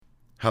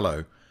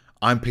Hello,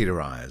 I'm Peter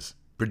Ayres,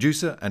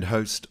 producer and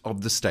host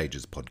of the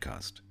Stages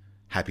podcast.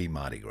 Happy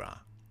Mardi Gras.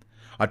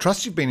 I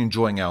trust you've been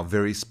enjoying our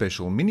very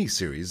special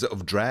mini-series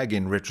of Drag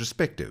in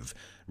Retrospective,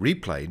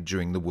 replayed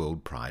during the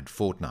World Pride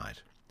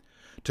Fortnight.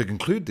 To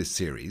conclude this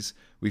series,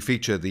 we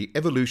feature the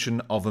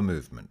evolution of a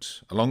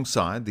movement,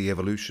 alongside the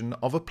evolution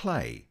of a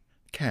play,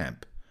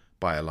 Camp,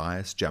 by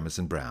Elias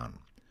Jamison Brown.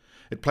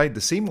 It played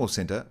the Seymour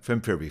Centre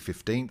from February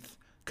 15th,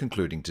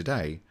 concluding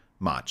today,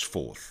 March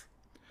 4th.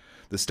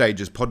 The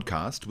Stages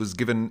podcast was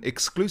given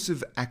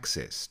exclusive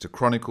access to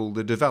chronicle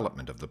the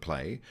development of the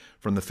play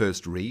from the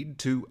first read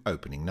to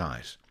opening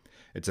night.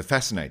 It's a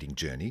fascinating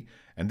journey,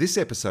 and this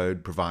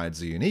episode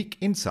provides a unique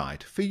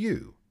insight for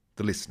you,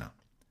 the listener.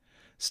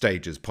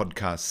 Stages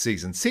podcast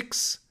Season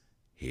 6,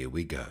 here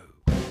we go.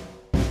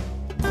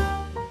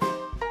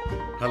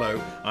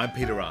 Hello, I'm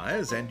Peter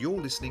Ayres, and you're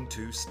listening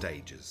to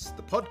Stages,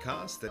 the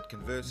podcast that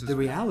converses... The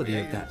reality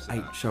of that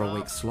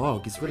 8-show-a-week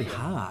slog is really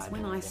hard.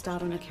 When I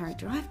start on a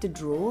character, I have to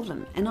draw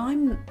them, and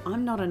I'm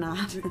not an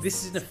artist.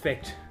 This is in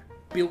effect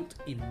built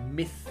in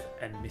myth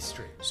and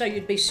mystery. So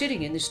you'd be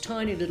sitting in this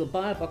tiny little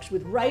bio box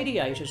with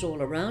radiators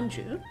all around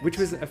you. Which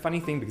was a funny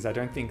thing because I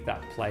don't think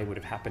that play would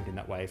have happened in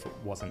that way if it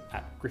wasn't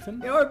at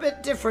Griffin. You're a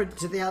bit different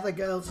to the other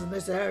girls in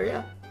this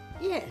area.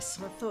 Yes,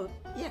 I thought,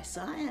 yes,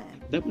 I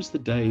am. That was the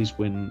days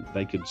when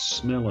they could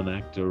smell an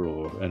actor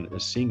or a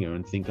singer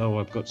and think, oh,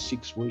 I've got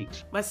 6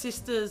 weeks. My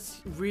sisters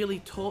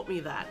really taught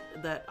me that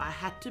I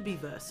had to be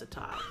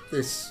versatile.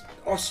 This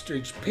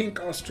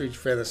pink ostrich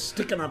feather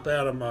sticking up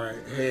out of my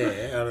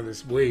hair, out of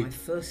this wig. My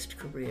first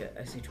career,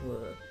 as it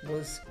were,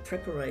 was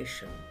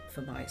preparation for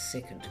my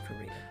second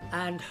career.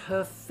 And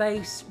her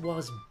face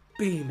was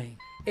beaming.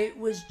 It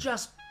was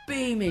just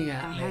beaming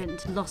at I me.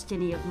 hadn't lost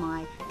any of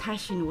my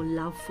passion or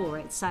love for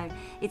it, so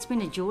it's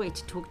been a joy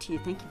to talk to you.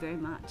 Thank you very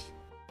much.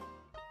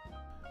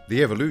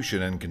 The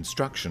evolution and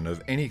construction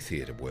of any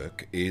theatre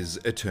work is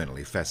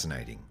eternally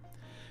fascinating.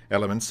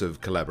 Elements of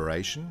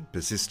collaboration,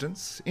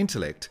 persistence,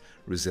 intellect,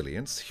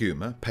 resilience,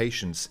 humour,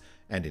 patience,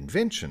 and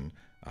invention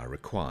are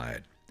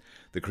required.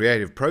 The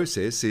creative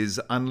process is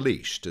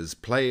unleashed as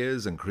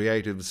players and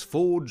creatives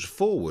forge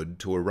forward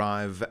to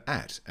arrive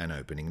at an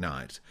opening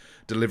night,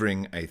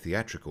 delivering a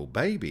theatrical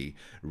baby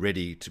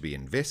ready to be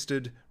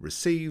invested,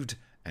 received,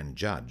 and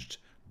judged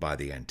by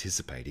the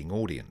anticipating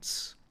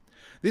audience.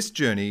 This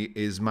journey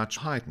is much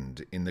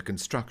heightened in the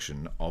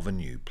construction of a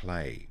new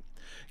play.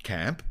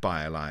 Camp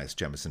by Elias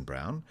Jamison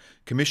Brown,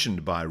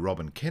 commissioned by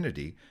Robin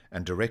Kennedy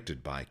and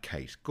directed by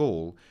Kate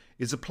Gall,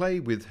 is a play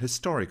with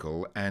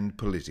historical and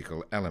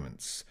political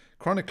elements,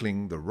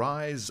 chronicling the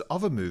rise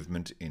of a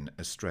movement in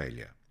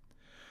Australia.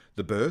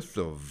 The birth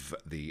of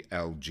the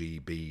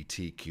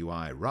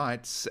LGBTQI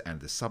rights and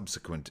the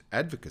subsequent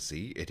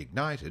advocacy it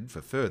ignited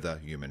for further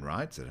human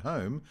rights at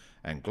home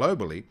and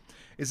globally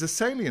is a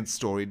salient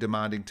story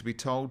demanding to be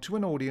told to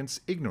an audience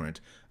ignorant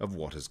of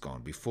what has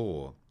gone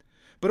before,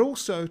 but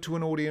also to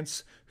an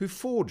audience who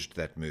forged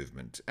that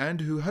movement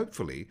and who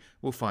hopefully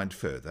will find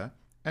further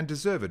and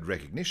deserved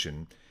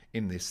recognition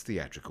in this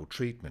theatrical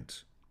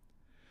treatment.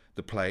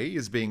 The play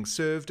is being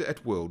served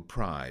at World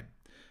Pride,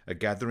 a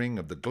gathering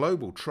of the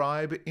global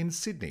tribe in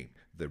Sydney.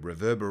 The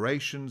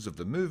reverberations of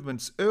the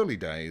movement's early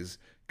days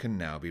can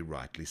now be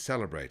rightly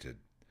celebrated,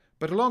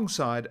 but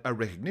alongside a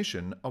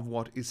recognition of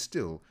what is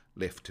still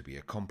left to be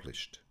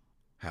accomplished.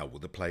 How will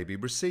the play be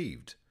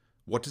received?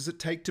 What does it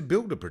take to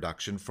build a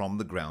production from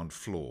the ground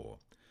floor?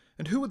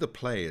 And who are the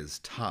players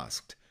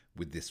tasked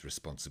with this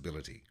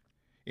responsibility?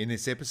 In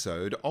this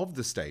episode of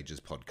the Stages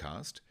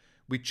podcast,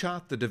 we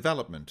chart the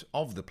development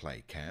of the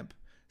play Camp,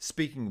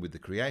 speaking with the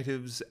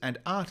creatives and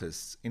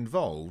artists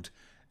involved,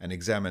 and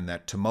examine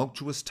that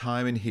tumultuous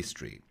time in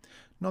history,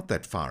 not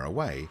that far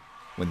away,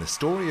 when the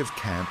story of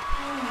Camp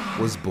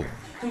was born.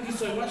 Thank you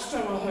so much,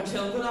 Stonewall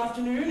Hotel. Good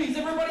afternoon. Is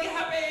everybody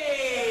happy?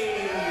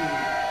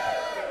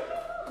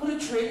 What a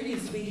treat it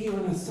is to be here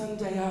on a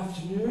Sunday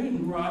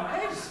afternoon,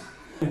 right?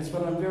 Yes,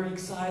 but I'm very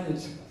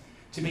excited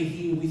to be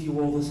here with you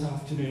all this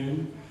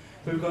afternoon.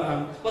 We've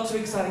got lots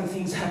of exciting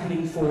things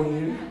happening for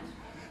you.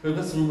 We've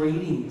got some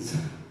readings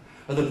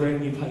of the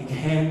brand new play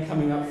Camp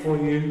coming up for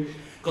you.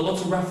 Got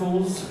lots of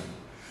raffles,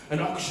 an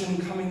auction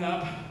coming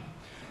up.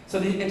 So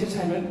the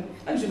entertainment,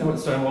 as you know at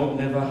Stonewall,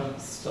 never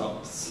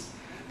stops.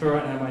 But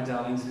right now, my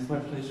darlings, it's my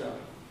pleasure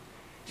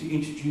to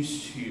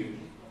introduce to you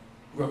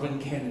Robin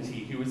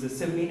Kennedy, who is a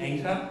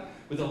 78er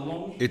with a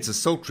long... It's a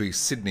sultry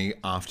Sydney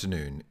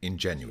afternoon in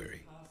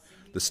January.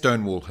 The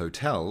Stonewall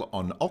Hotel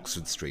on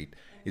Oxford Street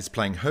is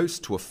playing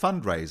host to a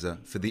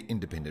fundraiser for the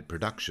independent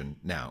production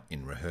now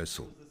in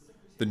rehearsal.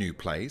 The new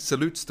play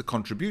salutes the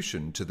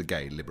contribution to the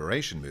gay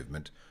liberation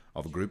movement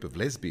of a group of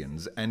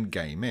lesbians and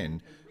gay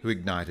men who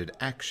ignited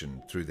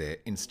action through their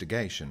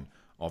instigation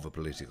of a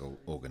political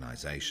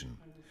organisation.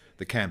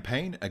 The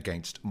campaign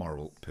against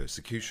moral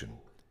persecution.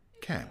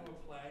 Camp.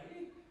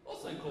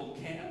 Also called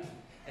Camp,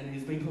 and it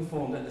has been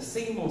performed at the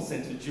Seymour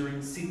Centre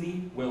during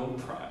Sydney World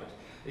Pride.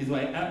 It is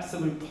my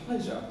absolute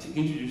pleasure to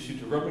introduce you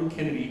to Robin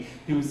Kennedy,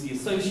 who is the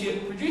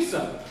associate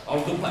producer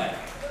of the play.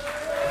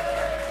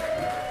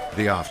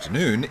 The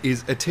afternoon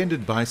is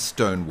attended by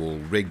Stonewall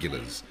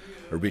regulars,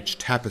 a rich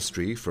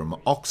tapestry from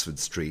Oxford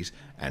Street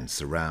and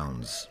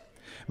surrounds.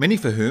 Many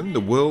for whom the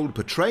world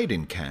portrayed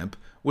in camp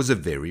was a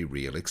very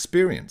real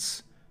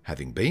experience,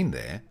 having been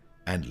there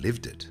and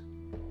lived it.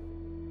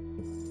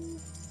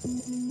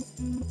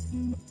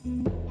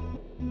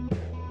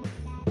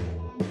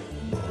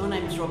 My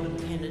name's Robert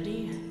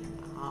Kennedy.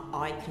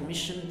 I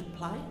commissioned the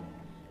play.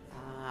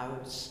 I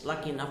was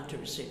lucky enough to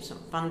receive some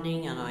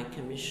funding, and I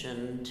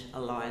commissioned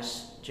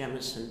Elias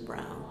Jamison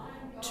Brown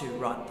to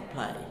write the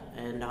play,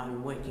 and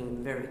I'm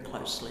working very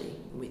closely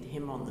with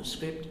him on the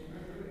script,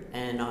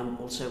 and I'm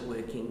also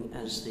working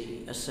as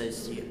the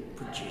associate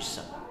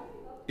producer.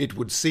 It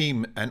would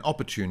seem an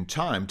opportune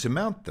time to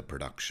mount the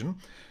production,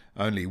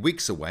 only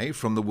weeks away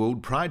from the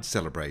World Pride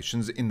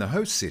celebrations in the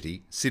host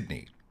city,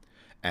 Sydney,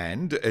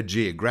 and a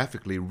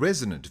geographically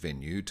resonant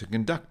venue to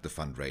conduct the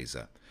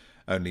fundraiser,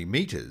 only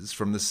metres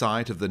from the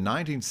site of the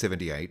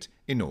 1978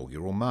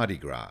 inaugural Mardi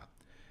Gras,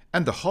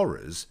 and the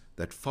horrors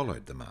that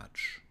followed the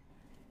march.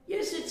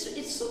 Yes,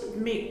 it's sort of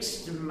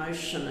mixed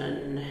emotion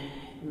and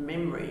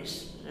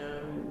memories.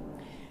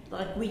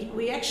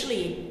 We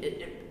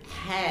actually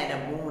had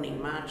a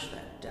morning march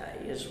that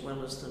day, as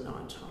well as the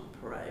nighttime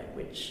parade,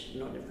 which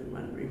not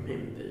everyone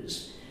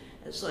remembers.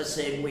 As I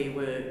said, we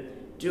were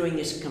doing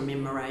this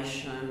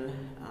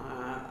commemoration,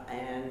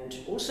 and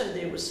also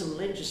there was some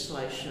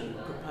legislation,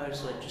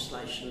 proposed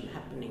legislation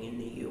happening in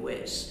the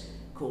US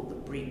called the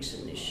Briggs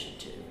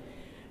Initiative,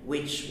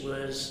 which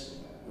was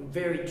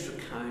very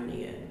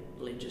draconian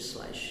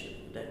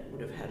legislation that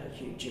would have had a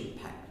huge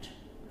impact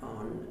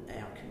on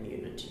our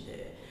community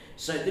there.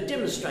 So the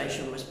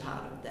demonstration was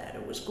part of that.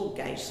 It was called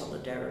Gay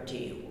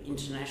Solidarity,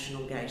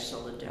 International Gay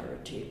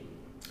Solidarity.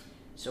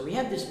 So we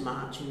had this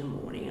march in the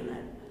morning, and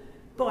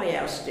that, by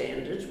our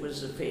standards,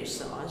 was a fair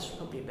size,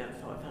 probably about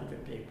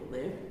 500 people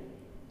there.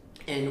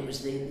 And it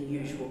was the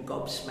usual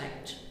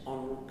gobsmacked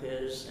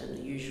onlookers and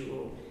the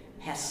usual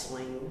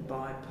hassling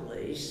by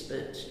police,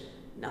 but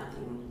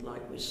nothing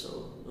like we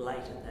saw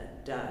later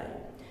that day.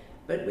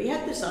 But we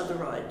had this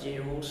other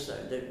idea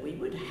also, that we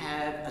would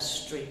have a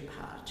street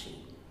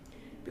party,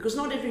 because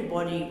not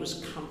everybody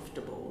was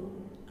comfortable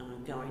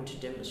going to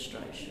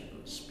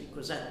demonstrations,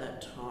 because at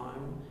that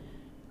time,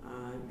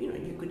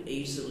 you could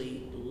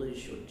easily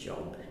lose your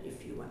job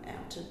if you were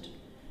outed,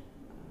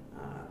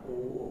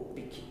 or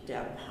be kicked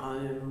out of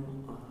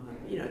home.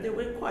 There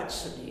were quite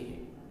severe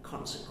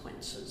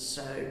consequences.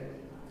 So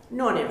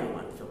not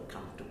everyone felt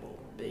comfortable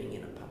being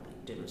in a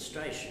public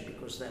demonstration,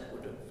 because that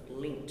would have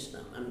linked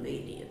them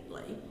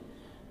immediately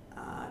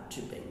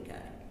to being gay.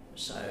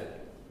 So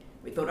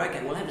we thought,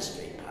 okay, we'll have a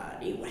street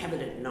party, we'll have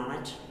it at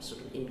night,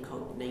 sort of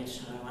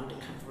incognito, under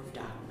cover of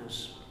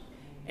darkness.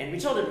 And we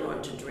told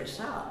everyone to dress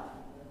up.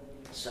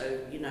 So,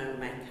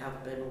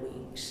 makeup and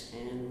wigs,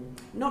 and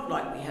not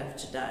like we have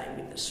today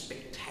with the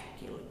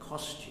spectacular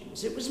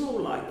costumes. It was more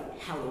like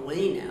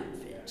Halloween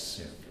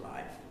outfits,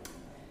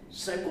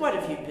 So quite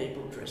a few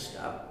people dressed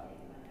up,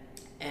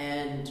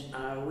 and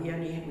we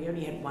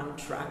only had one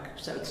truck,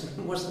 so it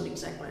wasn't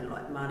exactly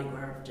like Mardi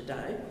Gras of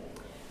today.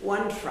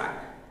 One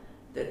truck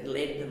that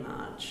led the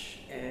march,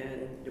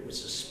 and there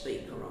was a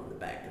speaker on the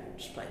back, and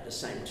just played the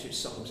same two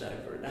songs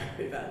over and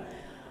over.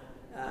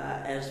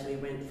 As we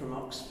went from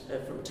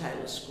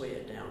Taylor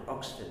Square down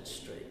Oxford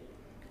Street.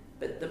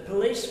 But the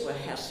police were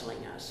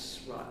hassling us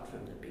right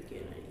from the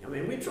beginning. I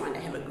mean, we were trying to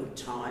have a good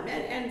time,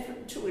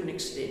 and to an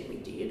extent we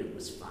did. It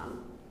was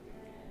fun,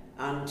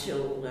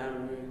 until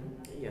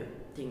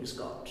things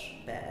got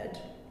bad,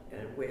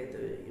 where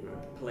the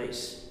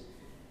police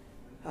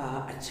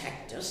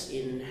attacked us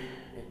in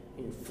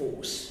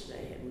force.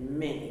 They had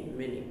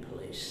many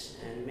police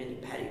and many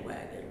paddy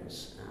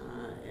wagons,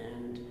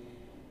 and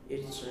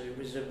it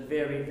was a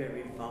very,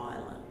 very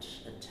violent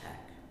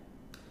attack.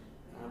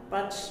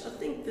 But I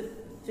think the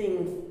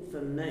thing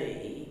for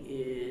me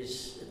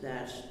is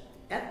that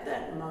at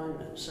that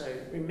moment, so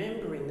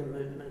remembering the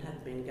movement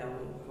had been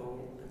going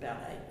for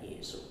about 8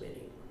 years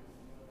already,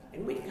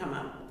 and we'd come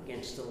up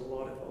against a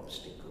lot of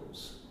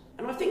obstacles.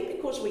 And I think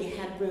because we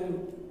had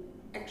been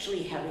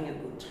actually having a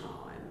good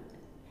time,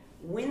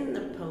 when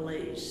the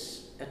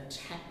police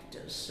attacked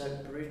us so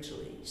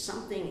brutally,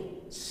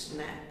 something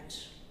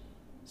snapped.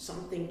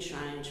 Something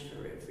changed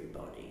for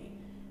everybody,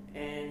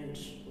 and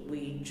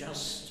we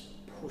just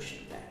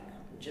pushed back.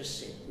 We just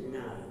said,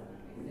 no,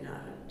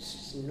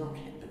 this is not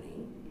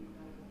happening.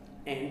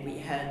 And we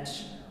had,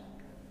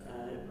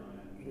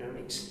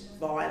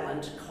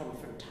 violent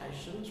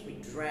confrontations. We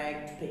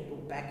dragged people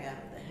back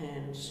out of the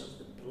hands of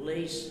the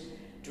police,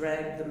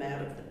 dragged them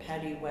out of the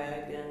paddy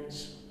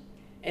wagons.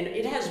 And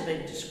it has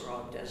been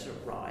described as a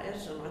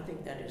riot, and I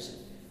think that is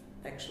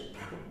actually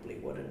probably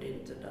what it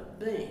ended up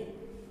being,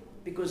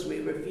 because we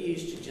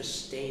refused to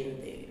just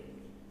stand there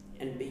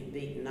and be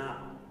beaten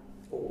up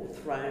or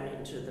thrown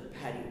into the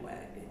paddy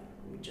wagon.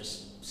 We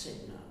just said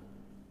no.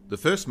 The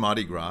first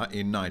Mardi Gras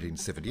in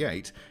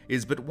 1978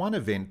 is but one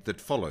event that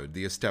followed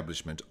the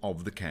establishment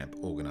of the camp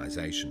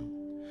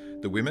organisation.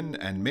 The women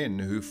and men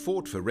who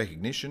fought for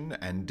recognition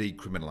and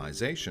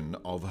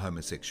decriminalisation of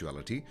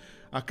homosexuality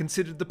are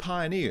considered the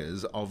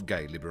pioneers of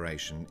gay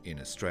liberation in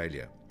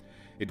Australia.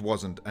 It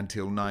wasn't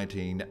until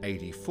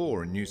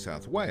 1984 in New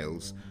South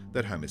Wales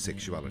that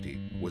homosexuality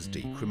was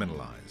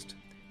decriminalised.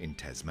 In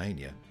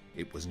Tasmania,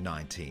 it was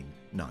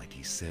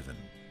 1997.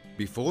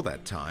 Before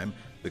that time,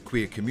 the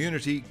queer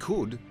community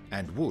could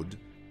and would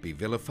be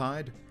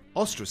vilified,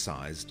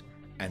 ostracised,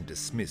 and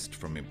dismissed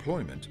from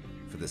employment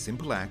for the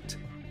simple act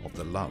of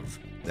the love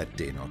that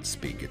dare not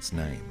speak its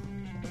name.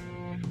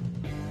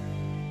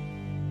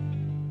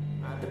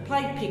 The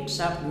play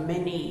picks up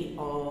many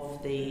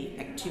of the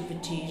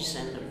activities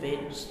and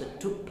events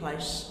that took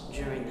place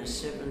during the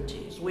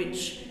 70s,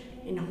 which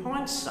in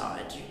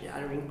hindsight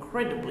are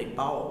incredibly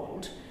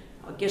bold.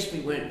 I guess we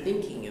weren't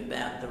thinking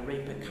about the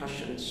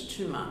repercussions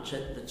too much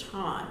at the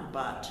time,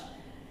 but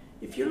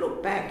if you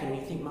look back and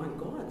you think, my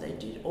God, they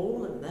did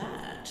all of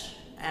that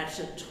at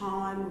a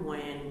time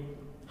when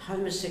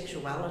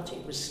homosexuality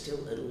was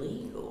still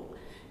illegal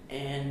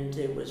and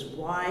there was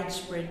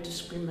widespread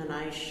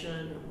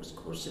discrimination. It was, of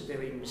course, a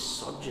very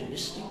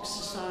misogynistic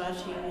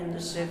society in the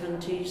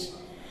 70s.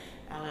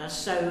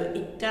 So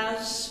it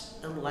does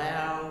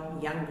allow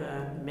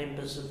younger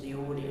members of the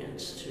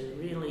audience to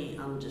really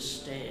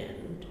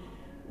understand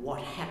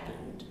what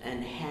happened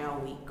and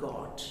how we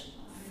got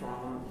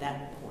from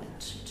that point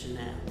to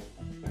now.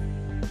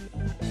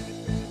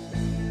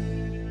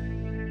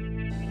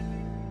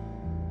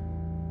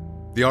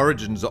 The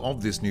origins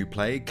of this new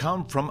play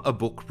come from a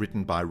book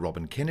written by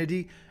Robin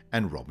Kennedy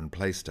and Robin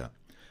Plaister,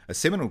 a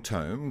seminal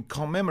tome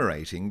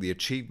commemorating the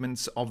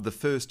achievements of the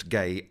first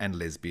gay and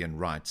lesbian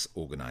rights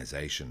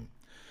organisation.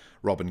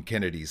 Robin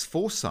Kennedy's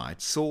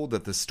foresight saw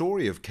that the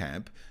story of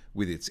camp,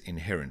 with its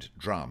inherent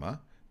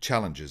drama,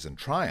 challenges and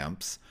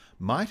triumphs,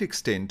 might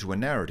extend to a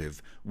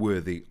narrative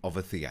worthy of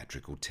a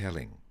theatrical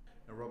telling.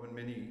 Now, Robin,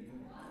 many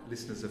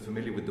listeners are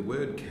familiar with the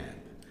word camp,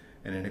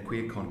 and in a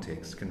queer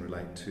context can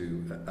relate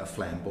to a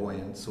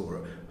flamboyance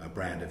or a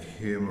brand of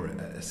humour,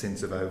 a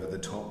sense of over the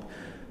top.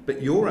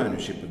 But your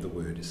ownership of the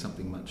word is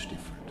something much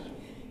different.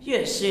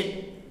 Yes,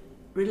 it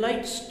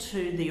relates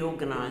to the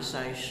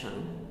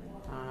organisation.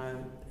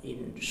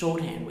 In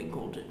shorthand we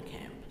called it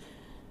CAMP.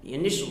 The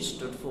initials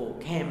stood for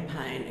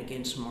Campaign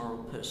Against Moral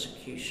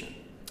Persecution.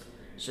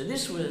 So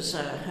this was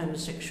a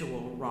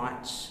homosexual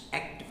rights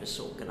activist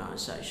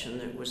organisation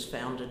that was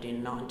founded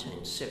in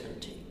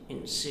 1970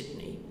 in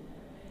Sydney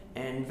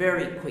and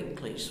very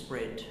quickly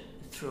spread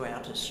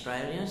throughout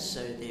Australia.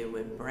 So there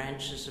were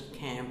branches of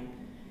CAMP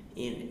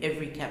in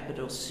every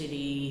capital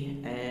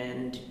city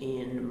and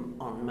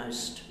on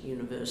most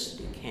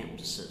university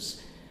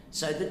campuses.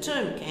 So the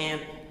term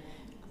camp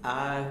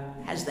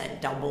has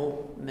that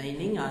double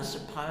meaning, I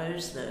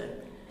suppose,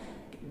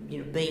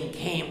 being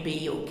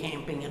campy or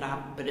camping it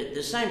up, but at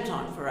the same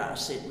time for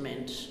us it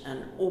meant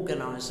an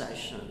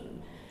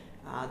organisation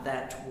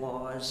that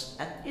was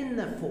in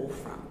the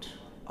forefront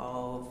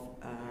of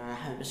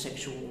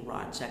homosexual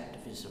rights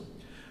activism.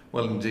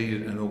 Well,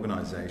 indeed, an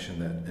organisation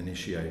that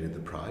initiated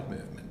the Pride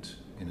movement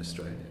in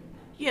Australia.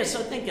 Yes,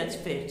 I think that's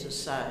fair to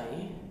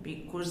say,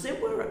 because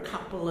there were a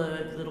couple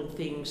of little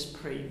things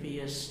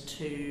previous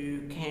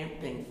to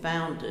CAMP being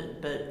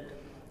founded, but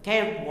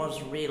CAMP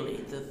was really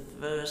the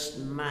first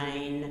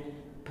main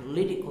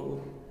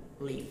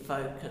politically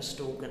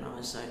focused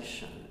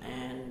organisation,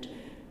 and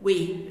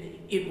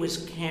it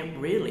was CAMP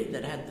really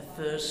that had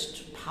the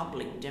first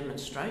public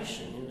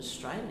demonstration in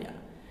Australia,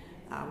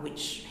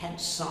 which had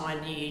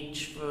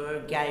signage for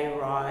gay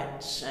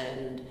rights,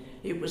 and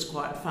it was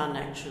quite fun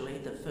actually,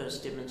 the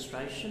first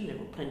demonstration. There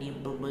were plenty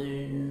of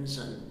balloons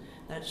and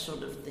that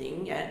sort of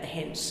thing,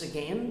 hence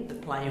again the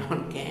play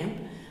on CAMP.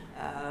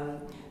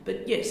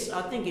 But yes,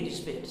 I think it is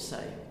fair to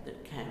say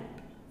that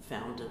CAMP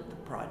founded the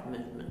Pride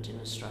movement in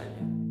Australia.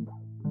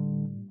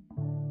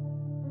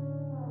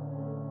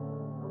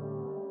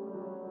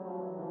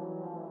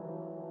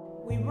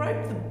 We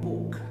wrote the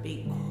book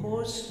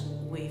because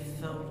we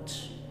felt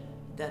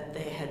that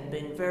there had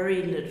been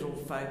very little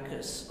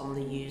focus on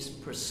the years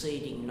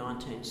preceding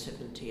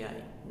 1978.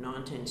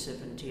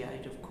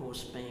 1978, of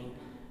course, being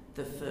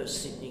the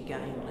first Sydney Gay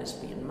and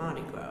Lesbian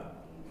Mardi Gras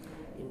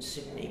in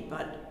Sydney.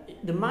 But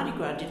the Mardi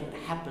Gras didn't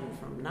happen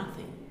from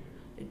nothing.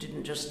 It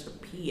didn't just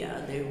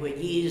appear. There were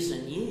years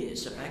and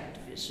years of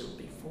activism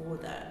before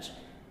that.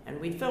 And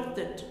we felt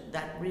that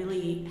that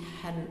really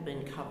hadn't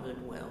been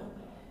covered well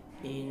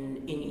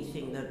in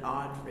anything that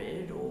I'd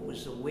read or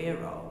was aware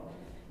of.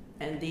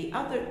 And the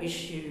other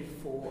issue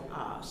for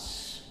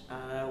us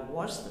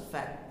was the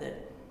fact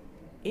that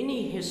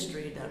any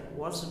history that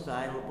was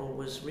available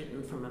was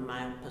written from a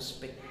male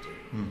perspective.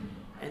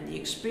 And the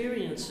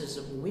experiences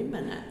of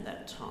women at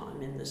that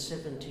time in the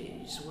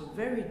 70s were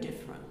very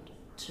different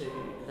to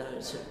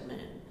those of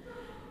men.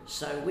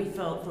 So we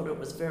thought it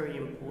was very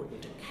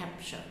important to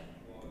capture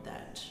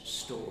that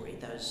story,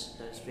 those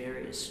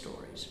various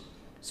stories.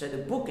 So the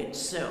book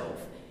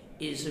itself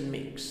is a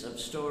mix of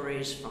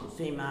stories from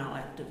female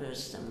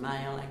activists and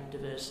male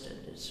activists,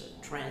 and it's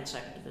a trans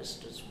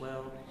activist as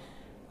well.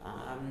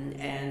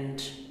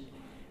 And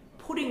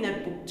putting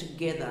that book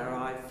together,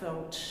 I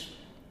felt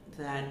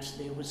that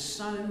there was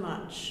so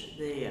much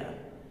there,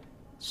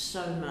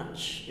 so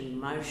much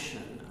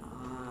emotion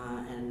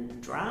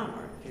and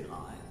drama, if you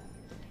like,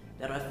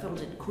 that I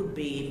felt it could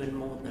be even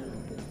more than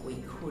a book. We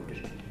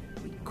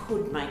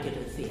could make it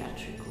a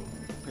theatrical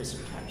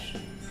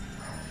presentation.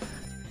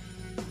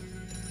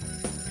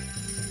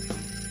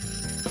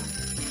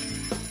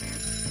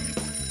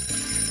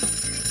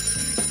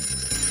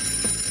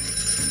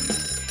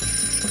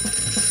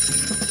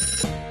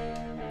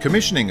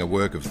 Commissioning a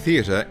work of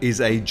theatre is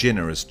a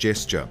generous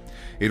gesture.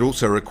 It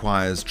also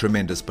requires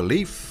tremendous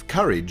belief,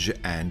 courage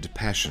and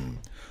passion,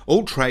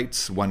 all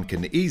traits one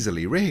can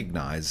easily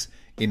recognise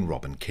in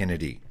Robin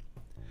Kennedy.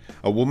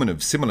 A woman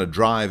of similar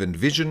drive and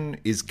vision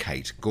is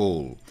Kate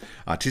Gall,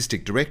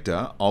 Artistic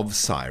Director of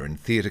Siren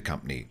Theatre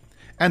Company,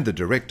 and the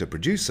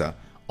Director-Producer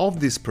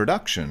of this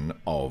production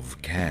of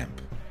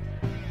Camp.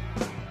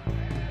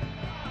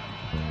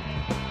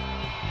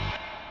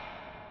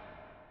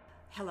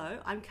 Hello,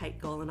 I'm Kate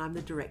Gall and I'm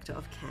the Director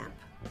of Camp.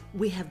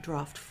 We have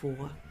Draft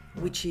 4,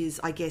 which is,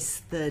 I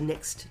guess, the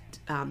next,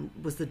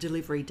 was the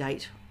delivery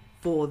date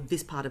for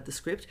this part of the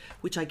script,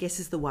 which I guess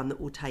is the one that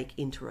we'll take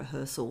into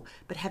rehearsal.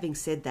 But having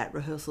said that,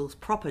 rehearsals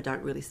proper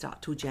don't really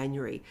start till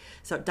January.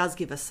 So it does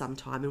give us some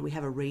time, and we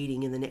have a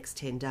reading in the next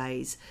 10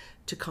 days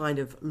to kind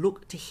of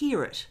look, to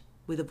hear it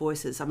with the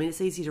voices. I mean,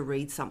 it's easy to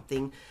read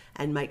something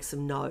and make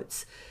some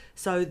notes.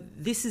 So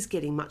this is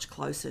getting much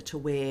closer to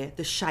where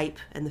the shape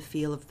and the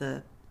feel of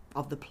the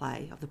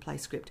play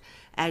script,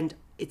 and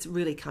it's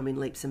really come in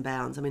leaps and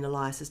bounds. I mean,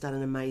 Elias has done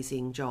an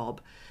amazing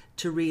job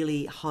to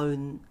really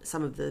hone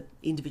some of the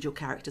individual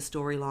character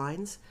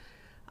storylines,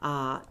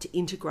 to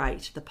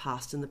integrate the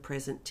past and the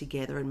present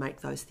together and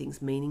make those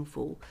things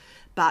meaningful.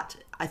 But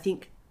I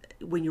think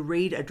when you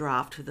read a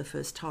draft for the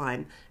first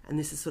time, and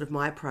this is sort of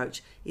my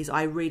approach, is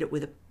I read it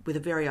with a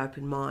very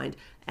open mind.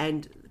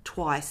 And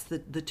twice, the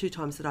 2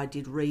 times that I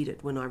did read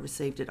it when I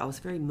received it, I was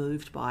very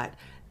moved by it.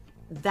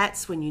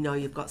 That's when you know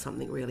you've got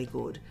something really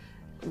good.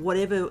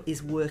 Whatever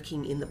is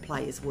working in the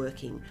play is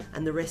working,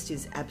 and the rest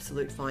is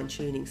absolute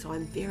fine-tuning. So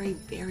I'm very,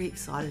 very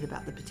excited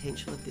about the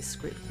potential of this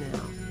script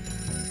now.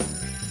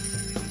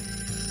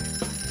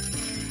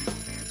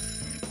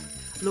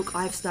 Look,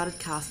 I've started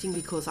casting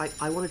because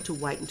I wanted to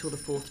wait until the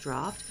 4th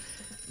draft.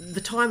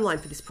 The timeline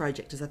for this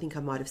project, as I think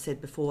I might have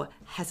said before,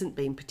 hasn't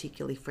been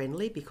particularly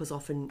friendly, because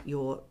often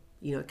you're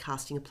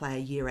casting a play a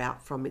year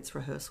out from its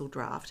rehearsal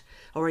draft,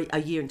 or a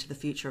year into the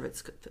future of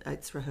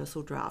its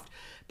rehearsal draft.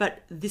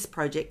 But this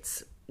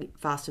project's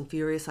fast and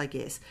furious, I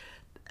guess.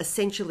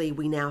 Essentially,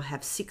 we now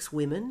have 6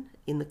 women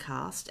in the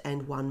cast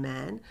and 1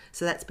 man,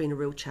 so that's been a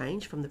real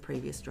change from the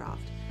previous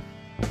draft.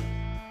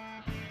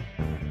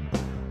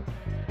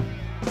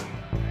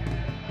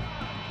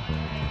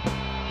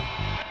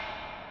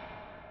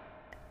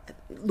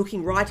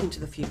 Looking right into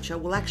the future,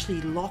 we'll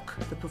actually lock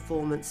the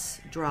performance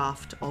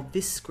draft of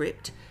this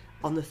script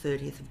on the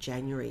 30th of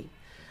January.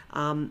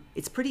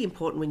 It's pretty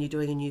important when you're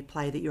doing a new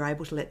play that you're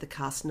able to let the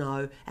cast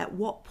know at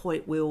what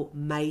point will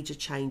major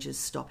changes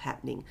stop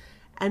happening.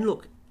 And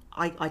look,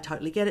 I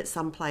totally get it.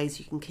 Some plays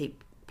you can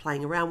keep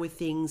playing around with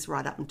things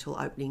right up until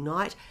opening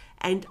night,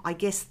 and I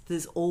guess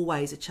there's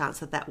always a chance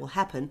that that will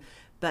happen.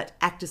 But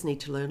actors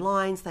need to learn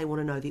lines, they want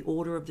to know the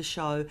order of the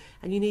show,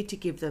 and you need to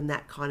give them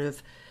that kind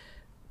of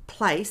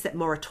place, that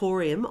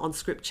moratorium on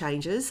script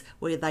changes,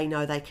 where they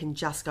know they can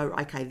just go,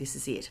 okay, this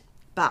is it.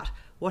 But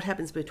what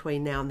happens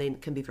between now and then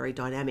can be very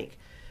dynamic.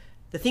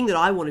 The thing that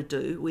I want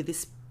to do with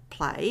this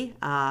play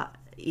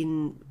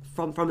from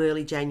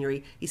early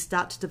January is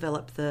start to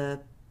develop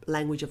the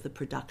language of the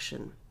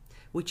production,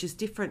 which is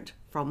different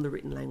from the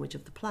written language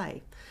of the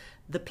play.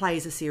 The play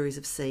is a series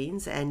of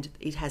scenes, and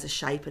it has a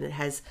shape, and it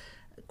has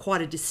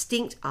quite a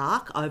distinct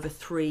arc over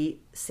 3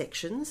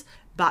 sections.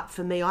 But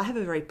for me, I have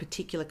a very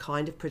particular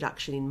kind of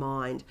production in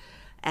mind.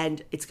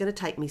 And it's going to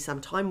take me some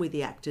time with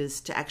the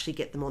actors to actually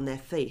get them on their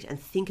feet and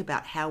think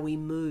about how we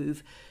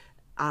move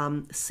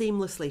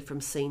seamlessly from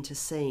scene to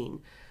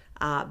scene,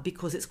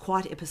 because it's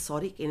quite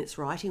episodic in its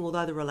writing,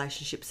 although the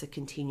relationships are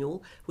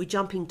continual. We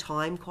jump in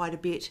time quite a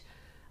bit.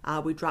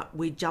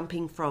 We're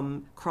jumping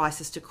from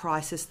crisis to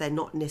crisis. They're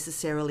not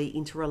necessarily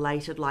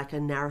interrelated like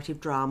a narrative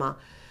drama.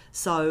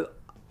 So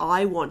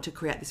I want to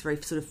create this very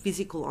sort of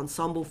physical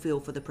ensemble feel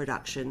for the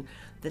production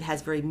that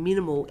has very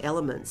minimal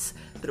elements,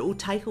 but it will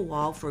take a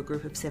while for a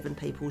group of 7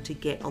 people to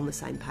get on the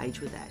same page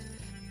with that.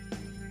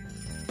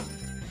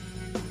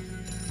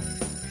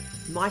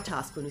 My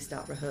task when we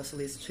start rehearsal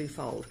is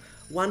twofold.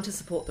 One, to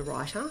support the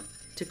writer,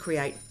 to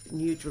create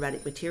new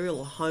dramatic material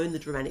or hone the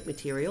dramatic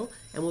material,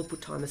 and we'll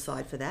put time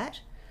aside for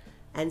that.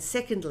 And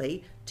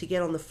secondly, to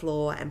get on the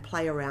floor and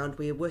play around.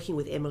 We are working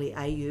with Emily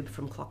Ayub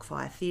from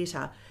Clockfire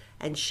Theatre,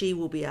 and she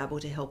will be able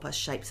to help us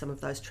shape some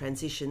of those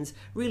transitions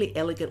really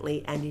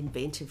elegantly and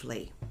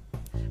inventively.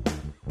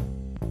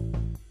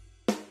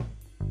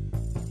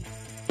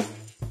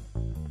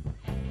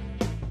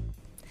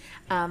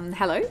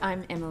 Hello,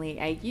 I'm Emily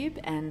Ayub,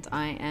 and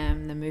I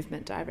am the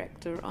Movement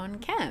Director on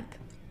Camp.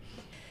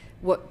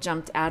 what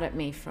jumped out at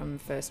me from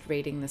first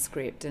reading the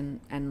script and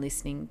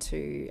listening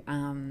to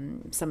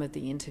some of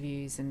the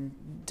interviews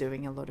and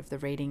doing a lot of the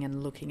reading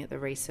and looking at the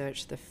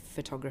research, the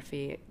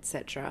photography,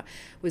 etc.,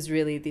 was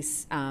really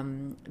this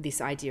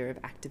idea of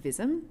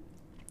activism.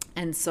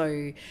 And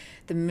so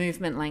the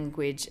movement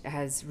language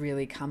has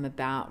really come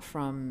about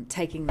from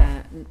taking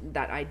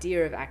that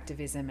idea of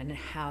activism and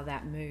how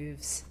that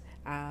moves.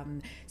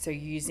 So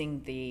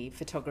using the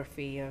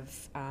photography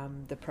of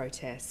the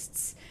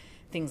protests,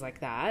 things like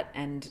that,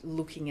 and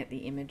looking at the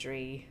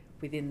imagery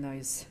within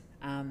those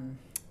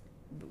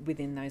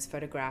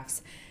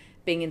photographs,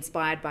 being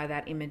inspired by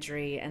that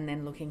imagery, and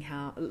then looking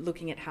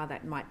at how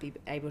that might be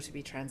able to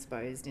be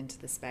transposed into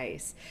the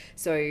space.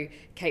 So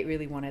Kate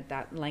really wanted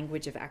that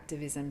language of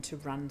activism to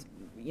run,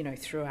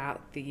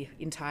 throughout the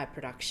entire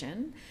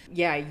production.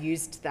 Yeah, I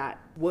used that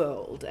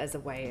world as a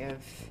way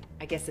of,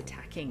 I guess,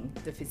 attacking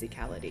the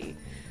physicality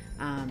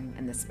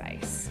and the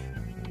space.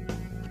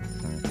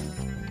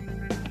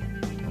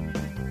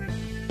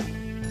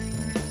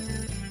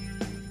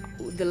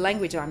 The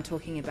language I'm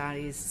talking about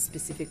is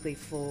specifically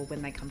for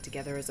when they come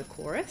together as a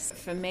chorus.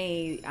 For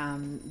me,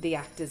 the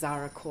actors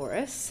are a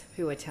chorus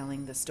who are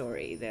telling the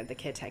story. They're the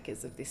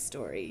caretakers of this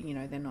story.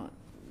 They're not,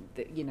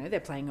 they're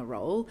playing a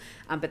role,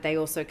 but they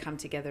also come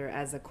together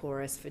as a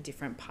chorus for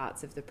different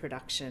parts of the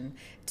production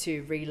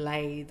to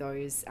relay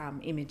those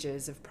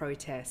images of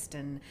protest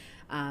and,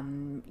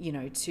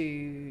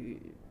 to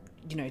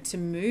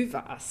move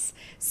us.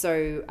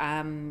 So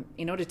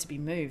in order to be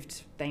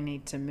moved, they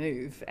need to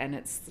move, and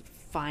it's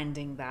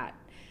finding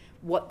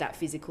what that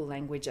physical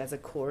language as a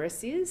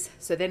chorus is.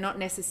 So they're not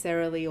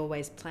necessarily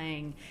always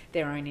playing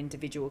their own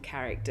individual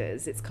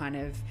characters. It's kind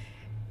of,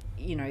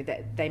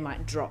 that they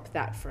might drop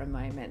that for a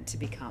moment to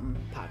become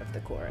part of the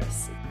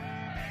chorus.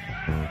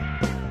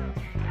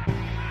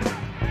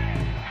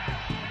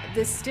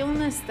 The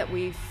stillness that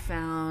we've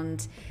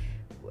found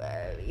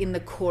in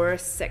the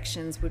chorus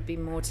sections would be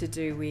more to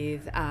do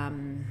with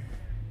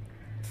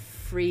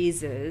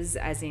freezes,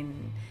 as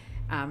in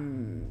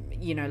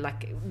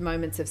like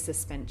moments of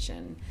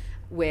suspension,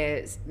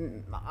 where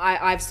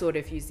I've sort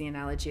of used the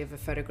analogy of a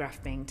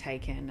photograph being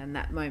taken and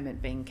that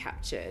moment being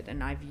captured,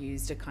 and I've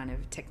used a kind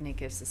of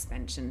technique of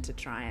suspension to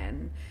try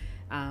and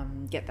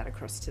get that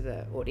across to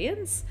the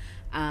audience.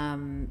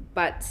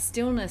 But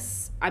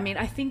stillness,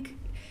 I think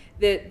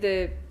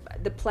the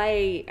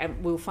play,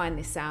 and we'll find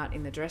this out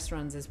in the dress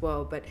runs as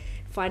well, but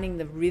finding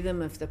the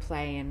rhythm of the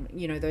play and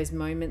those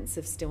moments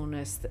of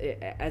stillness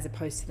as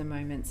opposed to the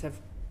moments of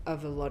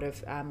a lot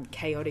of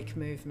chaotic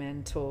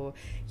movement, or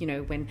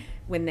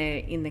when they're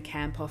in the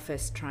camp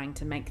office trying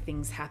to make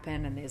things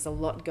happen and there's a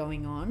lot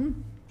going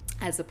on,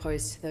 as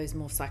opposed to those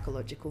more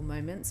psychological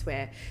moments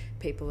where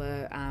people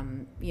are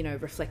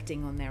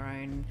reflecting on their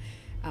own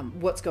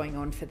what's going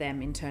on for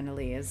them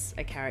internally as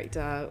a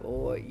character,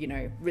 or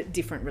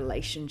different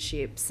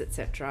relationships,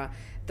 etc.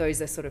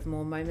 Those are sort of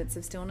more moments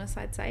of stillness,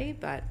 I'd say.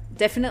 But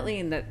definitely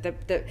in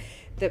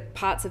the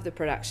parts of the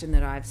production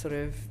that I've sort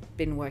of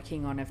been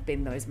working on have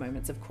been those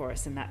moments of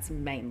chorus, and that's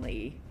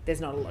mainly,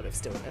 there's not a lot of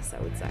stillness, I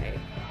would say.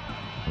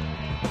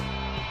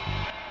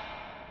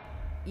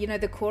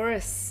 The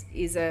chorus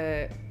is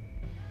a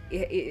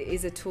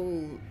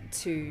tool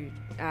to,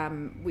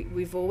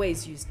 we've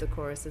always used the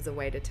chorus as a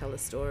way to tell a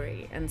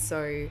story, and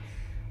so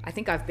I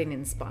think I've been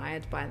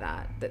inspired by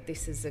that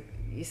this is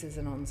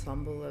an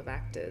ensemble of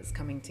actors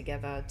coming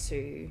together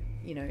to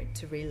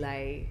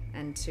relay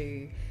and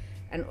to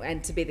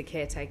be the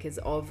caretakers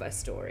of a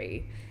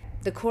story.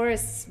 The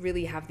chorus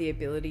really have the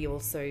ability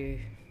also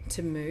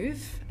to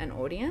move an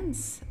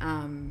audience,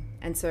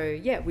 and so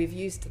we've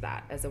used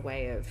that as a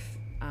way of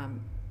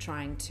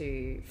trying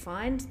to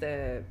find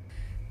the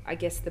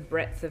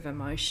breadth of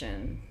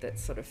emotion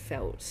that's sort of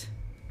felt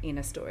in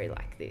a story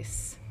like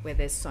this, where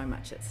there's so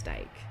much at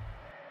stake.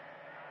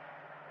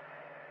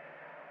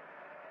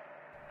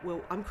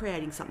 Well, I'm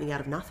creating something out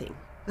of nothing.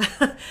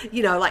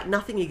 Like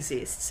nothing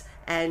exists.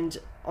 And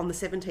on the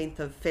 17th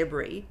of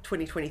February,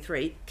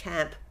 2023,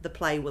 Camp, the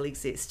play, will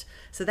exist.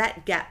 So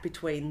that gap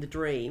between the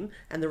dream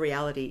and the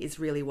reality is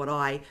really what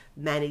I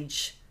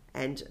manage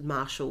and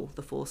marshal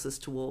the forces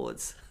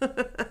towards.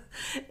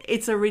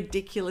 It's a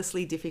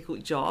ridiculously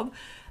difficult job.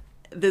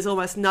 There's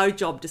almost no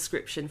job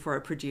description for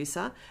a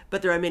producer,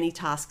 but there are many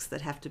tasks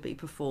that have to be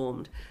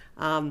performed.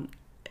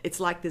 It's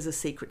like there's a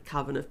secret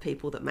coven of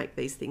people that make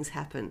these things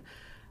happen.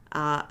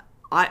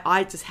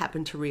 I just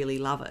happen to really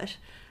love it,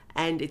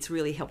 and it's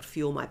really helped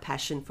fuel my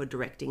passion for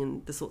directing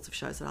and the sorts of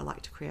shows that I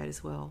like to create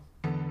as well.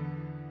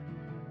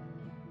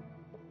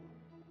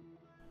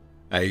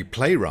 A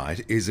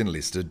playwright is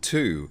enlisted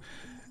too,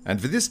 and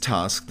for this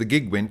task the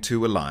gig went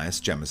to Elias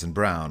Jamison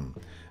Brown,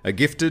 a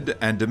gifted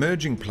and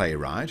emerging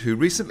playwright who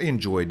recently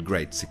enjoyed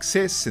great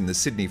success in the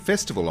Sydney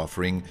Festival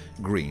offering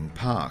Green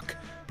Park,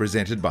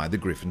 presented by the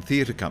Griffin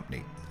Theatre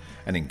Company,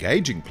 an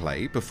engaging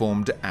play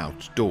performed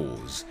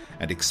outdoors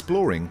and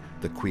exploring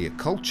the queer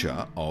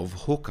culture of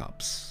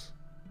hookups.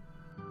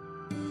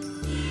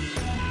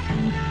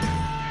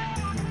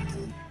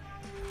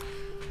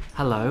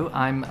 Hello,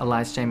 I'm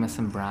Elias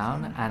Jameson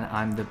Brown, and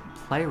I'm the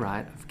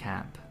playwright of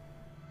CAMP.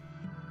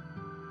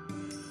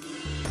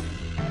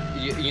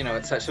 You know,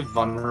 it's such a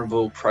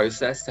vulnerable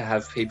process to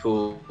have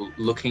people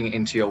looking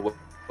into your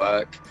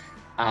work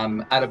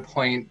at a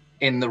point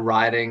in the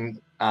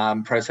writing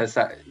process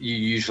that you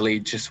usually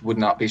just would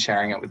not be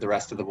sharing it with the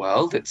rest of the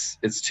world.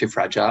 It's too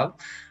fragile.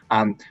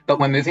 But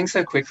we're moving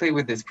so quickly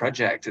with this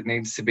project, it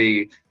needs to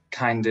be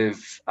kind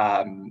of,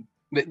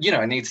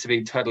 it needs to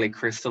be totally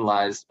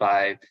crystallized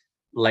by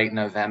late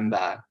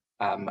November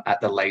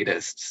at the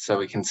latest, so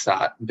we can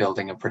start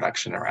building a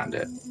production around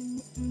it.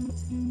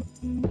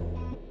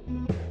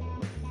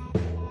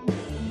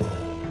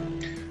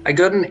 I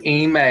got an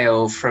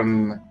email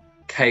from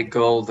Kate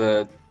Gall,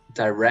 the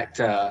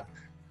director,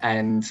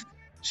 and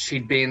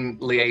she'd been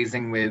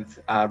liaising with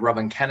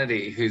Robin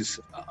Kennedy, who's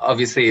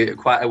obviously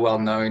quite a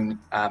well-known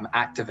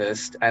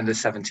activist and a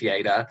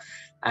 78er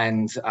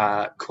and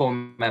core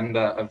member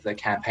of the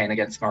Campaign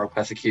Against Moral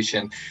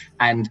Persecution.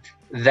 And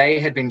they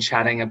had been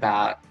chatting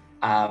about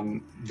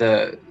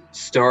the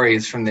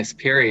stories from this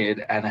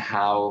period and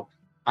how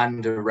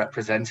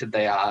underrepresented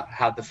they are,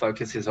 how the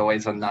focus is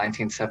always on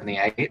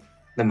 1978.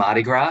 The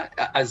Mardi Gras,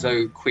 as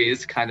though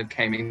queers kind of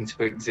came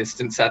into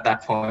existence at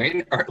that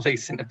point, or at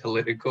least in a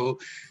political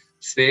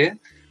sphere.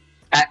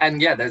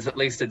 And yeah, there's at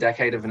least a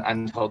decade of an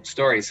untold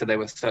story, so they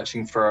were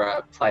searching for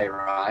a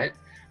playwright.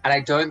 And I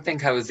don't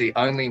think I was the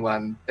only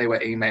one they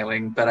were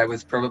emailing, but I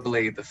was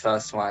probably the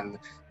first one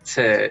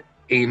to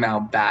email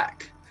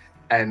back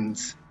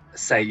and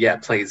say, yeah,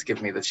 please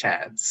give me the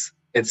chance.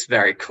 It's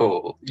very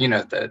cool. You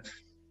know, the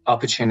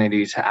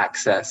opportunity to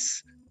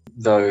access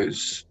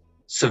those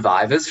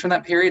survivors from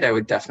that period, I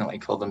would definitely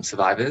call them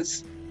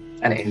survivors,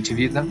 and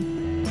interview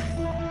them.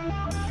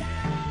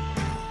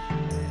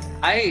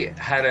 I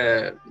had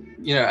a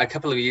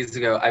couple of years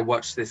ago, I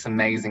watched this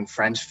amazing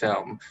French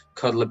film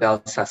called La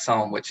Belle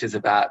Saison, which is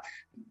about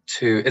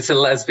it's a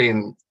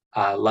lesbian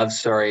love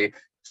story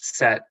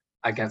set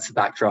against the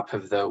backdrop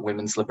of the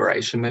women's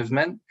liberation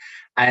movement.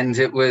 And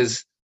it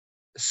was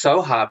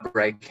so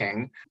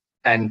heartbreaking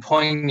and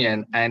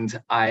poignant,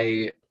 and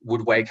I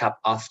would wake up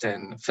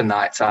often for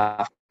nights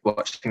after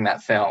watching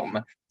that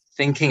film,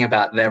 thinking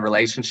about their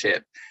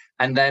relationship.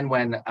 And then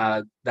when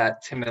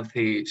that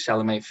Timothée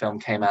Chalamet film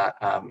came out,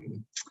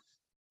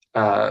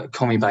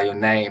 Call Me By Your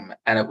Name,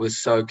 and it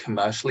was so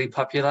commercially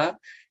popular,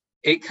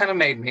 it kind of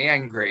made me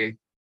angry.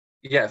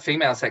 Yeah,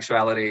 female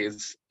sexuality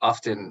is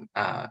often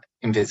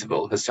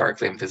invisible,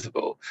 historically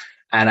invisible.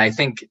 And I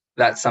think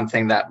that's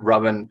something that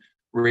Robin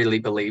really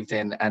believed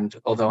in. And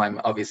although I'm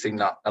obviously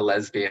not a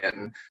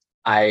lesbian,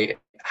 I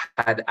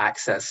had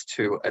access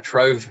to a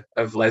trove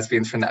of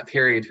lesbians from that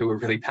period who were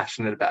really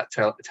passionate about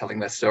telling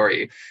their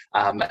story.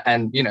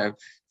 And, you know,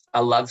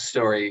 a love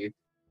story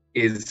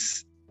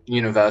is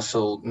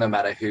universal no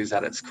matter who's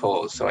at its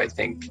core. So I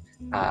think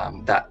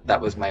that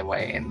was my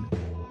way in.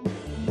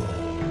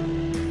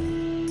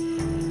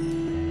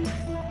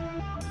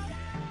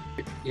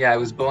 Yeah, I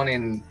was born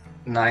in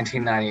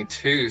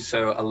 1992,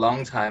 so a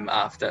long time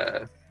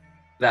after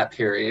that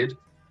period.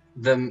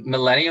 The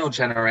millennial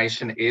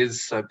generation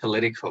is so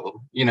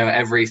political. You know,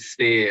 every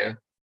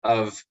sphere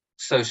of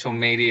social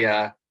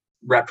media,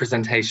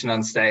 representation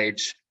on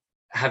stage,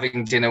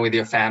 having dinner with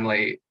your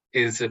family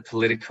is a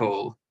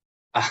political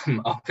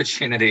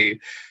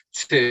opportunity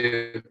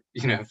to,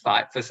 you know,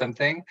 fight for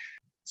something.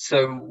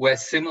 So we're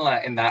similar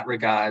in that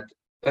regard,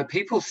 but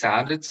people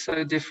sounded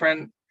so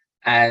different,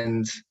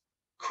 and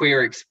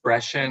queer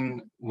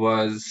expression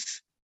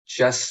was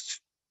just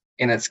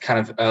in its kind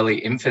of early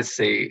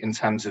infancy in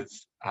terms of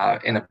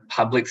in a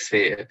public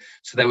sphere.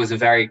 So there was a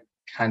very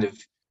kind of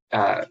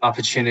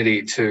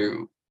opportunity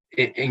to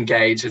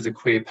engage as a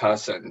queer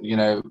person. You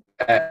know,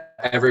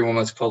 everyone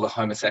was called a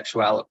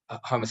homosexual,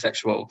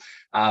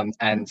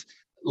 and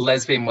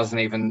lesbian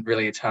wasn't even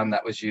really a term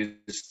that was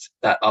used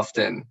that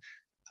often.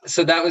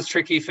 So that was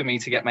tricky for me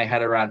to get my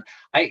head around.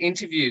 I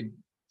interviewed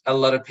a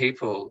lot of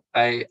people.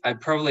 I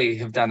probably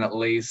have done at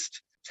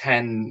least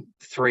 10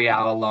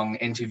 3-hour-long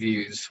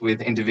interviews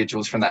with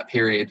individuals from that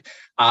period,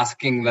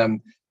 asking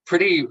them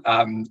pretty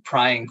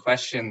prying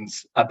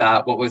questions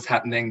about what was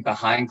happening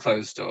behind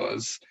closed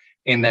doors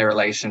in their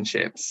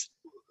relationships,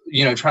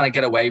 you know, trying to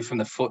get away from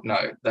the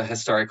footnote, the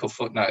historical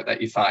footnote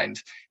that you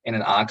find in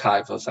an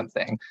archive or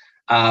something.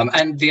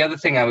 And the other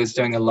thing I was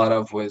doing a lot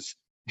of was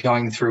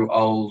going through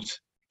old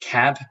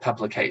CAMP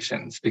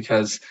publications,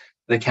 because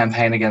the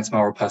Campaign Against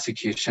Moral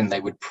Persecution,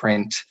 they would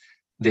print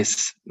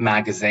this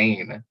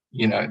magazine.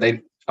 You know,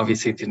 they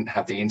obviously didn't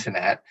have the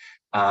internet.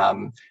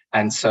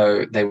 And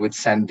so they would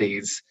send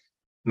these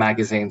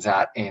magazines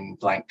out in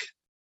blank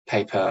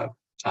paper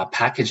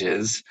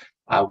packages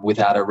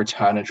without a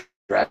return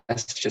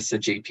address, just a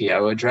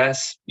GPO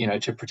address, you know,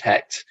 to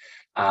protect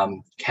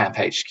Camp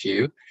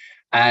HQ.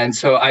 And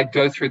so I'd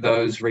go through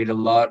those, read a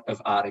lot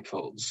of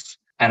articles,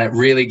 and it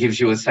really gives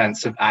you a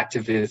sense of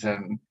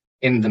activism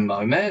in the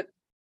moment,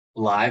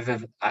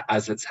 live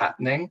as it's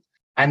happening.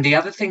 And the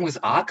other thing was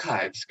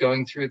archives,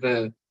 going through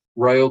the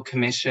Royal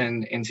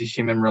Commission into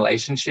Human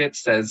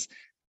Relationships. There's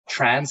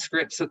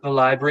transcripts at the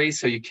library,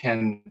 so you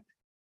can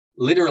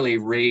literally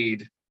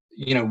read,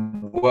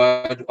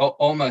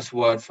 almost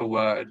word for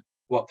word,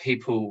 what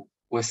people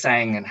were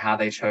saying and how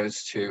they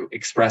chose to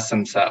express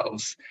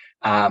themselves.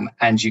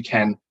 And you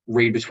can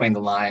read between the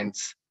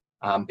lines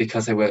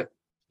because they were,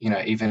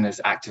 even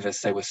as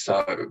activists, they were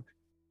so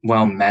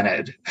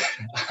well-mannered.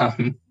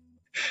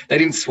 They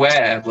didn't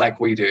swear like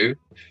we do,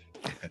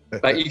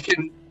 but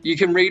you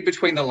can read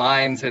between the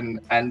lines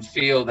and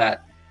feel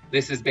that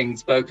this is being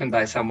spoken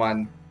by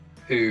someone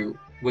who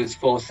was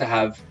forced to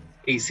have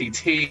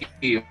ECT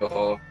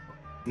or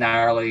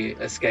narrowly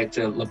escaped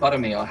a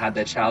lobotomy or had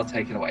their child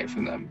taken away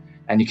from them.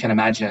 And you can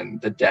imagine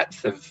the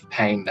depth of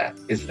pain that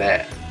is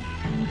there.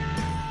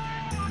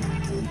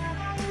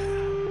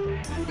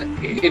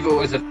 If it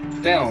was a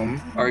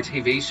film or a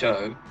TV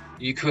show,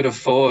 you could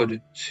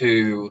afford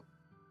to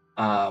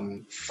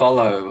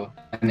follow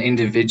an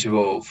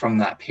individual from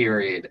that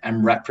period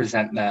and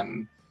represent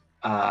them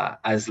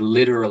as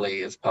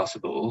literally as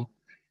possible.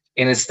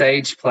 In a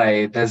stage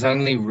play, there's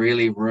only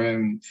really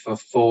room for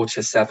 4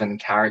 to 7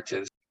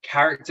 characters.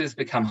 Characters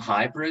become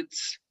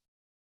hybrids.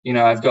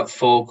 I've got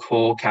 4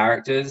 core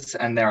characters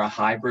and they're a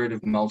hybrid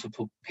of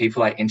multiple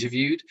people I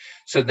interviewed.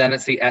 So then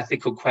it's the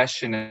ethical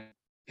question of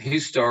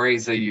whose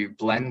stories are you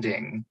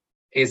blending?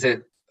 Is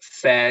it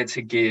fair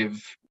to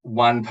give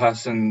one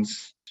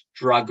person's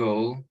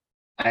struggle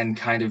and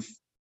kind of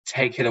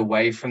take it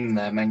away from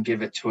them and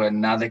give it to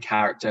another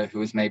character who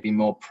was maybe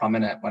more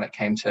prominent when it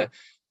came to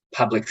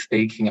public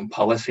speaking and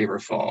policy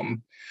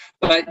reform?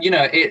 But,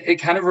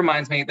 it kind of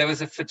reminds me, there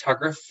was a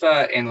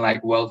photographer in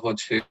World War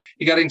II.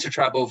 He got into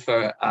trouble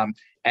for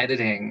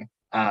editing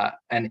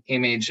an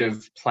image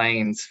of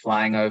planes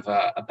flying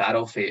over a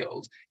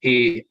battlefield.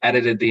 He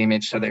edited the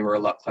image so they were a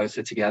lot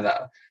closer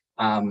together.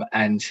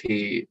 And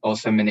he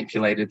also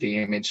manipulated the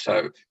image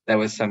so there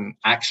was some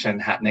action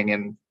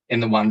happening in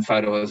the one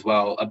photo as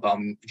well, a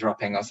bomb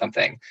dropping or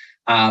something.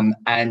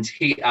 And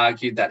he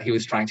argued that he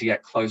was trying to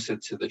get closer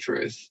to the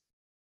truth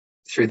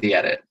through the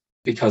edit,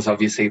 because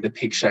obviously the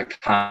picture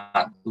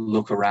can't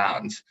look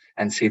around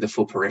and see the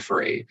full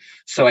periphery.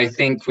 So I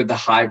think with the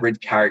hybrid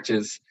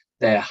characters,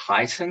 they're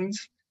heightened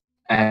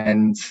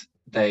and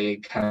they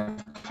kind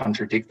of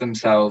contradict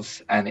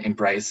themselves and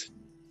embrace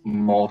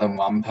more than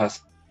one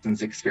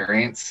person's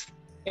experience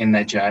in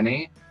their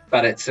journey.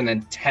 But it's an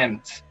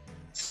attempt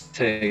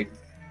to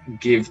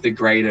give the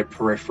greater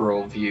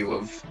peripheral view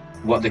of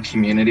what the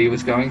community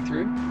was going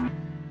through.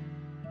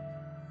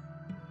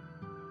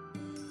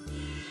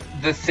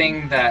 The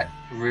thing that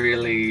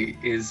really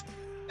is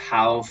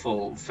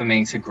powerful for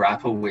me to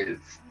grapple with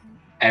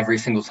every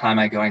single time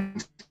I go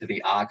into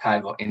the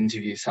archive or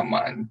interview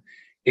someone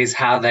is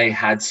how they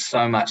had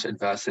so much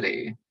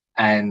adversity,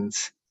 and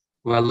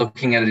we're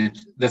looking at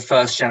the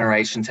first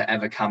generation to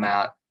ever come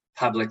out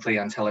publicly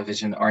on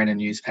television or in a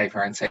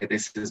newspaper and say,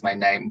 this is my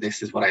name,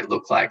 this is what I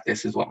look like,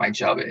 this is what my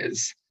job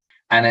is.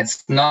 And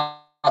it's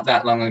not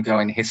that long ago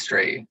in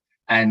history,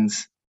 and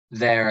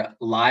their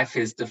life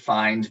is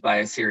defined by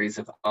a series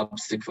of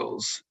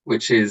obstacles,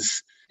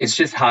 it's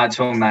just hard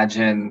to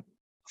imagine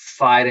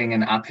fighting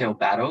an uphill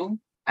battle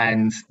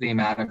and the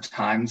amount of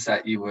times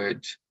that you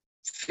would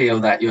feel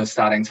that you're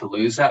starting to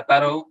lose that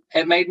battle.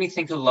 It made me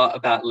think a lot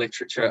about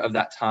literature of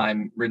that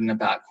time written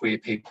about queer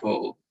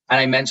people. And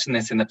I mentioned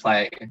this in the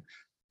play.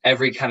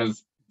 Every kind of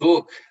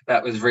book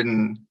that was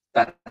written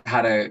that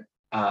had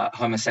a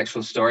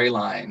homosexual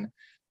storyline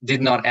did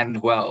not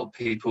end well.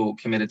 People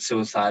committed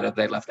suicide or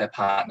they left their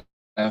partner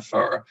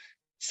for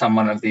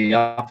someone of the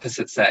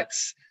opposite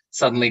sex,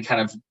 suddenly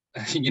kind of,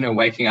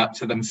 waking up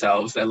to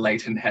themselves, their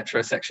latent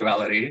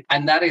heterosexuality.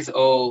 And that is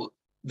all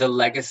the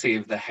legacy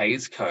of the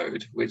Hays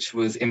Code, which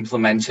was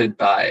implemented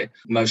by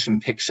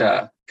motion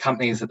picture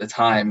companies at the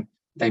time.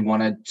 They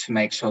wanted to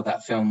make sure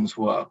that films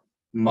were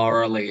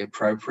morally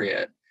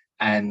appropriate,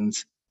 and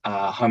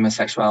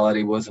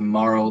homosexuality was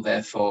immoral.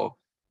 Therefore,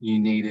 you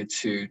needed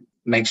to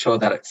make sure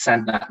that it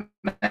sent that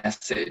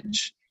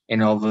message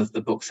in all of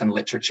the books and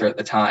literature at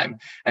the time.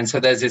 And so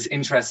there's this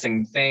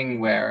interesting thing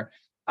where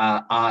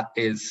art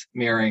is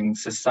mirroring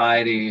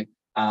society,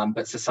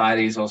 but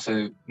society is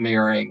also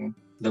mirroring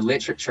the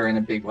literature in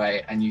a big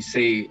way. And you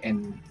see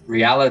in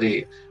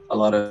reality a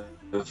lot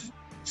of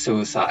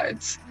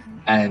suicides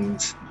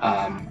and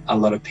a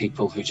lot of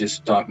people who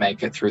just don't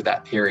make it through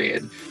that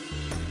period.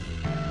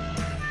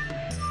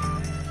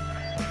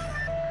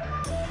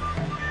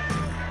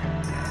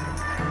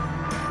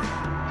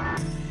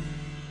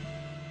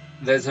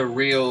 There's a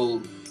real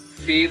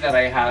fear that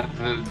I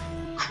have of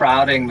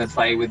crowding the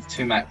play with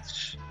too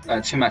much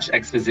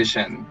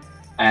exposition.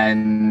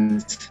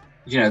 And,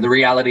 the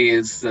reality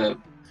is the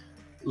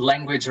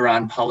language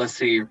around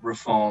policy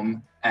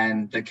reform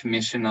and the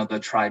commission or the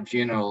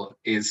tribunal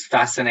is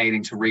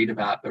fascinating to read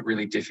about, but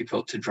really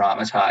difficult to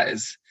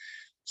dramatize.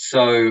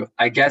 So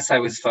I guess I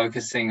was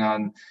focusing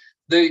on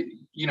the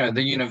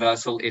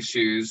universal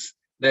issues.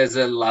 There's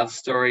a love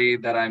story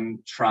that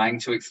I'm trying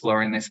to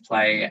explore in this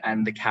play,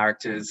 and the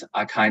characters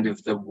are kind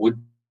of the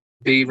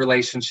would-be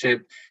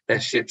relationship. They're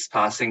ships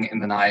passing in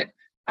the night,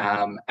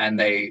 and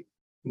they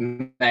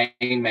may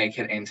make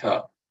it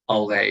into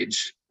old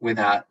age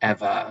without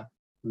ever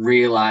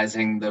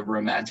realizing the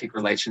romantic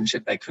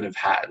relationship they could have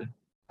had.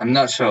 I'm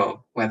not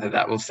sure whether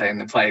that will stay in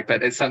the play,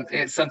 but it's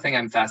something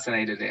I'm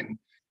fascinated in.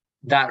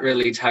 That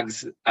really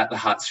tugs at the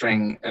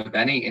heartstring of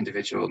any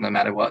individual, no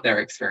matter what their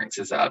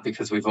experiences are,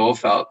 because we've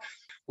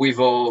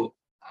all,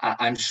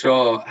 I'm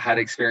sure, had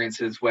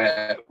experiences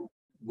where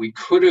we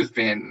could have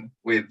been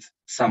with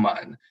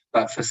someone,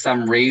 but for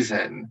some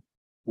reason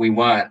we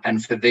weren't.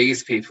 And for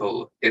these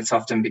people, it's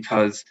often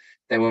because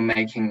they were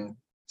making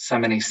so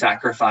many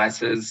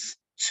sacrifices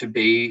to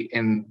be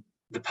in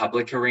the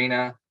public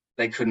arena.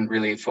 They couldn't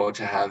really afford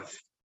to have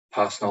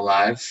personal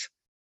lives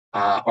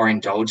or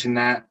indulge in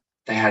that.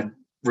 They had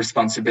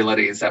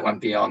responsibilities that went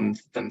beyond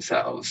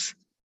themselves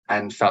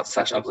and felt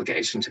such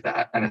obligation to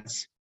that. And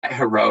it's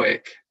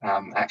heroic,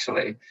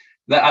 actually.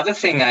 The other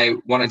thing I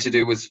wanted to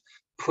do was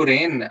put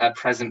in a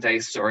present day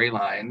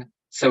storyline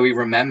so we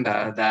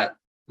remember that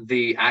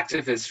the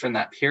activists from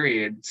that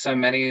period, so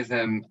many of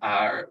them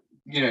are,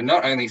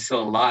 not only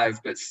still alive,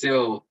 but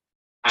still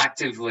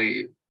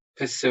actively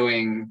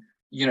pursuing,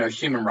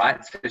 human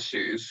rights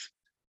issues.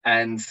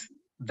 And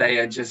they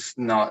are just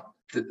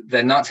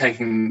they're not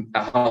taking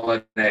a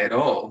holiday at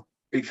all,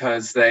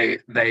 because they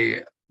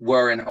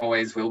were and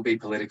always will be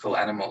political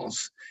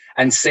animals.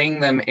 And seeing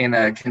them in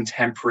a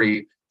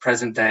contemporary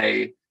present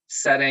day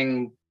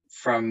setting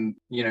from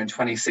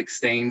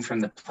 2016, from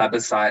the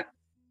plebiscite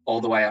all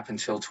the way up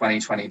until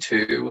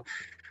 2022,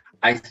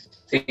 I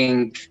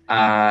think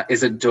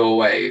is a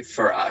doorway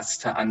for us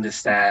to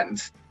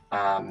understand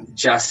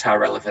just how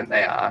relevant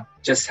they are,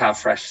 just how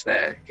fresh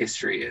their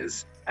history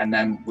is. And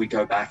then we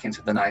go back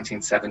into the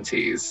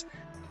 1970s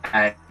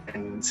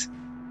and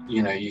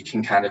you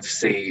can kind of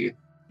see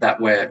that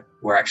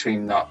we're actually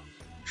not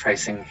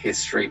tracing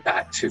history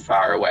back too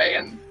far away,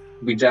 and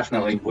we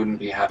definitely wouldn't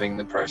be having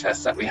the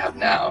protests that we have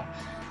now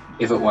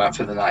if it weren't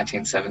for the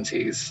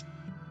 1970s.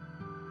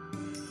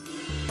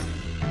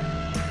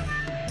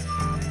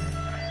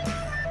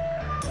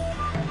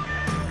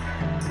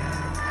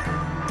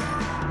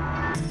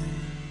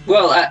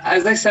 Well,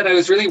 as I said, I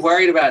was really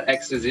worried about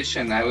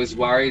exposition. I was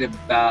worried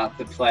about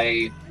the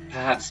play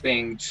perhaps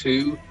being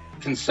too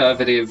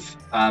conservative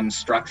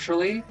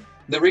structurally.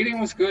 The reading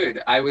was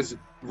good. I was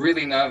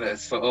really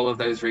nervous for all of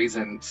those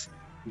reasons,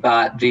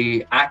 but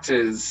the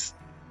actors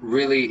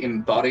really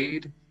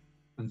embodied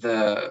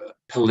the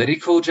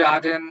political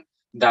jargon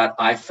that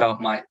I felt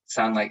might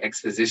sound like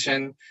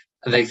exposition.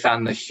 They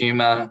found the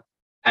humor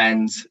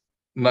and,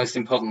 most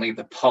importantly,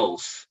 the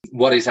pulse.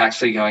 What is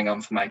actually going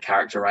on for my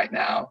character right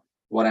now?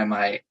 What am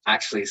I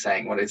actually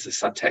saying? What is the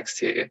subtext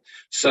here?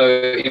 So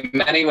in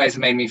many ways, it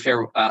made me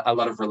feel a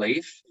lot of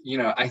relief.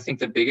 I think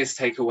the biggest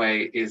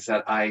takeaway is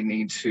that I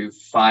need to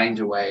find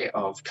a way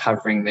of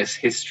covering this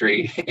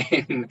history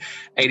in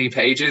 80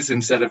 pages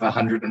instead of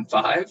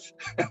 105.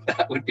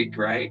 That would be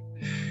great.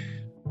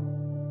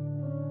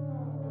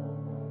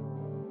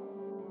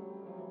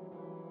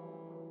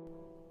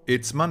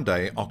 It's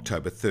Monday,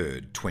 October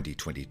 3rd,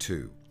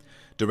 2022.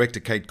 Director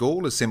Kate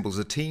Gall assembles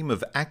a team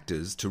of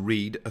actors to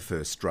read a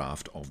first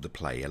draft of the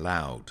play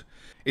aloud.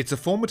 It's a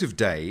formative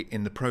day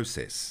in the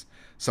process,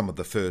 some of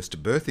the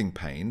first birthing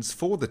pains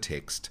for the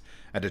text,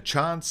 and a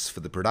chance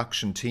for the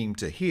production team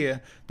to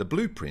hear the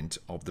blueprint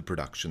of the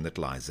production that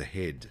lies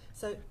ahead.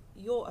 So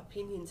your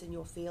opinions and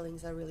your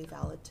feelings are really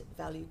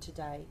valued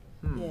today.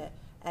 Yeah,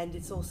 and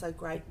it's also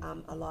great,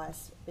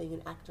 Elias, being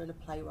an actor and a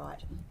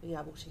playwright, being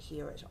able to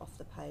hear it off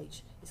the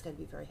page is going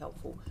to be very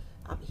helpful.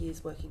 He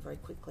is working very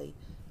quickly.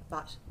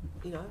 But,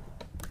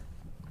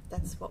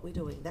 that's what we're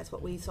doing. That's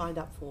what we signed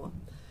up for.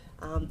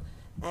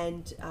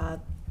 The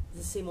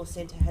Seymour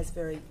Centre has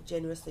very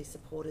generously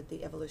supported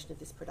the evolution of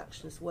this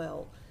production as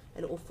well.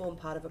 And it will form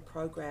part of a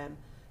program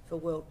for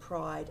World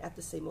Pride at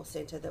the Seymour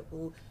Centre that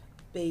will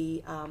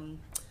be,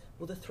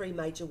 the three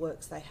major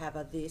works they have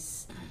are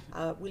this,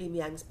 William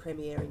Young's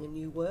premiering a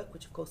new work,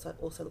 which of course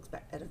also looks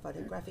back at a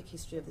photographic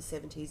history of the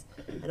 70s,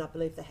 and I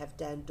believe they have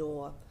Dan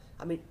Dorr.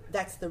 I mean,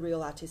 that's the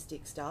real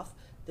artistic stuff.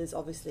 There's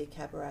obviously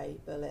cabaret,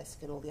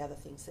 burlesque, and all the other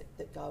things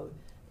that go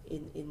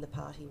in the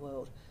party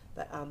world.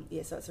 But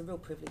so it's a real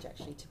privilege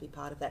actually to be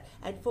part of that.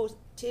 And for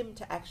Tim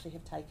to actually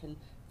have taken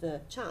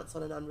the chance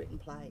on an unwritten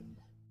play.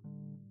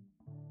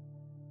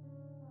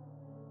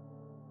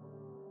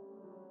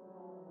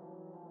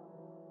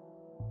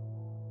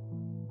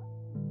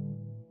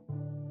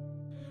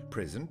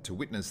 Present to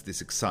witness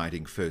this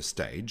exciting first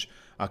stage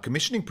are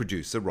commissioning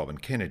producer Robin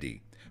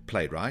Kennedy,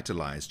 playwright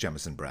Elias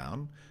Jamison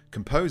Brown,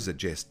 composer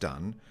Jess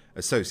Dunn,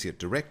 associate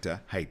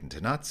director Hayden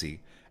Tanazzi,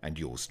 and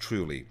yours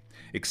truly,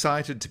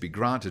 excited to be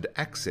granted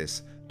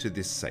access to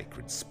this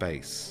sacred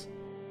space.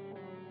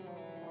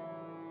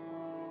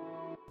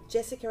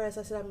 Jessica, as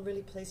I said, I'm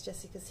really pleased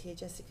Jessica's here.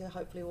 Jessica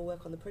hopefully will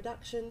work on the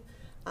production.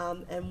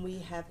 And we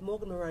have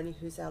Morgan Moroney,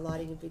 who's our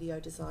lighting and video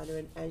designer,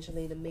 and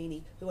Angelina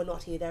Meany, who are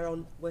not here. They're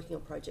working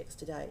on projects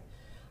today.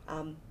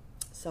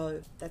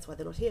 So that's why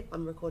they're not here.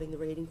 I'm recording the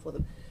reading for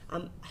them.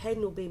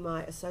 Hayden will be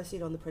my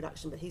associate on the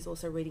production, but he's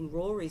also reading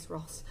Rory's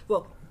roles.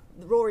 Well,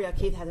 Rory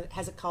O'Keefe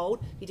has a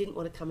cold. He didn't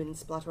want to come in and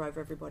splutter over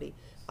everybody.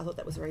 I thought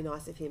that was very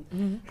nice of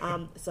him.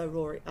 So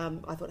Rory,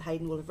 I thought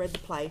Hayden will have read the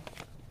play.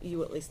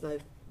 You at least know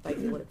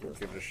vaguely what it feels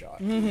like. Give it a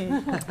shot.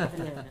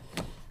 Yeah.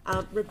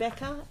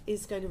 Rebecca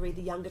is going to read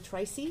the younger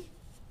Tracy.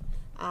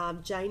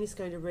 Jane is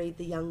going to read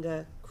the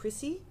younger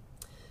Chrissy.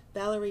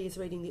 Valerie is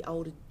reading the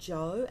older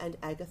Jo and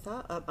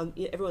Agatha.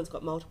 Everyone's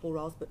got multiple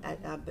roles,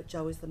 but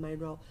Jo is the main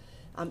role.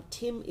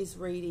 Tim is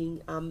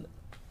reading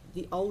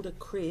the older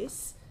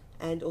Chris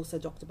and also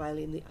Dr.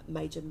 Bailey and the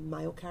major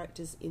male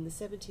characters in the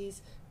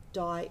 70s.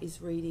 Di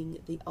is reading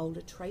the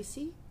older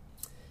Tracy,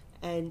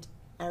 and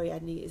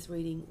Ariadne is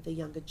reading the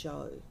younger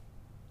Jo.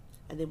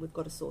 And then we've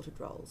got assorted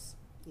roles.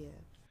 Yeah.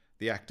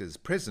 The actors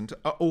present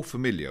are all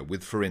familiar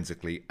with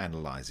forensically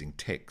analysing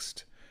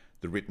text,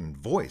 the written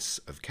voice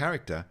of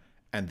character,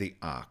 and the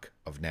arc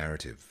of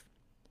narrative.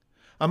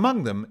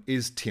 Among them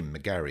is Tim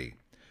McGarry,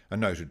 a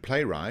noted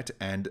playwright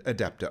and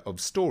adapter of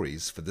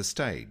stories for the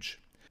stage.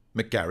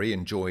 McGarry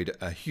enjoyed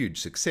a huge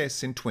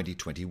success in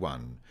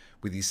 2021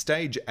 with his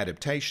stage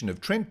adaptation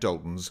of Trent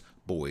Dalton's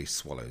Boy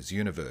Swallows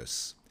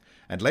Universe,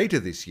 and later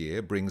this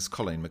year brings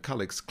Colleen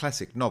McCulloch's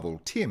classic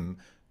novel Tim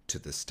to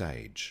the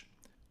stage.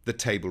 The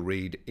table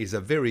read is a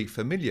very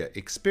familiar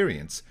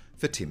experience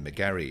for Tim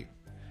McGarry,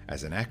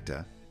 as an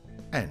actor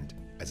and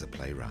as a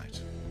playwright.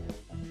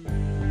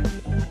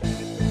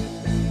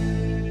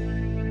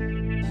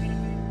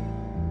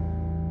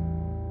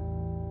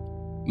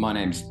 My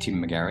name's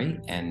Tim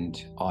McGarry,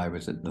 and I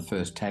was at the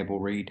first table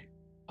read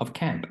of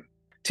Camp.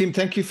 Tim,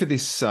 thank you for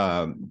this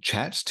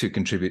chat to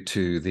contribute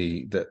to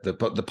the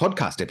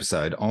podcast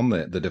episode on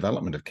the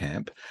development of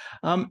Camp.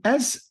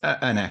 As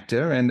an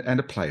actor and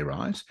a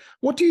playwright,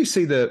 what do you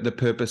see the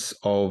purpose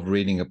of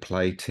reading a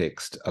play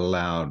text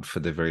aloud for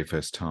the very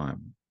first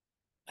time?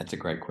 That's a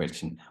great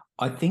question.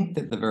 I think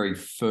that the very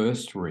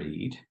first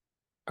read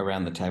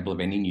around the table of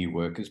any new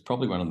work is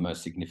probably one of the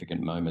most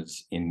significant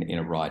moments in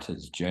a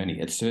writer's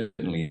journey. It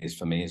certainly is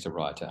for me as a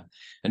writer.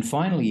 And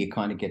finally, you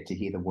kind of get to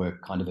hear the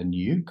work kind of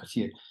anew, because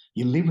you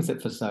live with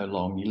it for so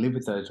long, you live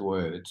with those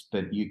words,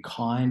 but you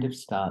kind of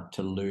start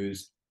to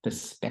lose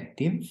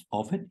perspective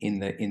of it in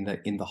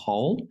the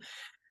whole.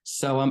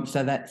 So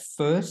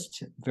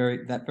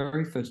that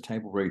very first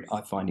table read,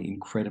 I find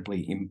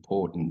incredibly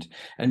important.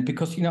 And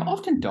because,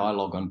 often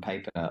dialogue on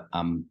paper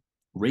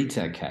reads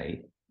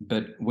okay,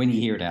 but when you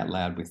hear it out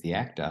loud with the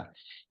actor,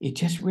 it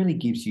just really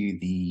gives you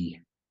the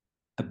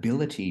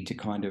ability to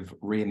kind of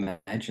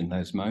reimagine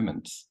those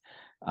moments.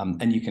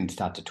 And you can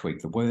start to tweak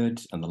the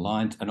words and the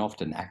lines, and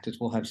often actors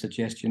will have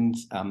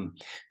suggestions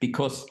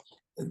because,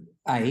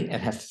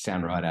 it has to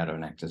sound right out of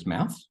an actor's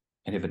mouth.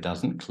 And if it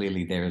doesn't,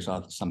 clearly there is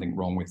either something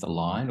wrong with the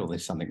line or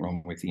there's something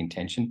wrong with the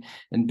intention.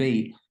 And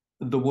B,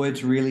 the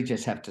words really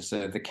just have to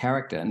serve the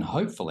character. And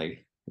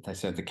hopefully, if they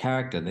serve the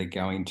character, they're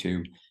going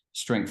to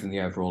strengthen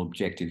the overall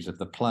objectives of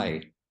the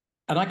play.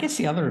 And I guess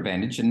the other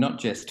advantage, and not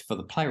just for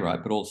the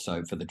playwright, but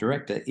also for the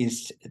director,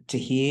 is to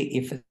hear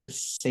if a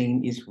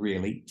scene is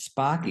really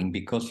sparking,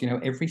 because,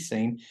 every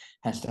scene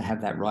has to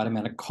have that right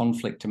amount of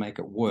conflict to make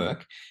it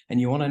work. And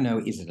you want to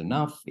know, is it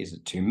enough? Is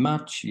it too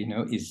much?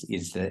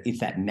 Is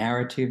that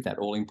narrative, that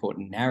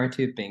all-important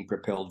narrative, being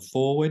propelled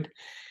forward?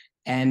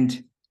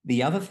 And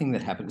the other thing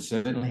that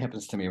certainly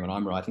happens to me when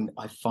I'm writing,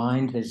 I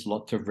find there's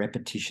lots of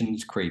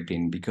repetitions creep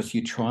in because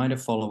you're trying to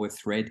follow a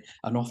thread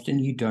and often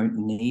you don't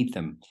need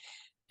them.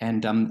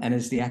 And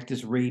as the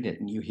actors read it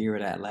and you hear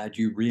it out loud,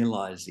 you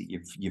realise that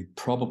you've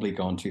probably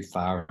gone too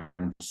far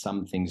and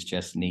some things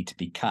just need to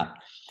be cut.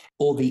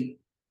 Or the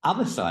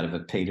other side of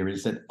it, Peter,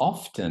 is that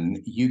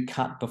often you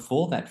cut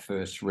before that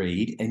first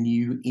read and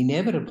you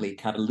inevitably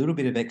cut a little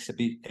bit of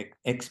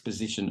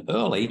exposition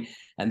early,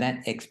 and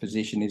that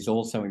exposition is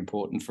also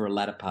important for a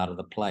latter part of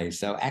the play.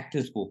 So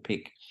actors will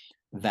pick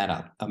that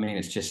up. I mean,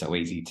 it's just so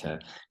easy to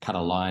cut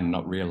a line and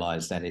not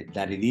realise that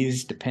it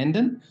is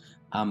dependent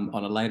on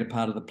a later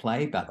part of the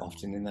play, but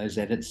often in those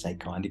edits they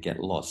kind of get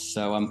lost.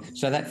 So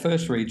that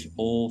first read's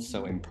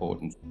also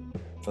important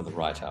for the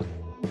writer.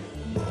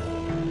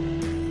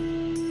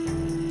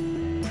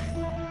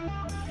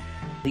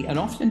 And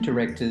often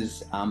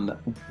directors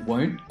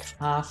won't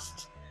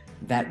cast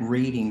that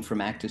reading from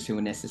actors who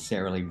are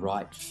necessarily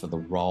right for the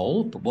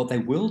role, but what they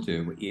will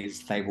do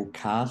is they will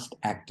cast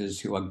actors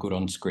who are good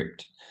on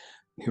script,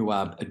 who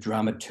are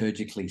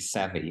dramaturgically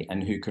savvy,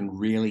 and who can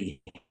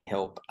really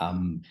help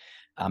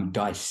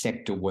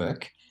dissect a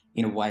work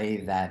in a way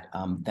that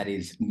that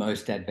is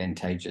most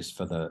advantageous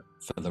for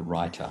the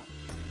writer.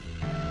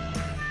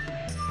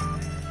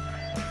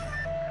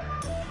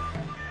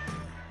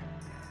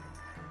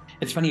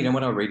 It's funny,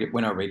 when I read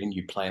a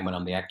new play and when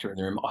I'm the actor in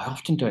the room, I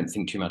often don't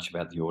think too much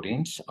about the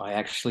audience. I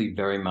actually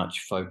very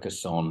much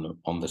focus on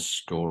the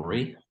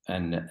story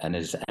and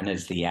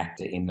as the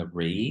actor in the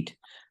read.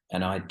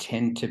 And I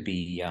tend to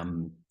be,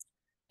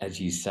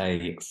 as you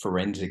say,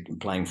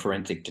 playing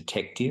forensic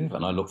detective,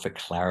 and I look for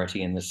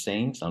clarity in the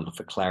scenes, I look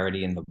for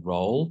clarity in the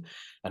role,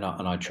 and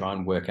I try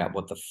and work out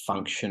what the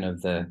function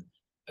of the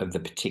of the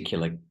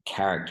particular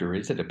character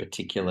is at a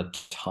particular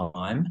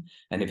time.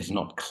 And if it's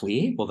not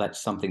clear, well,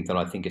 that's something that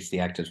I think it's the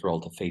actor's role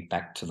to feed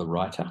back to the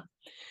writer.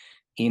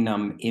 In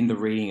the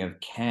reading of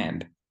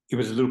Camp, it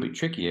was a little bit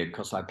trickier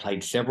because I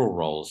played several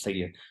roles. So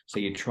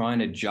you're trying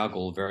to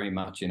juggle very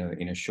much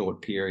in a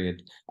short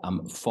period,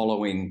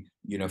 following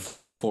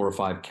 4 or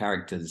 5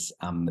 characters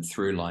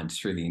through lines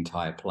through the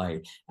entire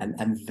play,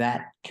 and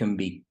that can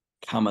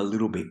become a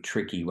little bit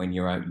tricky when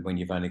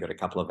you've only got a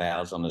couple of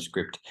hours on the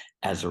script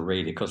as a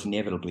reader, because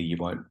inevitably you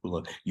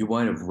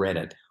won't have read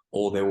it,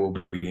 or there will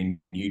be a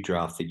new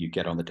draft that you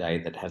get on the day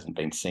that hasn't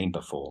been seen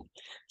before.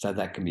 So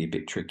that can be a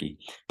bit tricky.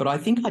 But I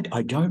think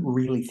I don't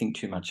really think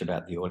too much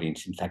about the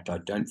audience. In fact, I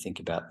don't think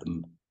about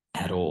them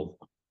at all.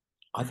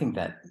 I think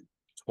that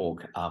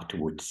talk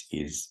afterwards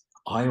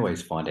I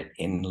always find it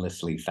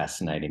endlessly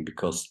fascinating,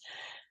 because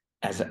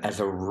as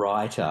a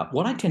writer,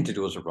 what I tend to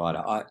do as a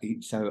writer,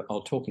 so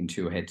I'll talk in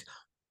two heads.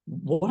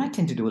 What I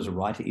tend to do as a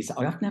writer is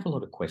I often have a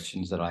lot of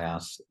questions that I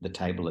ask the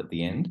table at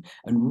the end,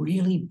 and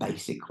really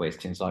basic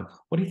questions like,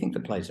 what do you think the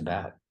play's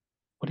about?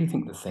 What do you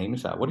think the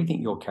themes are? What do you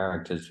think your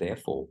character's there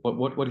for?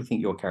 What do you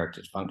think your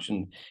character's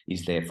function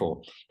is there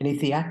for? And if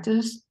the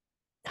actors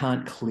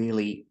can't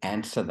clearly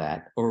answer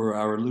that, or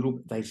are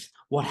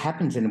what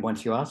happens then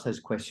once you ask those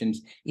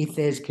questions, if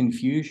there's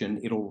confusion,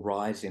 it'll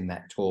rise in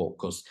that talk,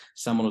 because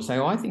someone will say,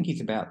 oh, I think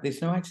he's about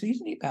this. No, actually,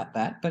 isn't he about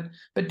that?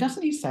 But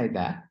doesn't he say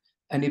that?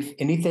 And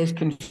if there's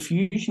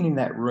confusion in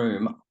that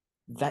room,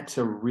 that's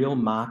a real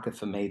marker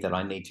for me that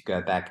I need to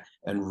go back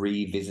and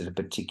revisit a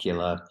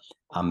particular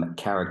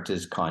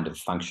character's kind of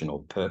functional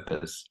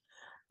purpose.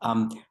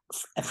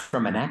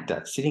 From an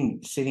actor,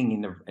 sitting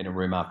in a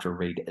room after a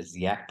read as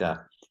the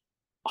actor,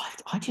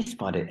 I just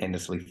find it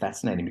endlessly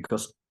fascinating,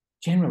 because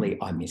generally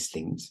I miss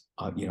things.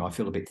 I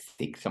feel a bit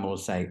thick. Someone will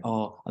say,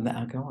 oh, and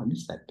I go, I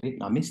missed that bit,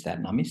 and I missed that,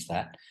 and I missed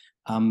that.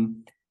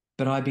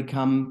 But I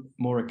become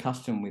more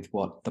accustomed with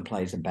what the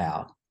play's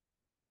about,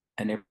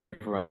 and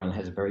everyone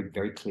has a very,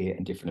 very clear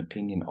and different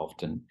opinion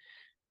often.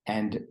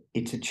 And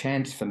it's a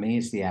chance for me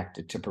as the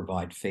actor to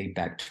provide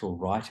feedback to a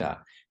writer,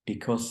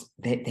 because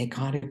they're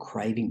kind of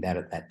craving that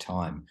at that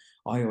time.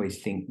 I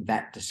always think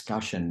that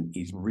discussion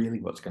is really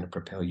what's going to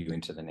propel you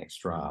into the next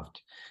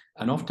draft.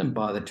 And often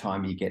by the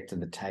time you get to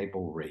the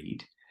table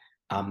read,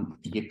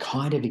 you're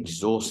kind of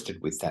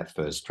exhausted with that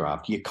first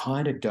draft. You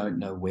kind of don't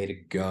know where to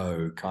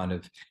go,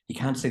 you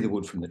can't see the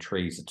wood from the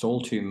trees. It's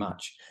all too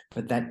much.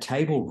 But that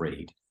table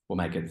read will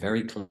make it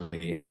very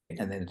clear,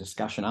 and then a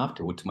discussion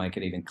afterward to make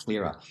it even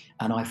clearer.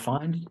 And I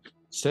find,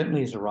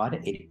 certainly as a writer,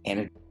 it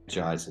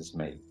energizes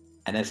me.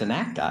 And as an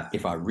actor,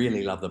 if I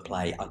really love the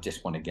play, I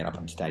just want to get up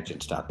on stage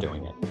and start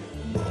doing it.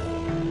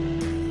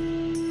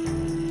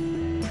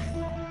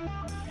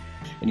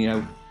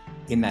 And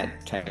in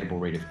that table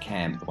read of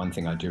Camp, the one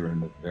thing I do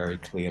remember very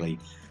clearly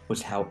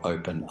was how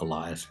open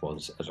Elias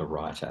was as a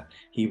writer.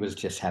 He was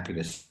just happy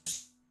to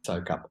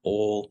soak up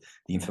all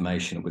the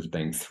information that was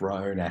being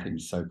thrown at him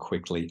so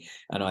quickly.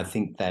 And I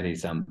think that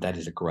is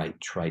a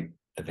great trait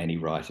of any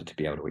writer, to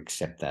be able to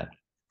accept that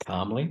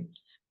calmly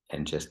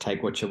and just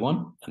take what you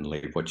want and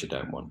leave what you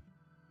don't want.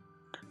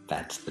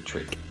 That's the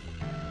trick.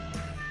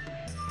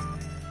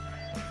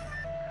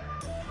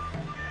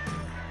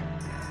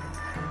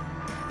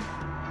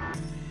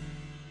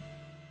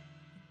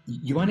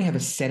 You only have a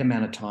set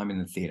amount of time in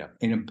the theatre.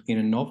 In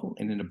a novel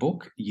and in a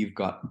book, you've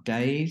got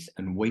days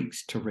and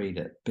weeks to read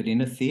it. But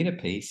in a theatre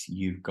piece,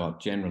 you've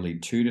got generally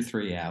 2 to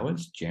 3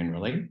 hours,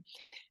 generally.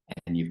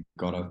 And you've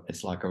got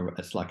it's like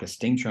a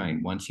steam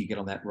train. Once you get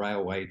on that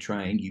railway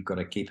train, you've got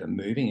to keep it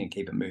moving and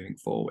keep it moving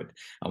forward.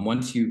 And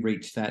once you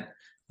reach that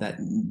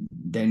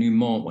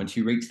denouement, once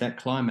you reach that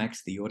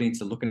climax, the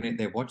audience are looking at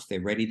their watch,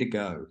 they're ready to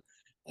go.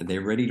 And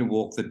they're ready to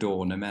walk the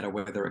door, no matter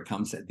whether it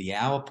comes at the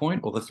hour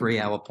point or the 3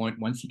 hour point.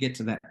 Once you get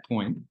to that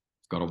point,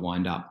 it's got to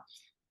wind up.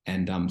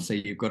 And so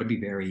you've got to be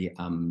very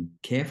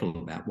careful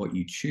about what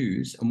you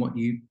choose and what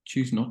you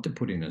choose not to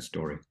put in a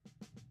story.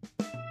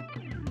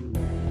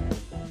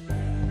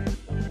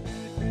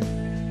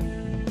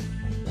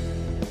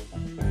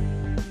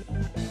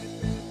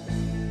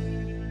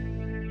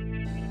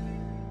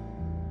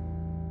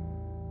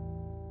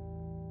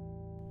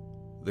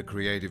 The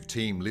creative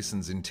team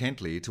listens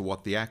intently to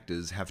what the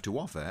actors have to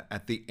offer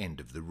at the end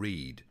of the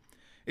read.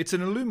 It's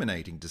an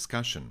illuminating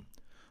discussion.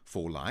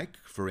 For, like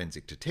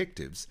forensic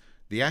detectives,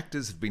 the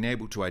actors have been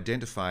able to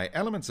identify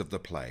elements of the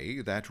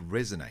play that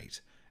resonate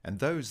and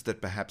those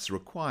that perhaps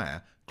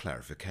require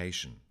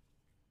clarification.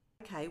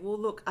 Okay, well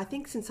look, I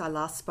think since I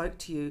last spoke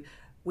to you,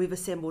 we've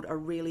assembled a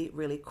really,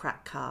 really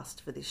crack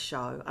cast for this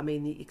show. I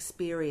mean, the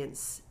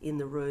experience in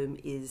the room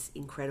is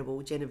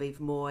incredible. Genevieve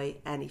Moy,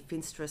 Annie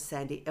Finstra,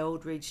 Sandy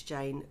Eldridge,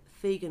 Jane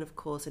Fegan, of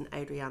course, and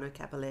Adriano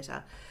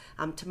Capoletta.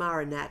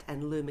 Tamara Nat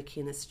and Lou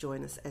McInnes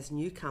join us as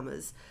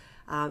newcomers.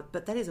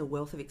 But that is a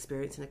wealth of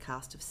experience in a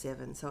cast of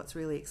 7, so it's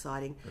really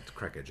exciting. It's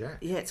crackerjack.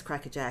 Yeah, it's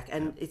crackerjack,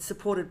 and it's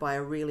supported by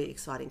a really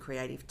exciting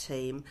creative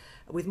team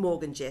with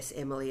Morgan, Jess,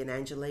 Emily and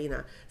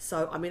Angelina.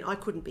 So, I mean, I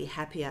couldn't be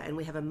happier, and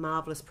we have a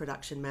marvellous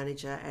production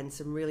manager and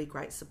some really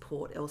great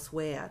support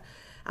elsewhere.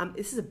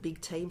 This is a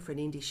big team for an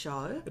indie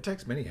show. It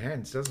takes many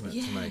hands, doesn't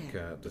it, to make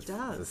it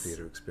the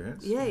theatre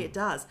experience? Yeah, it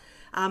does.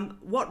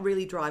 What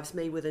really drives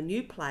me with a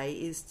new play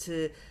is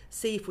to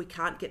see if we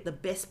can't get the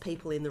best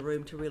people in the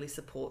room to really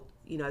support,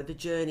 the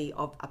journey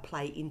of a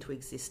play into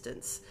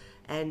existence.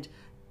 And,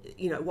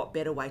 what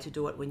better way to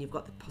do it when you've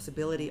got the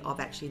possibility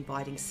of actually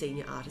inviting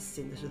senior artists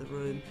into the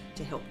room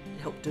to help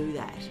do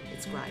that.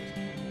 It's great.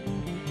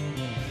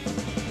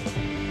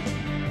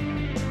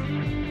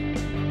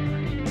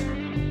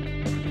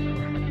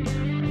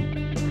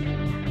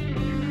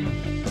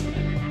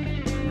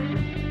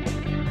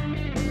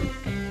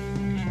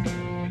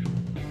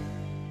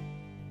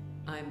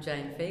 I'm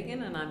Jane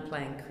Fegan and I'm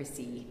playing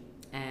Chrissy.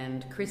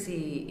 And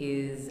Chrissy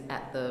is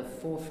at the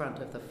forefront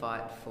of the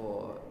fight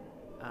for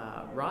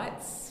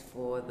rights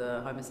for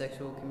the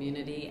homosexual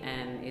community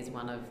and is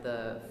one of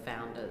the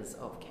founders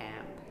of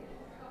CAMP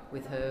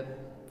with her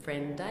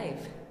friend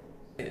Dave.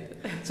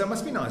 So it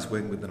must be nice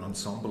working with an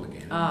ensemble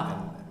again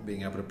and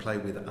being able to play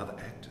with other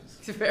actors.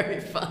 It's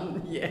very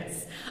fun,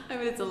 yes.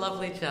 It's a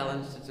lovely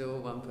challenge to do a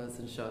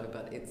one-person show,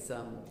 but it's,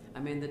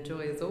 the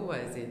joy is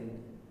always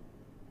in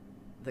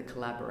the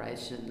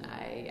collaboration,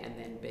 A, and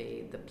then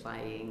B, the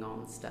playing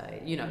on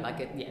stage.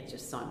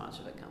 Just so much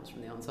of it comes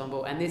from the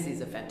ensemble. And this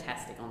is a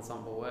fantastic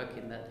ensemble work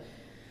in that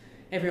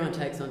everyone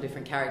takes on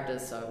different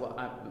characters. So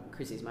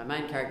Chrissy's my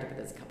main character, but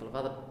there's a couple of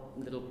other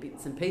little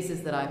bits and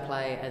pieces that I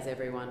play as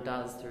everyone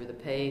does through the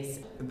piece.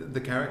 The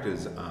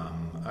characters are,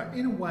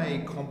 in a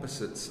way,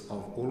 composites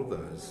of all of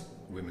those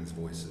women's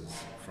voices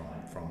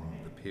from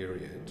the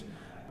period.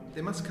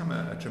 There must come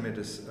a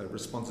tremendous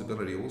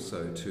responsibility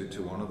also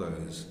to honour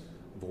those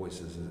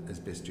voices as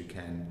best you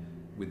can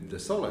with the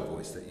solo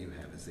voice that you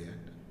have as the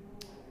actor.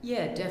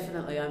 Yeah,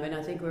 definitely.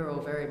 I think we're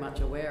all very much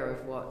aware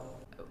of what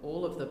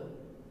all of the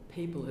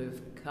people who've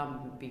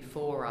come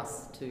before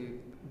us to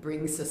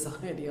bring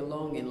society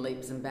along in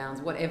leaps and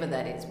bounds, whatever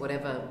that is,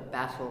 whatever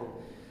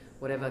battle,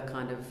 whatever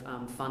kind of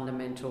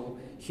fundamental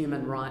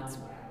human rights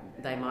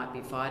they might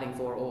be fighting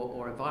for,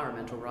 or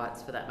environmental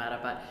rights for that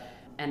matter.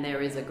 And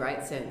there is a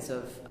great sense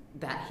of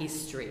that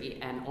history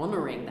and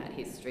honouring that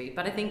history.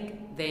 But I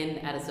think then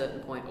at a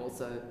certain point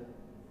also,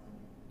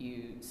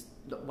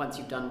 once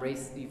you've done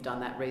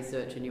that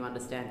research and you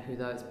understand who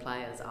those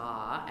players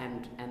are,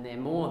 and they're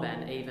more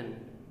than even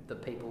the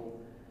people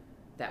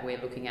that we're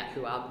looking at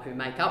who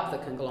make up the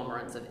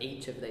conglomerates of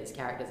each of these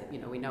characters.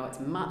 We know it's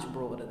much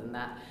broader than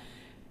that.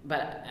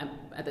 But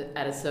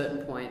at a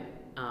certain point,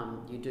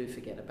 you do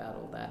forget about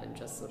all that and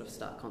just sort of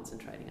start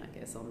concentrating, I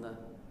guess, on the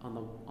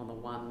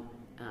one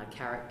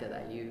character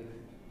that you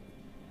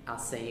are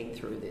seeing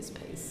through this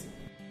piece.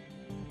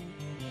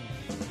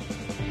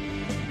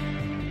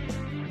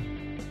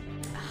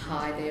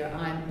 Hi there,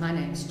 my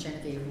name's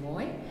Genevieve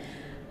Moy.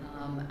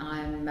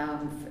 I'm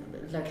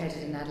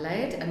located in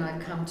Adelaide and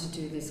I've come to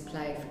do this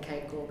play for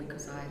Kate Gore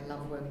because I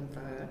love working for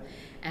her.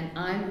 And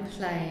I'm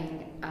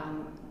playing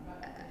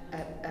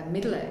a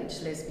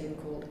middle-aged lesbian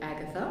called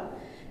Agatha,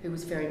 who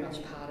was very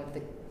much part of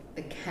the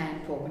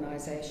CAMP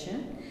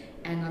organisation.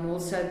 And I'm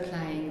also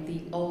playing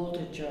the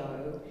older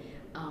Jo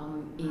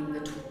in the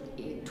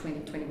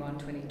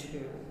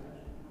 2021-22.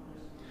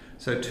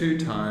 So 2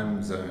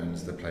 time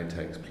zones the play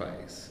takes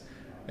place.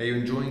 Are you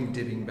enjoying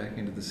dipping back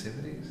into the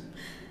 70s?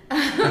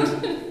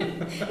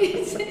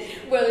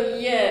 Well,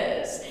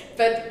 yes,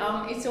 but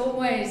it's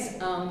always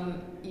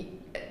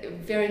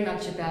very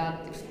much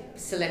about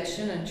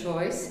selection and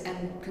choice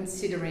and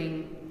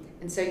considering,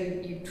 and so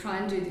you try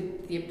and do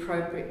the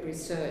appropriate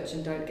research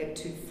and don't get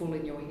too full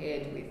in your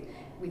head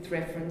with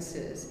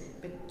references,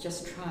 but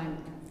just try and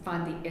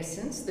find the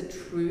essence, the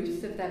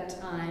truth of that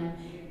time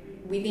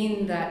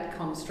within that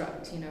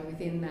construct,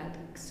 within that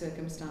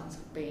circumstance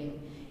of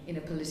being in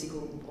a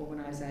political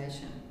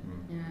organisation.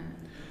 Yeah.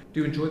 Do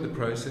you enjoy the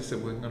process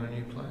of working on a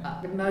new play?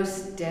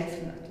 Most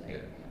definitely.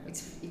 Yeah.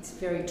 It's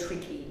very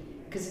tricky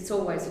because it's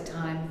always a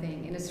time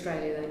thing. In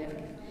Australia, they never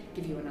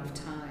give you enough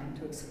time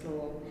to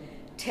explore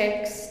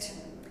text,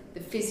 the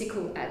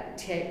physical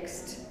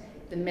text,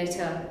 the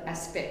meta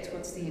aspect,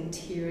 what's the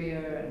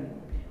interior and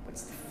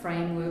what's the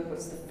framework,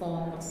 what's the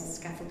form, what's the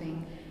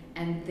scaffolding,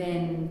 and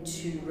then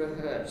to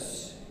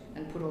rehearse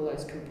and put all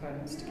those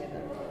components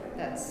together.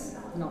 That's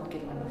not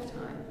given enough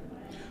time.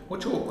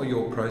 What's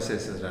your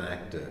process as an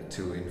actor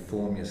to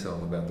inform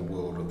yourself about the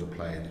world of the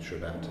play that you're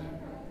about to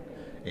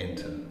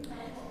enter?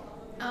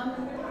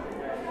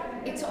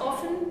 It's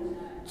often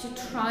to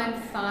try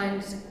and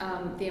find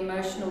the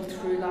emotional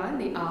through line,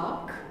 the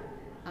arc,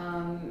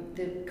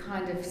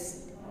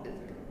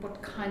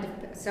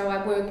 so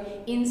I work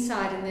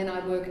inside and then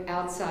I work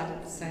outside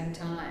at the same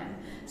time.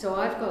 So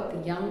I've got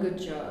the younger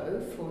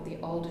Jo for the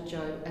older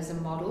Jo as a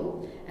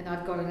model, and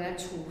I've got an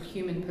actual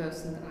human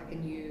person that I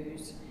can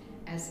use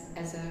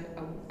as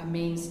a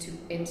means to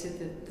enter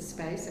the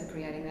space of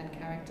creating that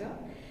character.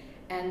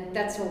 And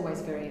that's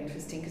always very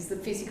interesting because the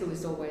physical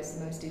is always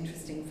the most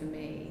interesting for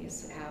me,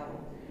 is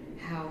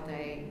how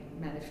they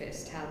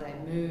manifest, how they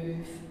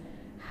move,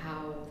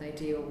 how they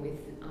deal with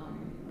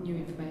new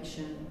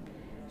information,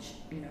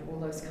 all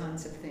those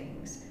kinds of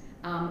things.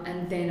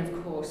 And then,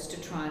 of course,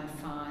 to try and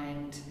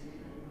find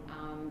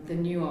the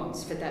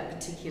nuance for that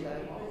particular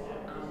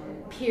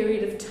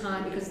period of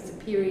time, because it's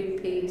a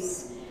period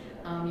piece.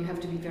 You have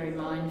to be very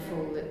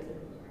mindful that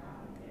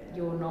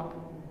you're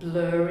not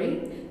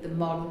blurring the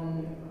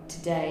modern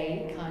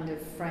today kind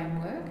of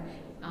framework.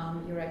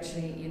 You're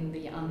actually in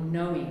the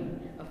unknowing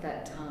of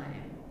that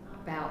time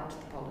about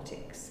the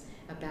politics,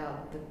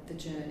 about the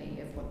journey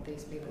of what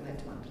these people had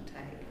to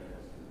undertake.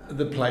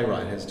 The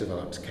playwright has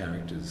developed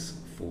characters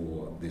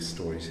for this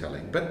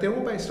storytelling, but they're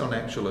all based on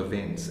actual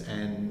events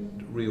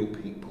and real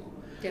people.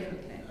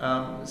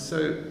 Definitely.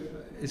 So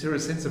is there a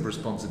sense of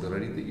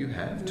responsibility that you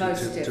have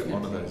to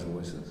honour those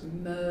voices?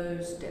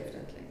 Most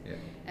definitely. Yeah.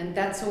 And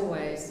that's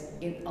always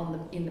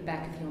in the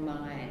back of your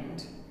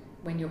mind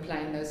when you're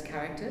playing those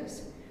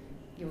characters.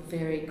 You're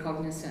very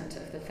cognizant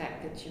of the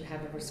fact that you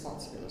have a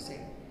responsibility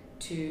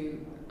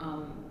to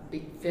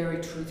be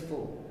very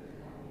truthful.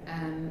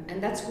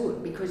 And that's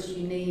good, because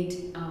you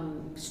need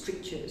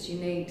strictures, you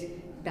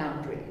need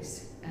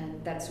boundaries,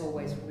 and that's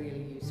always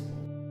really useful.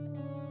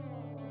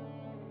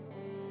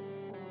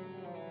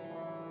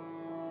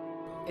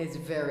 It's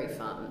very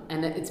fun,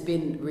 and it's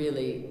been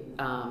really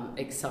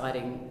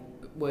exciting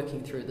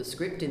working through the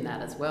script in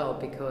that as well,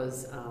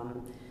 because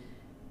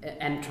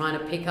and trying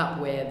to pick up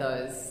where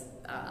those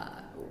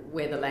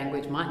where the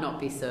language might not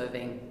be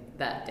serving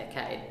that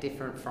decade,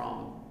 different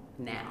from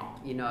now,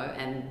 you know,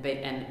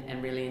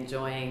 and really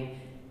enjoying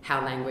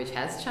how language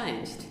has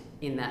changed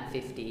in that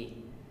 50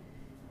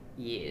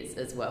 years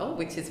as well,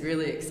 which is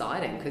really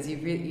exciting, because you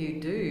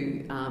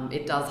do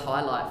it does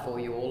highlight for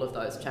you all of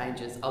those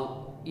changes,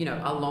 you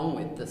know, along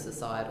with the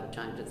societal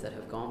changes that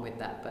have gone with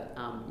that. But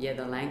yeah,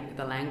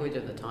 the language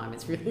of the time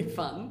is really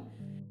fun.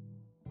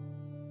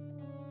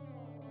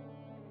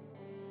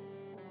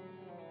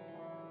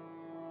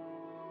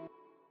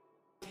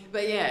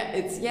 But yeah,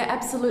 it's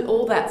absolute,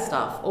 all that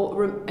stuff,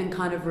 and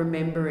kind of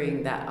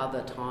remembering that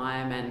other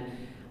time,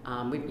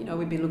 and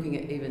we've been looking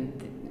at even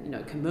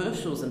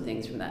commercials and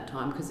things from that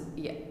time, because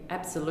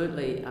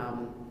absolutely,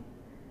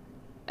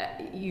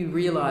 you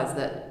realise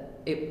that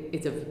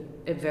it's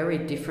a very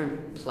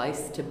different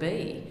place to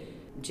be,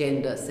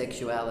 gender,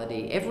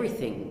 sexuality,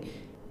 everything,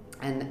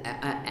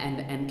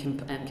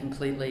 and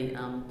completely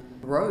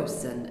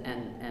gross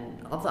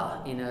and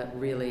other in a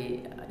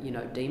really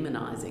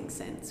demonising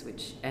sense,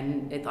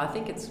 I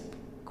think it's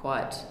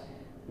quite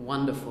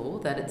wonderful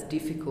that it's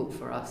difficult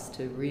for us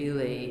to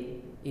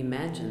really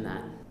imagine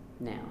that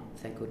now,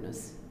 thank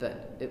goodness.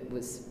 But it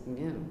was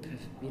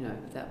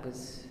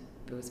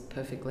it was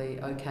perfectly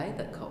okay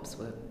that cops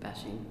were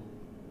bashing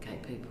gay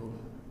people,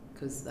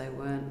 because they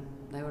were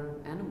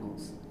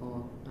animals,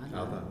 or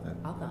other,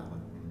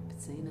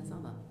 seen as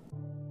other.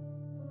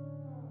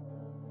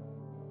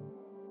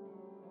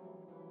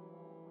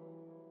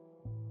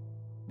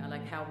 I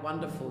like how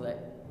wonderful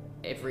that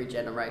every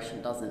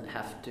generation doesn't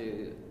have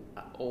to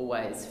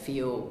always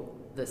feel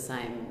the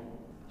same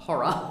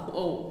horror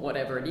or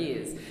whatever it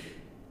is.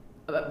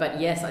 But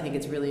yes, I think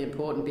it's really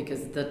important,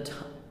 because the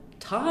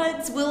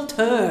tides will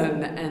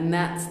turn, and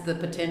that's the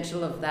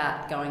potential of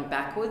that going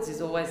backwards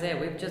is always there.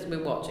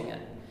 We're watching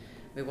it.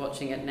 We're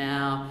watching it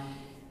now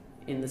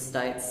in the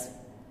States,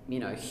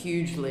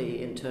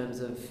 hugely in terms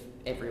of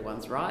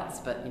everyone's rights,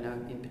 but,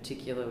 in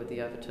particular with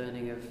the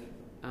overturning of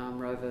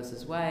Roe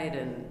versus Wade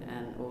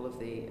and all of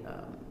the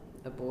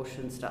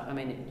abortion stuff. I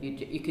mean,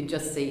 you can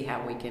just see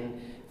how we can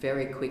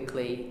very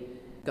quickly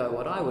go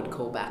what I would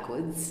call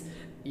backwards,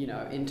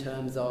 in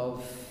terms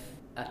of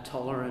a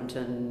tolerant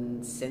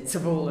and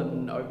sensible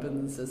and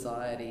open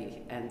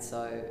society. And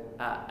so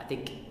I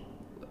think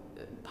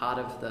part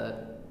of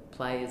the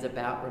play is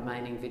about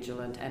remaining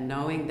vigilant and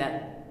knowing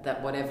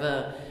that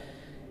whatever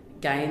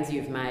gains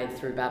you've made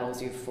through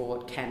battles you've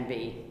fought can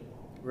be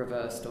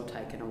reversed or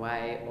taken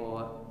away,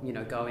 or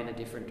go in a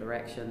different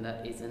direction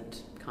that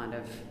isn't kind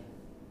of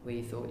where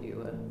you thought you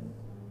were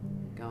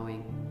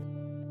going.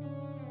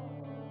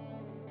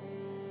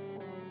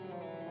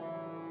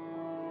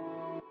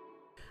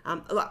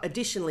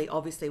 Additionally,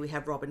 obviously, we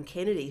have Robin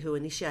Kennedy, who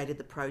initiated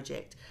the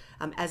project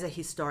as a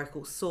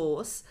historical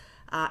source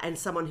and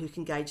someone who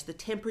can gauge the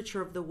temperature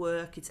of the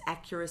work, its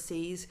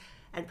accuracies,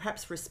 and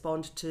perhaps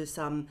respond to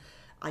some,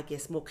 I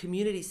guess, more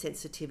community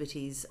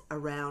sensitivities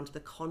around the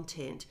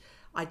content.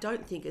 I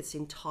don't think it's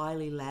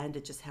entirely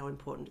landed just how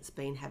important it's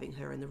been having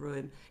her in the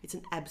room. It's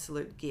an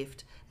absolute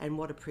gift, and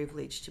what a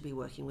privilege to be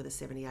working with a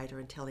 78er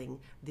and telling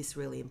this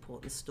really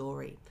important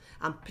story,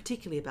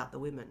 particularly about the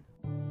women.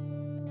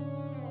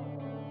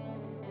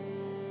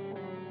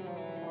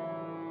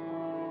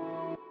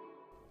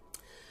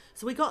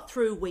 So we got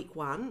through week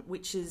one,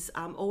 which is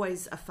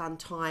always a fun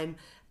time,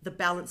 the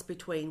balance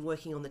between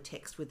working on the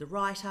text with the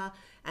writer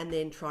and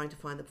then trying to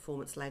find the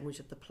performance language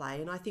of the play.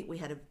 And I think we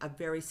had a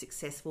very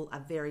successful, a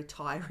very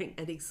tiring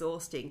and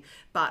exhausting,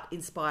 but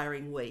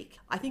inspiring week.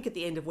 I think at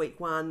the end of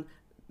week one,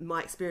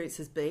 my experience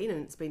has been,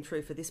 and it's been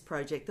true for this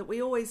project, that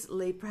we always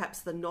leave perhaps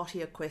the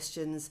knottier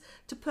questions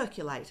to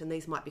percolate. And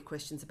these might be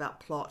questions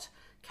about plot,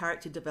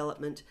 character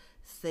development,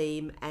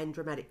 theme, and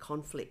dramatic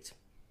conflict.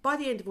 By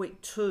the end of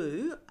week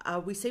 2,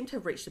 we seem to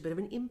have reached a bit of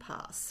an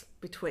impasse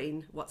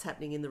between what's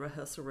happening in the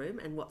rehearsal room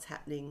and what's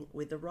happening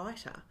with the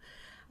writer.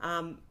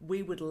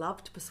 We would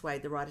love to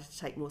persuade the writer to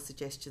take more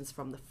suggestions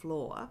from the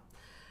floor.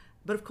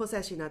 But of course,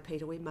 as you know,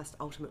 Peter, we must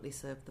ultimately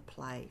serve the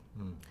play.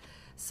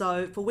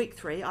 So for week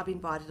 3, I've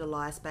invited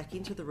Elias back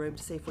into the room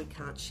to see if we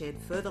can't shed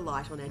further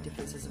light on our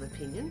differences of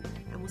opinion,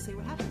 and we'll see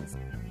what happens.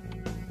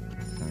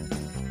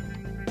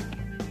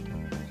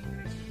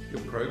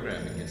 You're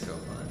programming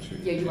yourself, aren't you?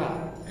 Yeah, you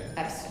are. Yeah.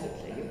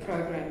 Absolutely. You're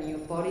programming your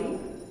body,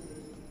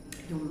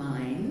 your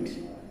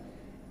mind,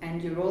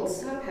 and you're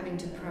also having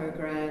to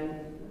program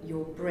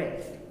your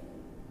breath.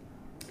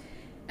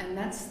 And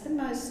that's the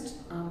most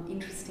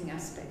interesting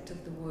aspect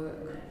of the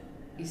work,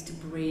 is to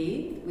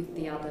breathe with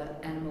the other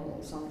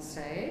animals on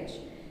stage,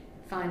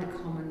 find a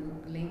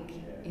common link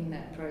in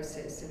that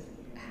process of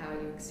how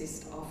you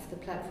exist off the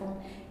platform,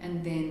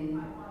 and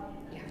then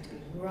you have to be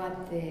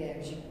right there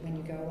when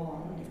you go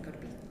on. You've got to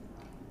be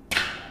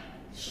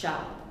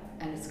sharp,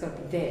 and it's got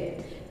to be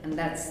there, and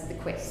that's the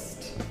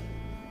quest.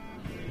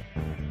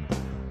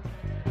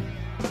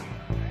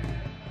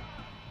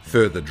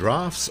 Further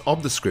drafts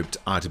of the script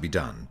are to be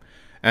done,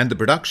 and the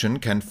production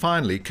can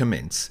finally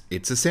commence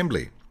its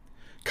assembly.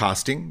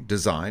 Casting,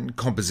 design,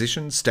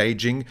 composition,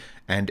 staging,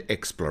 and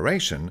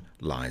exploration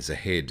lies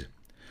ahead.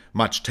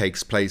 Much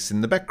takes place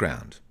in the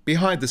background,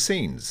 behind the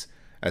scenes,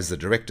 as the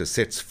director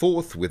sets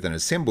forth with an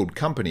assembled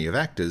company of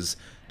actors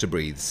to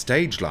breathe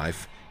stage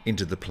life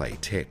into the play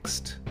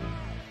text.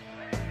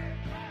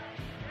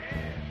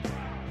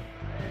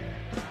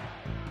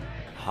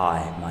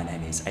 Hi, my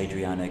name is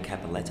Adriano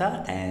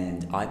Capoletta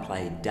and I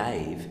play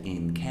Dave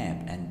in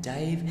Camp. And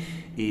Dave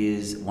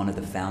is one of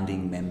the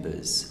founding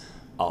members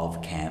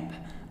of Camp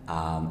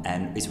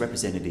and is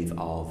representative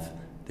of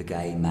the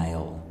gay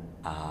male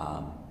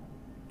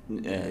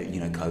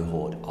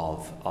cohort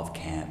of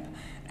Camp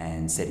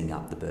and setting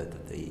up the birth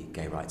of the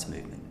gay rights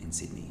movement in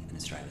Sydney and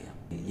Australia.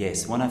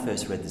 Yes, when I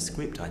first read the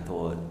script,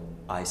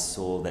 I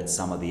saw that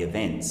some of the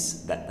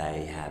events that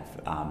they have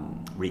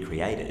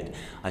recreated,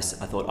 I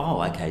thought,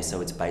 oh, okay,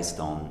 so it's based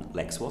on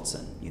Lex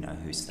Watson,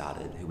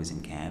 who was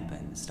in Camp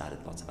and started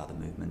lots of other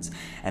movements.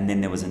 And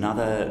then there was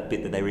another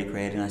bit that they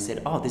recreated, and I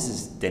said, oh, this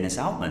is Dennis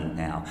Altman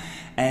now.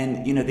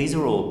 And, these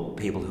are all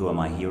people who are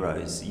my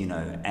heroes,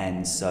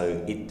 and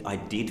so I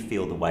did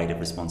feel the weight of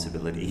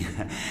responsibility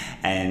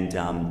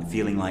and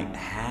feeling like,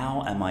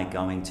 how am I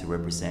going to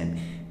represent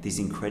these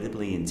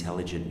incredibly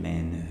intelligent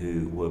men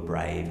who were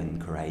brave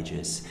and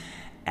courageous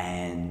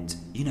and,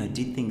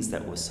 did things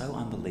that were so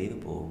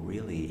unbelievable,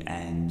 really,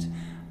 and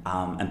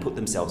put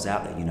themselves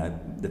out there,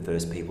 the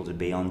first people to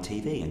be on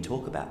TV and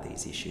talk about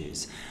these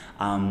issues.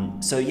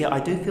 So, yeah, I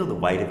do feel the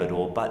weight of it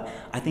all, but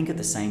I think at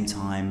the same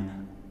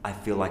time, I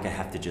feel like I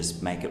have to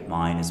just make it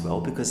mine as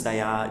well, because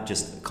they are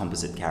just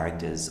composite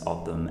characters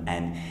of them.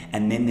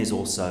 And then there's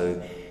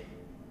also,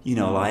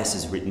 Elias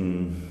has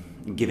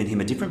given him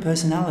a different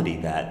personality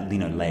that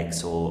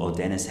Lex or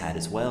Dennis had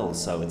as well.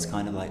 So it's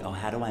kind of like, oh,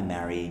 how do I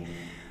marry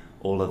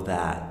all of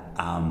that?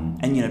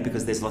 And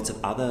because there's lots of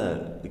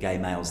other gay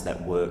males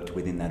that worked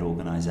within that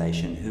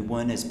organisation who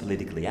weren't as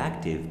politically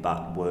active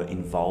but were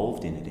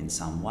involved in it in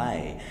some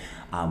way,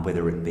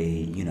 whether it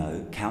be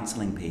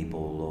counselling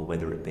people or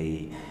whether it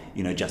be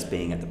just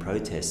being at the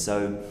protest.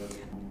 So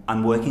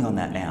I'm working on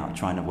that now,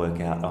 trying to work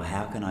out,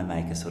 how can I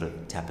make a sort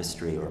of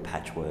tapestry or a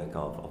patchwork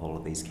of all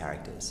of these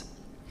characters.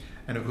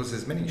 And of course,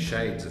 there's many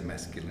shades of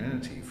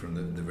masculinity, from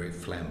the very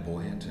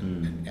flamboyant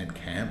and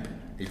camp,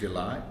 if you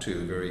like,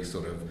 to very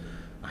sort of,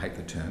 I hate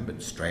the term,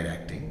 but straight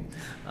acting.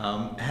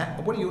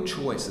 What are your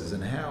choices,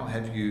 and how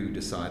have you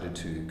decided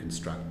to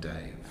construct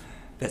Dave?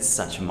 That's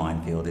such a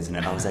minefield, isn't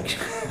it? I was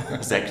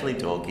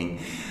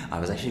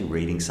actually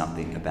reading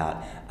something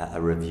about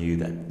a review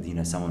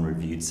that, someone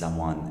reviewed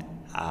someone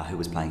who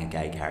was playing a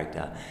gay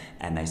character,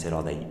 and they said,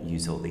 they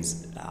use all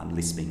these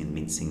lisping and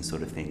mincing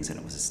sort of things, and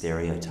it was a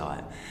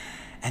stereotype.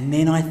 And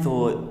then I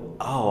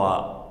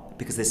thought,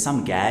 because there's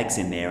some gags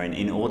in there, and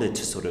in order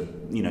to sort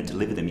of,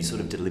 deliver them, you sort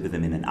of deliver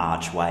them in an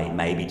arch way,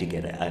 maybe to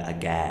get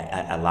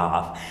a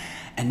laugh.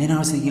 And then I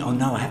was thinking, oh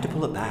no, I have to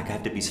pull it back, I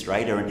have to be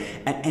straighter.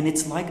 And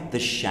it's like the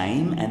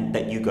shame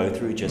that you go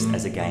through just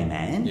as a gay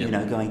man,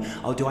 going,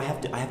 oh, I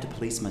have to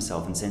police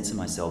myself and censor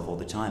myself all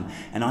the time.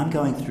 And I'm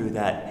going through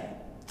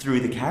that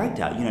through the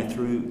character,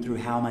 through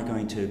how am I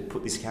going to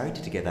put this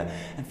character together.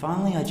 And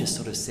finally I just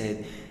sort of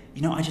said,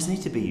 I just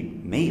need to be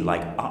me.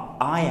 Like,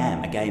 I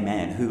am a gay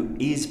man who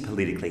is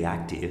politically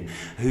active,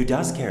 who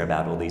does care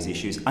about all these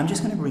issues. I'm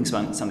just going to bring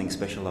something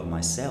special of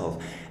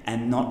myself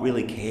and not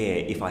really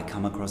care if I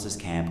come across as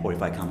camp or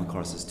if I come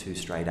across as too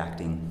straight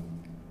acting.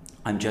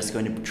 I'm just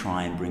going to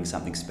try and bring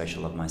something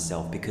special of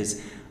myself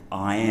because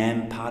I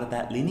am part of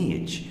that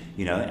lineage,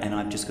 and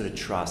I've just got to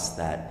trust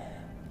that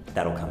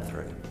that'll come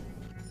through.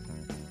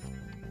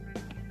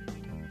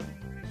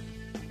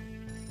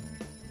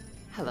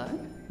 Hello.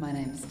 My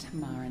name's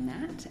Tamara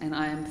Nat, and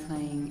I am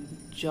playing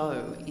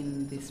Joe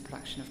in this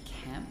production of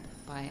Camp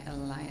by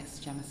Elias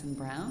Jamison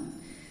Brown.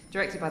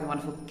 directed by the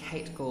wonderful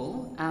Kate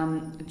Gall.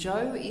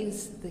 Jo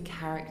is the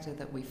character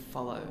that we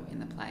follow in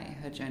the play.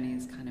 Her journey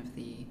is kind of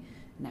the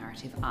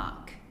narrative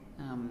arc,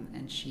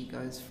 and she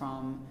goes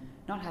from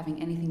not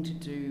having anything to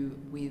do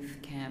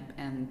with camp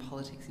and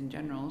politics in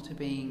general to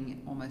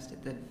being almost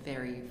at the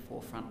very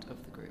forefront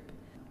of the group,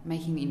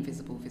 making the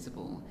invisible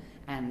visible.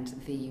 And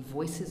the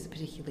voices,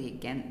 particularly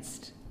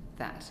against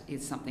that,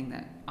 is something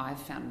that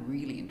I've found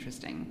really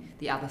interesting.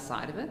 The other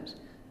side of it,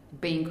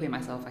 being queer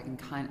myself, I can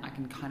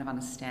kind of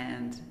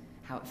understand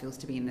how it feels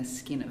to be in the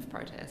skin of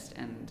protest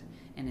and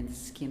in the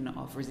skin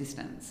of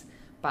resistance,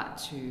 but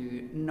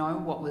to know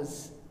what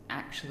was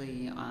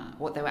actually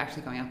what they were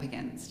actually going up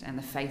against and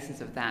the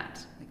faces of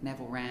that, like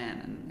Neville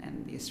Wran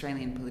and the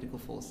Australian political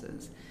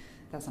forces,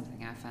 that's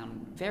something I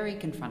found very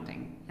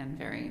confronting and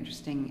very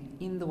interesting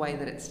in the way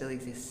that it still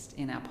exists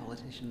in our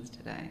politicians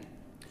today.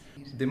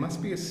 There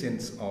must be a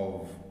sense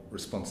of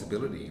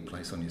responsibility you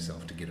place on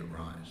yourself to get it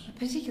right.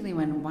 Particularly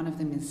when one of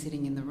them is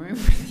sitting in the room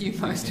with you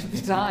most of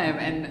the time,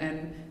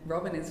 and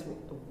Robin is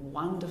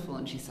wonderful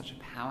and she's such a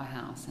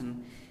powerhouse,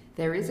 and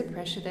there is a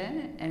pressure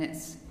there, and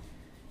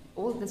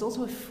there's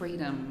also a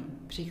freedom,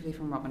 particularly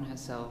from Robin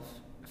herself,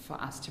 for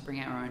us to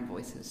bring our own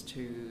voices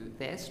to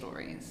their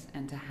stories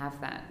and to have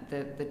that.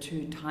 The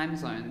two time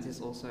zones is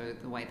also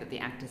the way that the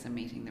actors are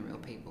meeting the real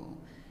people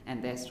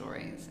and their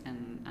stories,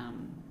 and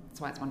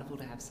that's why it's wonderful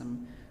to have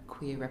some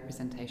queer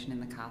representation in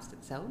the cast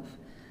itself.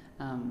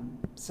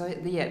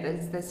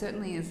 There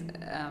certainly is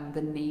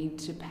the need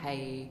to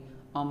pay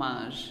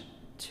homage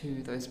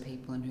to those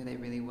people and who they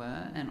really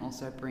were, and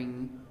also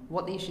bring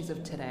what the issues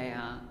of today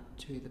are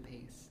to the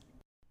piece.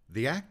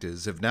 The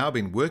actors have now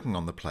been working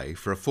on the play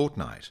for a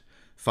fortnight,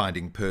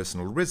 finding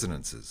personal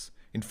resonances,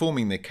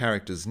 informing their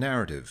characters'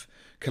 narrative,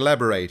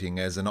 collaborating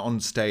as an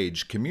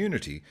on-stage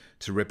community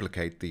to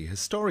replicate the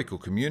historical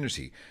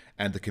community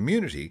and the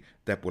community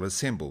that will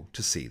assemble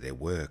to see their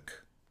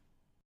work.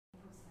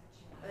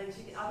 I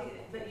think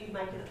that you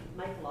make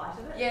light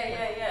of it.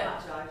 Yeah.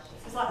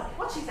 It's like,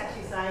 what she's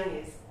actually saying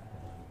is,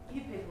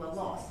 you people are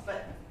lost,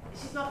 but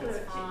she's not going to.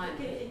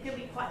 It can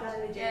be quite done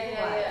in a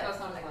gentle way. That's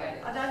not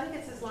okay. I don't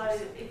think it's as low.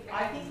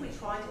 I think we're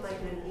trying to make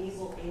it an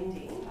evil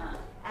ending,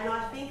 and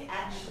I think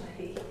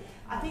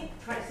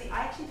Tracy. I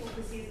actually think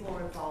Chrissy is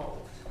more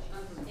involved.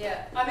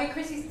 Yeah, I mean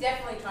Chrissy's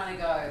definitely trying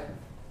to go.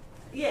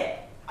 Yeah,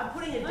 I'm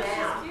putting her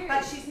down, she's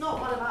but she's not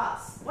one of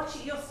us.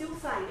 You're still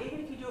saying, even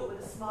if you do it with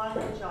a smile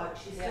and a joke,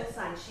 she's still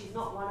saying she's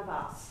not one of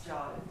us,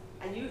 Jo.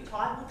 And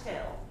time will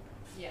tell.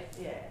 Yeah.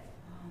 Yeah.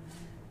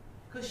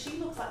 Because she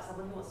looks like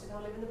someone who wants to go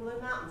live in the Blue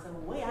Mountains,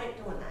 and we ain't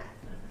doing that.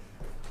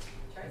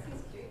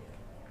 Tracy's cute.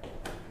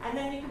 And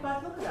then you can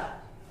both look at her.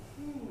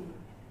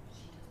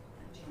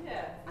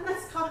 Yeah. And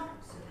that's kind of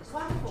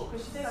wonderful,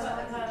 because she says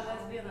like her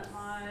lesbian that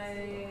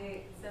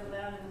might settle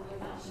down in the Blue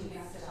Mountains.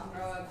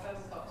 Or a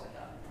first box with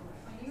her.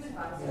 When you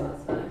invited us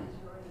last night, did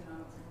you already know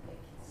it was going to be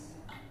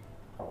kissing?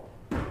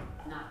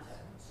 Not.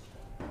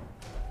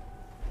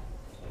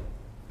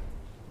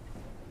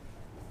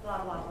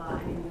 Blah, blah, blah,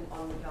 and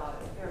on the go.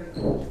 Very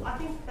good. I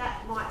think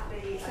that might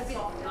be a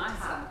softer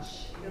touch.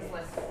 Feels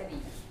less heavy.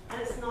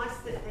 And it's nice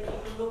that you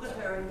can look at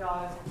her and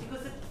go,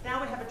 because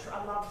now we have a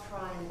love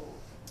triangle.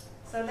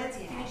 So let's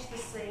finish the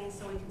scene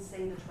so we can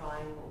see the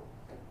triangle.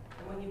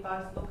 And when you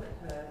both look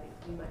at her,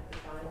 you make the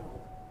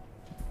triangle.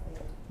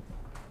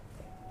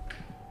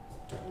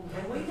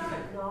 And we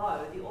don't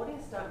know, the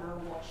audience don't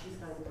know what she's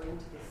going to bring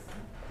to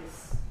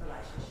this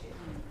relationship.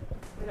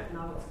 We don't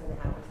know what's going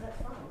to happen, so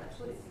that's fine. That's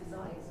what it's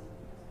designed.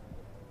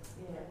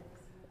 Yeah.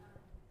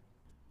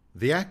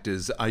 The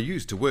actors are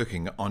used to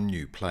working on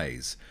new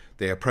plays.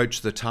 They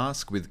approach the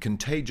task with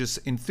contagious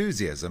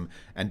enthusiasm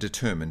and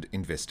determined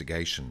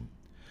investigation.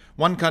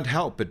 One can't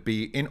help but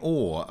be in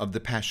awe of the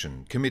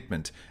passion,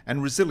 commitment,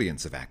 and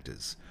resilience of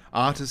actors,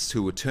 artists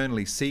who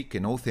eternally seek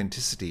an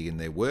authenticity in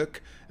their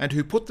work and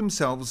who put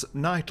themselves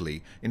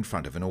nightly in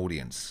front of an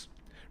audience.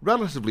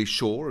 Relatively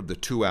sure of the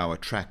 2-hour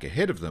track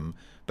ahead of them,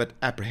 but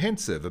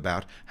apprehensive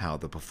about how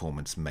the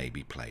performance may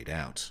be played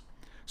out,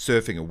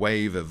 surfing a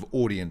wave of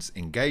audience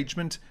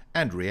engagement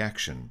and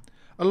reaction,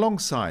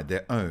 alongside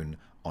their own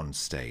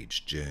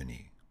on-stage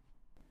journey.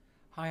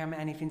 Hi, I'm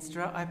Annie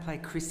Finsterer. I play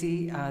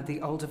Chrissy,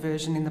 the older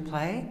version in the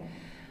play,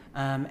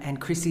 and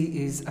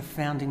Chrissy is a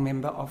founding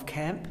member of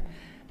CAMP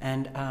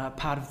and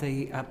part of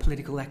the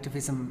political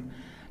activism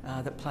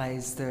that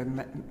plays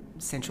the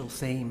central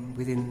theme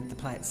within the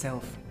play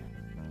itself.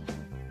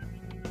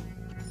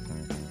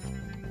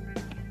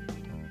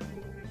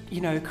 You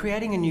know,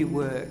 creating a new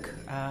work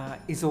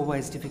is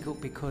always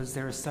difficult because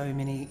there are so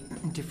many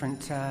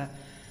different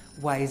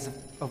ways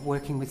of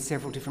working with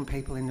several different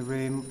people in the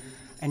room.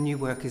 And new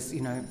work is,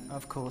 you know,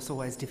 of course,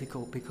 always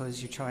difficult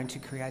because you're trying to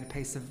create a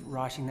piece of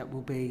writing that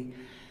will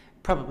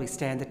probably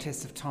stand the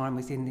test of time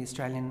within the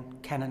Australian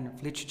canon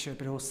of literature,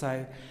 but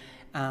also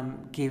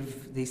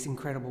give these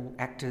incredible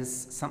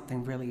actors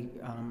something really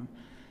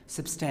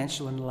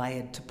substantial and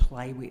layered to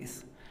play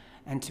with,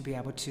 and to be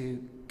able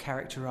to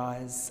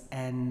characterise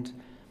and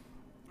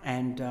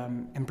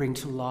bring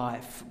to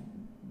life,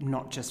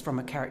 not just from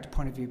a character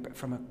point of view, but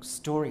from a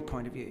story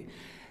point of view.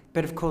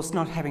 But of course,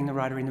 not having the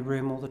writer in the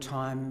room all the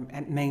time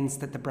means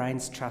that the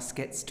brain's trust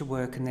gets to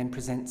work and then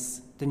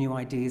presents the new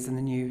ideas and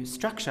the new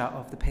structure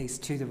of the piece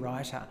to the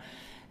writer.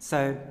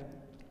 So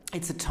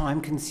it's a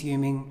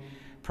time-consuming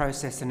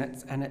process, and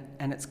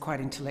it's quite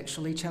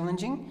intellectually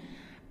challenging.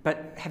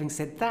 But having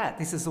said that,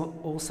 this is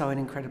also an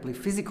incredibly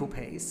physical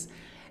piece,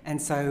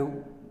 and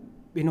so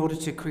in order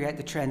to create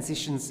the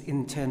transitions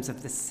in terms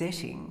of the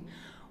setting,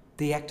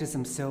 the actors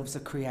themselves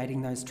are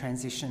creating those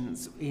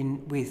transitions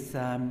with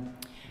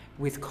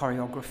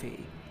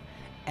choreography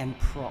and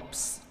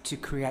props to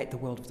create the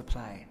world of the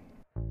play.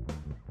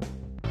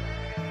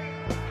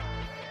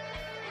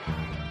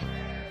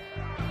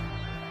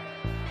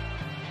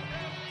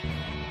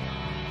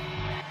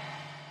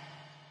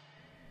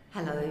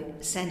 Hello,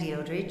 Sandy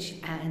Eldridge,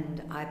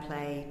 and I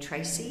play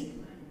Tracy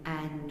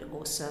and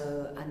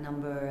also a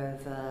number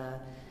of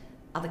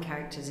other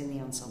characters in the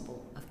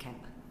ensemble of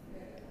Camp.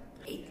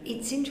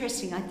 It's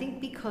interesting, I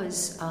think,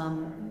 because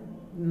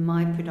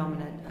my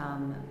predominant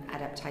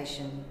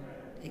adaptation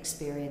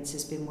experience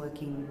has been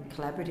working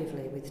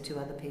collaboratively with two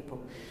other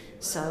people.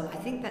 So I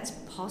think that's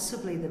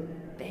possibly the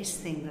best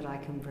thing that I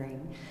can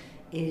bring,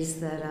 is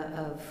that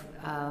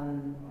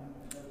I'm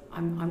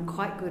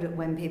quite good at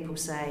when people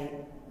say,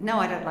 no,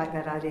 I don't like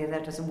that idea,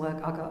 that doesn't work,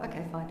 I'll go,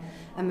 okay, fine,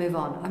 and move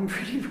on. I'm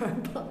pretty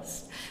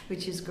robust,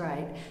 which is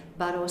great.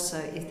 But also,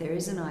 if there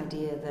is an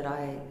idea that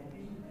I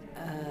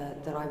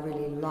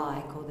really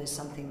like, or there's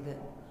something that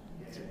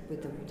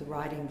with the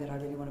writing that I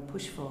really want to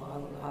push for,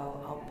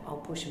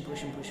 I'll push and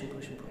push and push and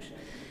push and push,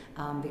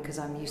 because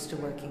I'm used to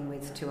working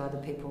with two other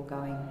people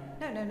going,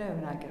 no,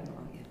 and I go,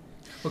 oh yeah.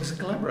 Well, because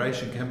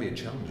collaboration can be a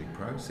challenging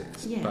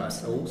process, yeah, but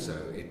absolutely.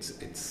 also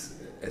it's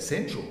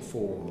essential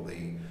for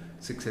the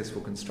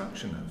successful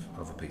construction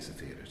of a piece of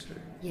theatre too.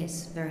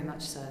 Yes, very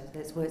much so.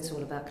 That's what it's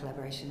all about,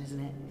 collaboration,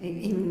 isn't it?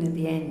 Even at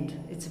the end,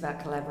 it's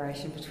about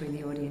collaboration between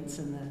the audience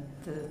and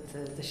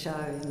the show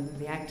and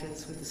the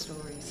actors with the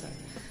story. So,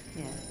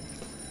 yeah.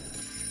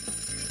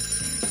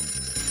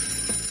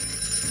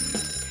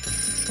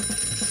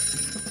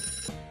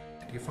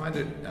 Do you find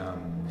it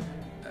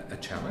a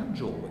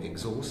challenge or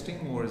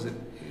exhausting, or is it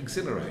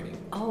exhilarating?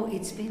 Oh,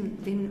 it's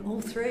been all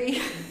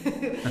three.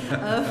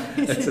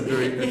 It's a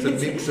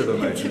mix of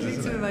emotions, It's a mix isn't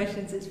of it?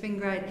 emotions. It's been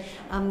great.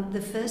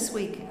 The first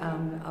week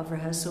of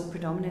rehearsal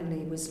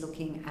predominantly was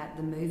looking at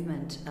the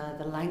movement,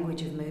 the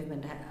language of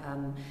movement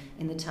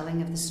in the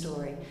telling of the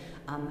story,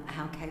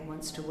 how Kate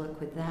wants to work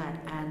with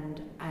that,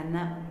 and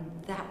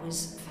that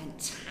was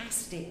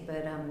fantastic.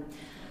 But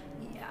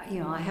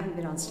I haven't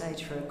been on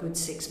stage for a good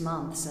 6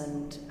 months,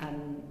 and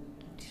I've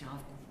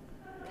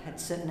had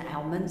certain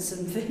ailments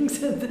and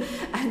things,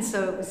 and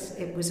so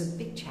it was a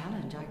big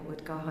challenge. I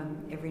would go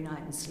home every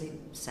night and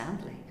sleep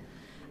soundly.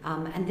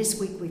 And this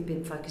week we've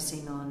been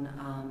focusing on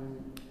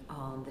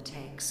the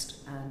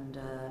text and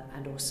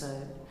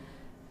also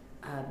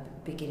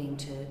beginning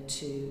to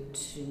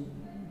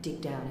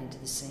dig down into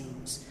the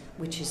scenes,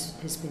 which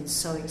has been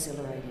so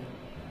exhilarating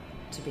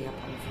to be up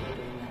on the floor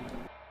doing that.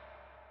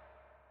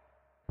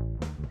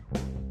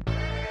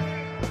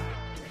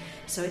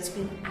 So it's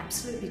been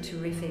absolutely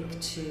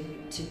terrific to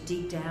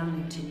dig down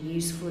into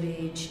news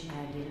footage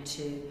and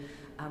into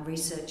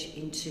research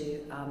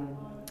into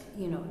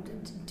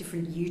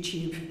different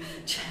YouTube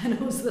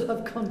channels that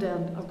I've gone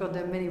down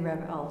many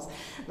rabbit holes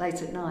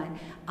late at night,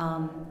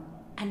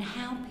 and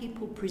how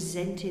people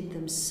presented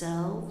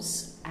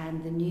themselves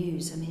and the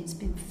news. I mean, it's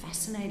been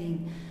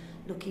fascinating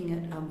looking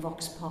at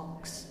Vox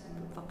Pops,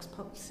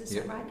 is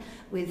that right?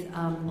 With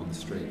on the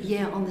street.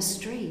 Yeah, on the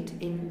street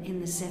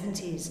in the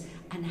 70s,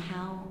 and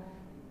how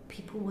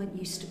people weren't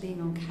used to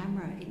being on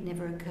camera. It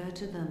never occurred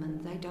to them,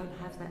 and they don't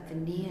have that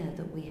veneer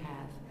that we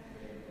have.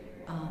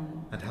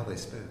 And how they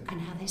spoke.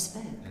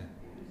 Yeah.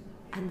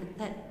 And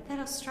that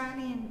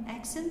Australian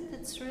accent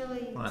that's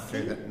really Right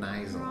through that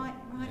nasal. right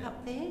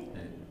up there,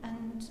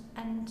 and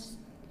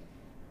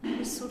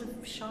this sort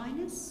of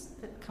shyness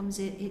that comes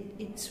in.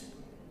 It's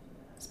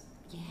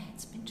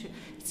been true.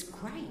 It's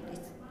great.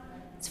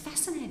 It's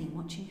fascinating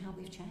watching how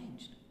we've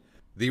changed.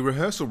 The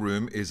rehearsal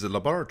room is a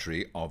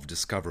laboratory of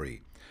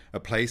discovery, a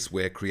place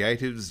where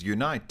creatives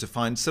unite to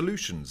find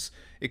solutions,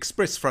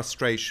 express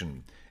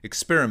frustration,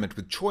 experiment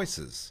with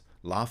choices,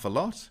 laugh a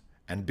lot,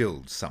 and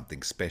build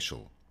something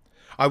special.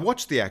 I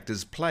watch the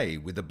actors play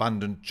with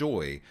abundant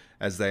joy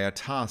as they are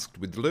tasked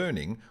with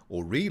learning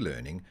or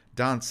relearning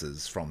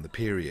dances from the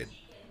period.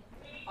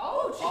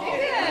 Oh,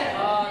 chicken!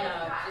 Oh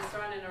no, she's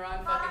thrown in her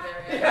own fucking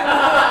area.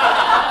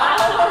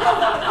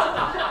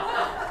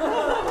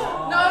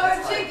 No,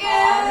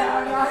 chicken!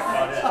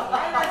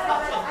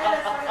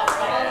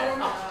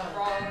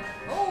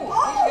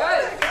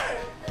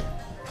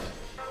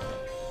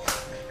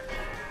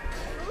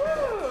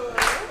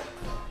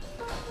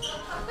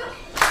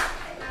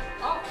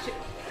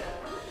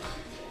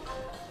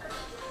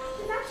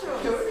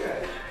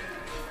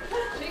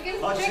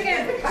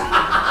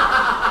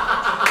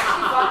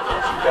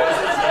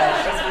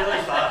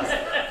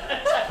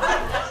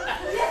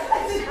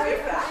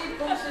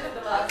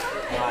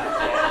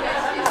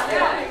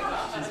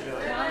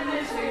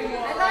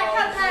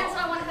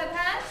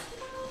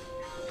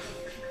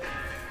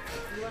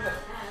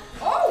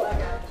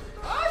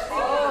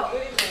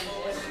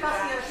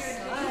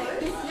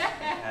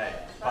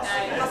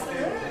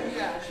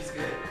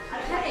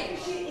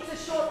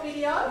 TikTok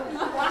video. You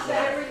can watch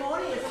that every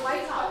morning as a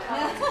wake up.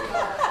 Okay,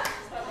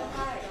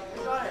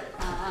 we got it.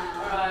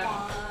 Alright.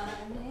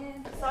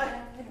 So,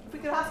 if we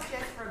could ask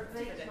Jess for a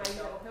beat, maybe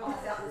it'll help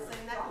us out in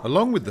seeing that.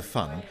 Along with the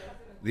fun,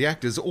 the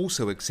actors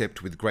also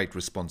accept with great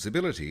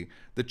responsibility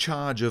the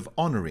charge of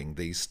honouring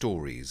these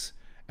stories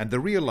and the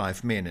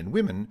real-life men and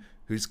women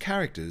whose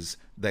characters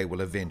they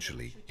will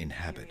eventually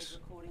inhabit.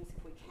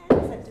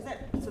 Does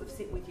that sort of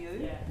sit with you?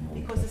 Yeah.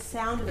 Because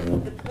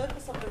the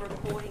purpose of the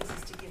recordings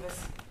is to give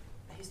us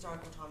a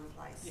historical time and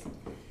place. Yeah.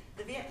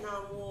 The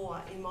Vietnam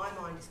War, in my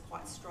mind, is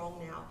quite strong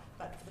now,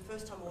 but for the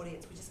first time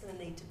audience, we're just going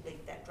to need to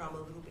beat that drum a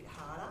little bit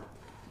harder.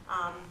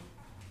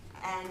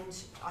 And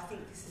I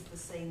think this is the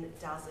scene that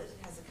does it.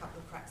 It has a couple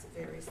of cracks at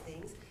various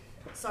things.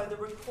 So the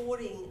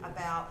recording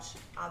about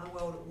the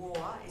world at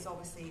war is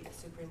obviously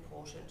super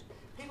important.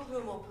 People who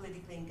are more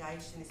politically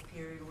engaged in this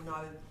period will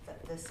know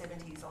that the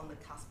 70s on the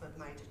cusp of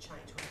major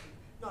change,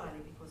 not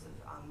only because of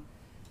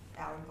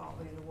our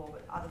involvement in the war,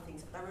 but other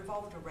things, but they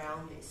revolved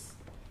around this.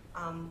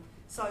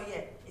 So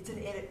yeah, it's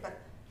an edit, but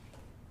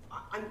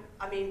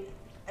I mean,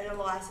 and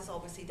Elias has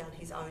obviously done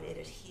his own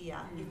edit here.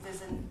 If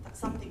there's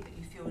something that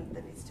you feel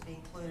that needs to be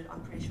included,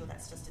 I'm pretty sure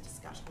that's just a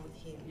discussion with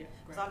him.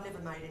 Because I've never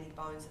made any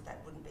bones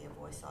that wouldn't be a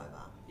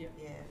voiceover.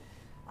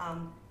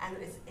 And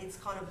it's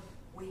kind of,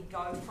 we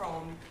go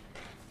from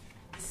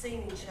the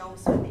scene in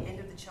Chelmsford, the end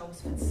of the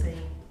Chelmsford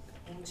scene,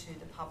 into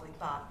the public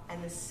bar,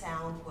 and the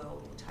sound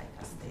world will take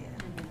us there.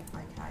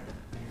 Okay.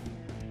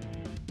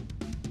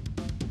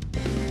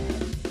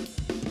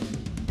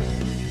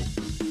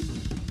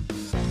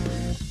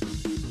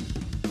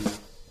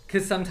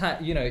 Because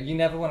sometimes, you know, you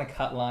never want to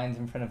cut lines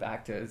in front of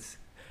actors,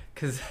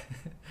 because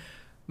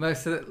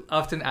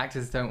often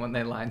actors don't want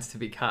their lines to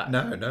be cut.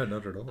 No, not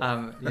at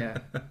all. Yeah.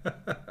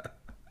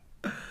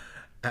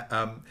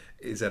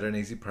 Is that an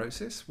easy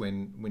process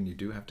when you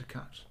do have to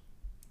cut?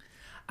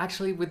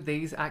 Actually, with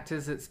these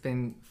actors, it's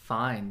been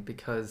fine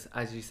because,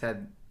 as you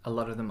said, a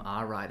lot of them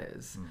are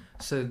writers.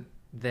 So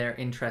their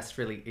interest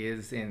really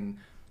is in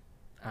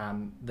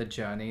the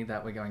journey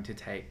that we're going to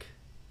take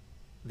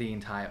the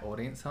entire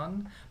audience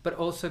on, but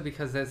also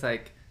because there's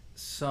like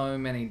so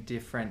many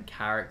different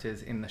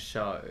characters in the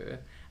show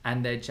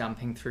and they're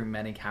jumping through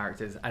many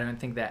characters. I don't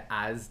think they're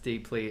as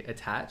deeply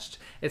attached.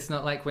 It's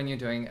not like when you're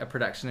doing a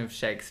production of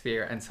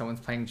Shakespeare and someone's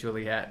playing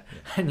Juliet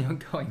and you're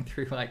going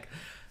through like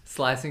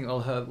slicing all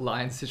her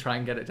lines to try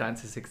and get it down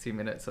to 60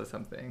 minutes or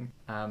something.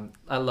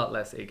 A lot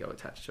less ego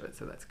attached to it,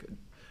 so that's good.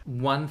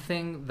 One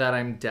thing that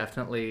I'm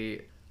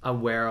definitely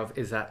aware of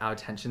is that our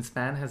attention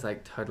span has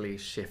like totally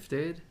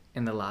shifted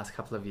in the last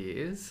couple of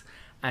years,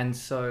 and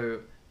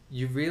so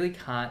you really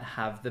can't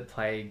have the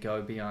play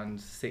go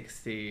beyond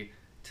 60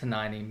 to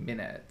 90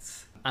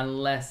 minutes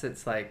unless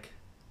it's like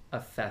a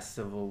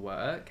festival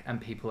work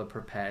and people are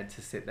prepared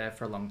to sit there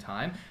for a long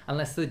time,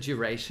 unless the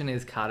duration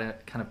is kind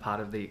of part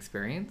of the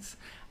experience.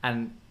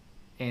 And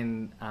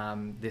in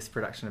this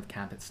production of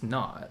Camp, it's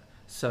not.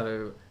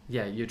 So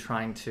yeah, you're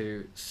trying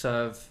to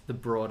serve the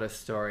broader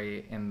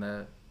story in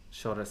the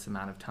shortest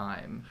amount of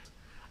time.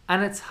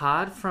 And it's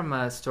hard from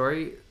a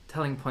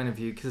storytelling point of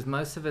view because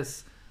most of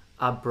us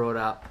are brought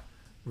up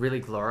really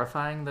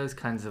glorifying those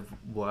kinds of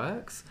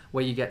works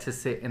where you get to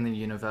sit in the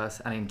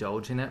universe and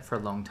indulge in it for a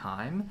long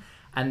time.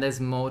 And there's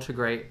more to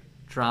great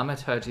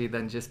dramaturgy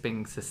than just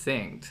being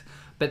succinct.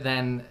 But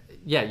then,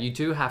 yeah, you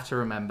do have to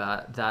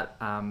remember that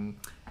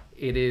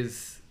it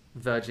is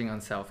verging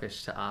on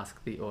selfish to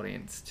ask the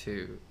audience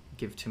to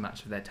give too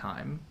much of their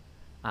time,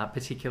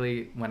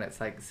 particularly when it's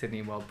like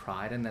Sydney World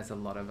Pride and there's a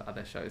lot of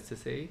other shows to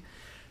see.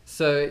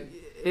 So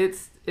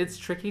it's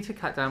tricky to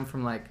cut down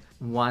from like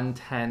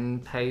 110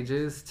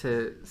 pages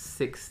to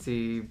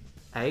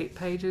 68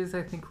 pages,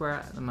 I think we're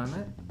at the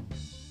moment.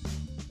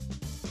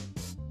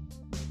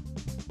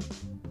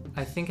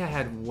 I think I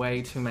had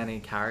way too many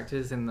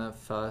characters in the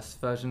first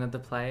version of the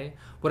play.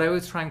 What I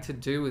was trying to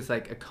do was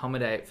like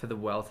accommodate for the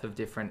wealth of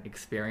different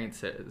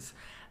experiences,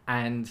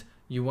 and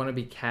you want to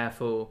be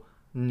careful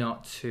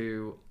not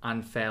to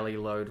unfairly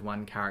load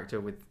one character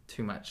with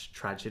too much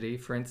tragedy,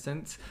 for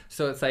instance.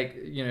 So it's like,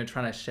 you know,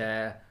 trying to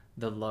share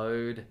the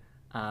load,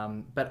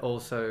 but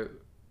also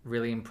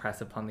really impress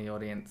upon the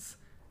audience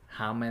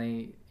how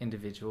many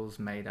individuals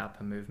made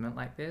up a movement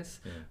like this.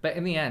 Yeah. But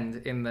in the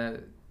end, in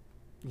the,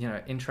 you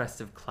know,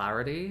 interest of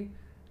clarity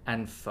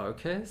and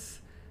focus,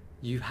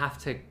 you have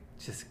to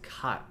just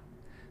cut.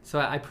 So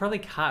I probably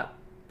cut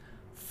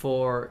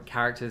 4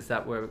 characters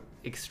that were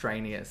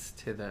extraneous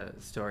to the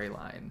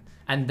storyline.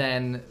 And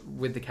then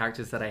with the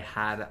characters that I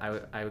had,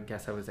 I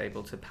guess I was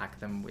able to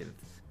pack them with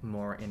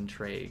more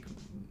intrigue,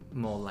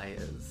 more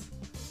layers.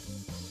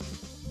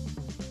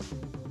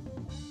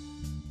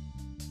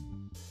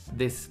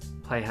 This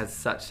play has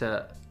such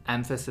an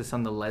emphasis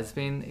on the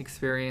lesbian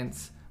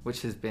experience,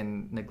 which has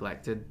been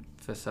neglected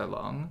for so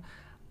long.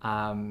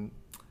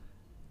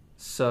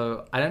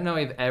 So I don't know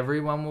if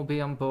everyone will be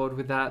on board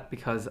with that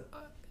because,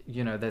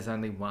 you know, there's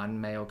only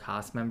one male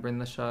cast member in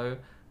the show,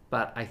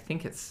 but I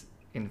think it's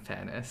in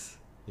fairness.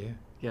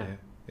 Yeah.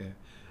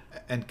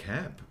 And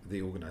Camp,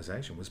 the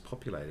organisation, was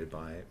populated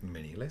by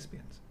many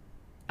lesbians.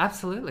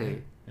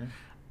 Absolutely.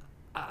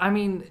 I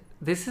mean,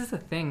 this is the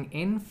thing.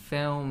 In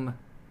film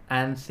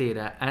and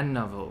theatre and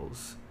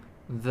novels,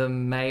 the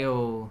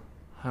male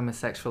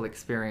homosexual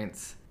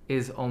experience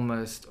is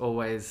almost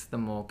always the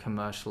more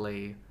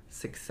commercially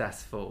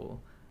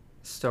successful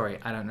story.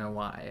 I don't know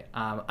why.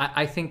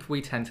 I think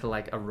we tend to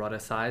like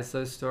eroticize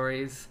those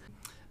stories,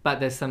 but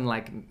there's some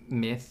like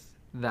myth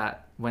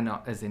that we're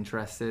not as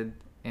interested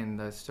in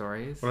those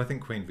stories. Well, I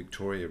think Queen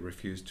Victoria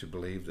refused to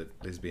believe that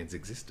lesbians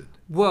existed.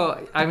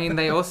 Well, I mean,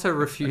 they also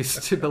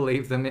refused to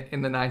believe them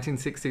in the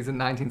 1960s and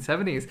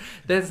 1970s.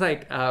 There's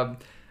like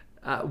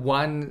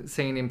one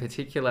scene in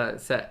particular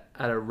set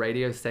at a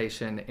radio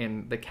station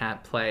in the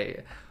Camp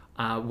play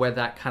where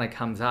that kind of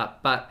comes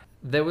up. But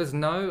there was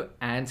no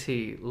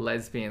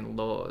anti-lesbian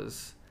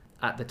laws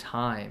at the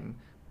time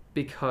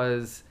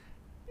because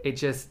it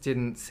just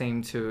didn't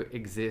seem to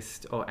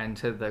exist or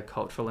enter the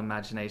cultural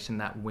imagination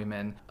that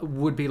women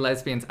would be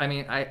lesbians. I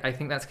mean, I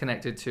think that's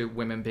connected to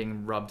women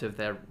being robbed of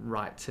their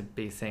right to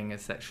be seen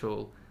as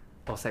sexual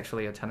or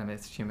sexually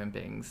autonomous human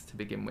beings to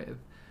begin with.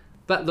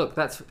 But look,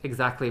 that's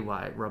exactly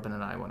why Robin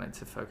and I wanted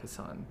to focus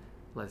on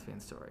lesbian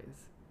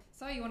stories.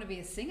 So you want to be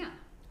a singer?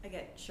 I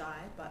get shy,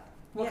 but...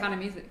 What kind of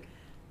music?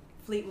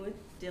 Fleetwood,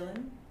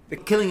 Dylan. The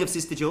Killing of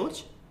Sister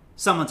George?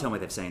 Someone tell me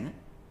they've seen it.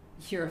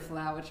 You're a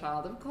flower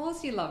child. Of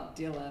course you love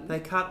Dylan. They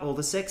cut all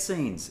the sex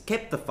scenes.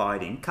 Kept the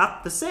fighting,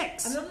 cut the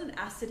sex. I'm not an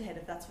acid head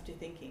if that's what you're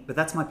thinking. But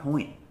that's my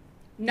point.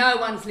 No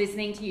one's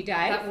listening to you,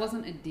 Dave. That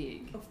wasn't a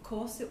dig. Of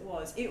course it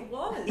was. It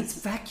was. It's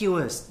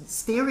vacuous.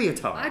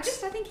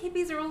 Stereotypes. I think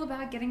hippies are all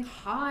about getting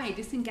high,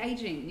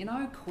 disengaging,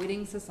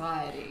 quitting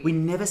society. We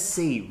never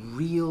see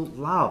real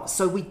love,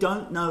 so we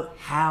don't know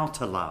how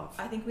to love.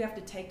 I think we have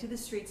to take to the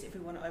streets if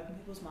we want to open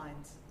people's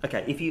minds.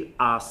 Okay, if you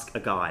ask a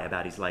guy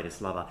about his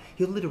latest lover,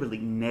 he'll literally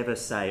never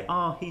say,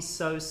 "Oh, he's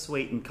so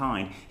sweet and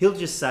kind." He'll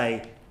just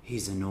say,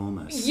 "He's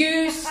enormous."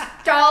 You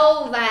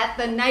stole that,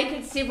 the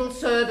naked civil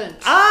servant.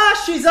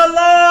 Ah, she's alive!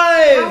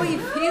 How are you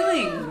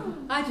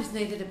feeling? I just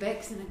needed a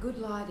Bex and a good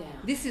lie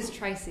down. This is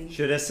Tracy.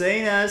 Should have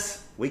seen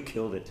us. We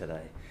killed it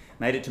today.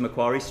 Made it to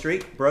Macquarie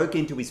Street, broke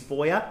into his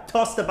foyer,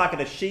 tossed a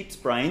bucket of sheep's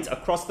brains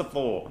across the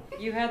floor.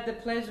 You had the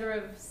pleasure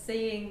of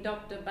seeing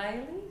Dr.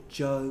 Bailey?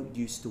 Joe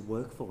used to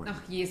work for him.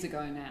 Oh, years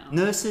ago now.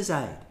 Nurse's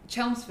aide.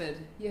 Chelmsford,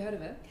 you heard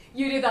of it?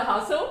 You do the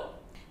hustle.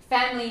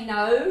 Family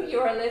know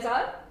you're a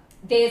leso.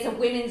 There's a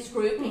women's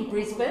group in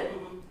Brisbane.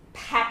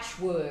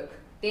 Patchwork.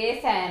 Their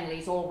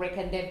families all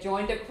reckon they've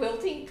joined a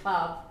quilting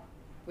club.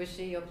 Was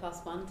she your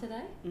 +1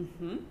 today?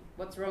 Mm-hmm.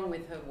 What's wrong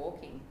with her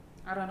walking?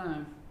 I don't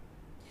know.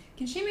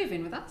 Can she move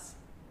in with us?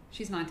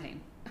 She's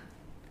 19.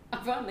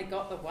 I've only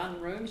got the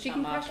one room. She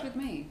can crash with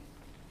me.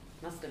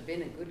 Must have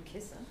been a good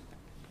kisser.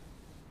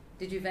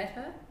 Did you vet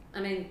her?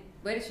 I mean,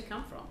 where did she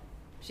come from?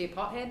 Is she a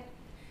pothead?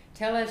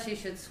 Tell her she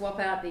should swap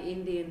out the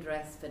Indian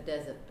dress for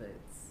desert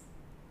boots.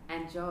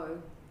 And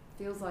Joe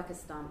feels like a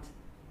stunt.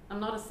 I'm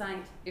not a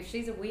saint. If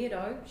she's a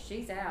weirdo,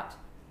 she's out.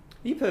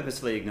 Are you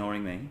purposely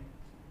ignoring me?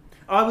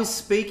 I was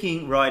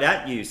speaking right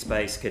at you,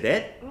 Space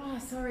Cadet. Oh,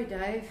 sorry,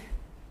 Dave.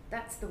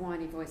 That's the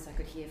whiny voice I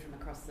could hear from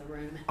across the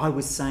room. I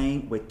was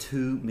saying we're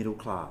too middle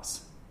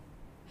class.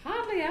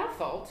 Hardly our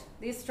fault.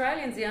 The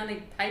Australians the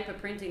only paper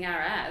printing our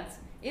ads.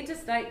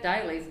 Interstate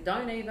dailies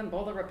don't even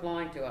bother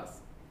replying to us.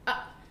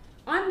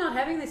 I'm not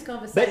having this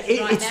conversation But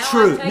it's right now.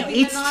 true. I'm No,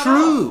 taking it's the night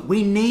true. off.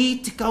 We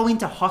need to go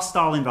into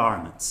hostile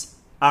environments.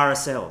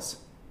 RSLs.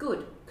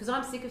 Good, because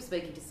I'm sick of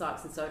speaking to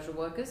psychs and social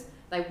workers.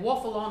 They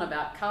waffle on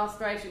about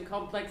castration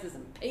complexes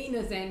and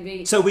penis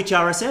envy. So which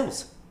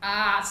RSLs?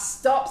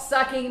 Stop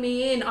sucking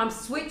me in. I'm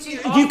switching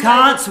off. You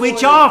can't David switch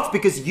Boyd. off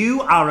because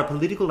you are a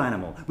political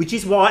animal, which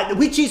is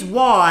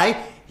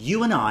why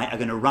you and I are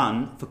going to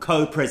run for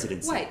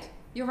co-presidency. Wait,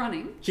 you're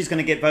running? She's going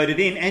to get voted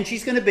in and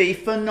she's going to be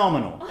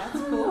phenomenal. That's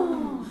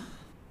cool.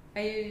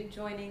 Are you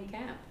joining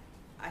camp?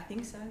 I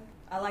think so.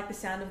 I like the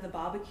sound of the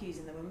barbecues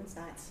and the women's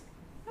nights.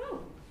 Oh,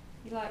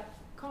 you like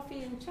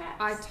coffee and chats?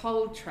 I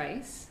told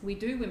Trace we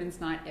do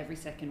women's night every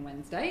second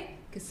Wednesday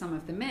because some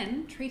of the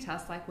men treat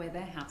us like we're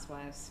their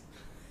housewives.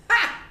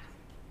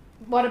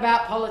 What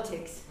about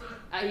politics?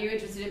 Are you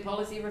interested in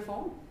policy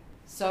reform?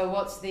 So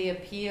what's the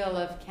appeal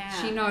of camp?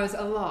 She knows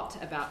a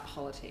lot about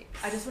politics.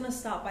 I just want to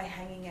start by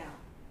hanging out.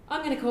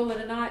 I'm going to call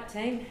it a night,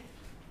 team.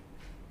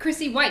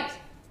 Chrissy, wait!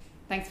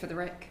 Thanks for the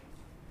rec.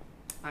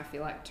 I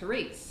feel like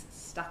Therese,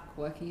 stuck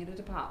working at a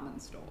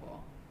department store.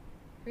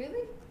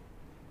 Really?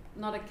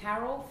 Not a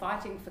Carol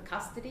fighting for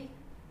custody?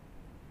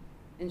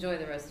 Enjoy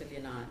the rest of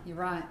your night. You're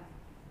right.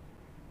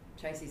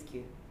 Tracy's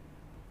cute.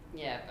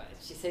 Yeah, but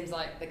she seems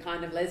like the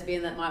kind of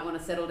lesbian that might want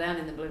to settle down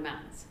in the Blue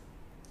Mountains.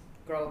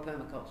 Grow a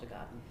permaculture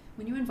garden.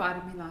 When you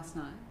invited me last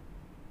night,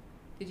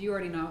 did you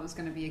already know it was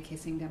going to be a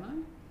kissing demo?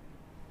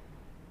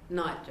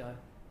 Night, Joe.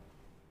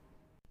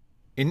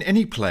 In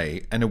any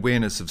play, an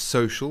awareness of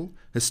social,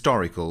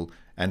 historical,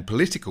 and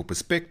political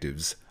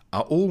perspectives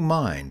are all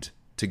mined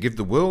to give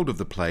the world of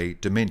the play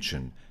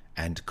dimension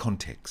and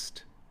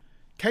context.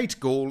 Kate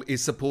Gall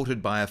is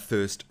supported by a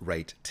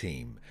first-rate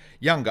team.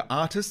 Younger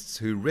artists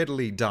who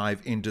readily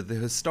dive into the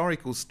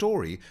historical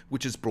story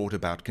which has brought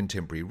about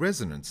contemporary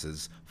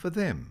resonances for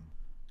them.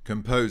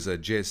 Composer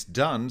Jess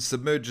Dunn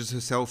submerges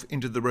herself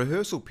into the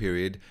rehearsal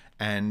period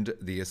and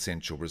the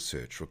essential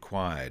research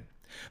required,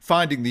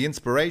 finding the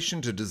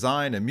inspiration to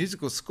design a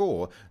musical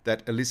score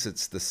that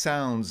elicits the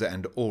sounds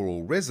and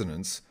aural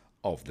resonance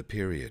of the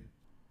period,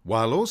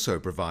 while also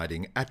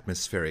providing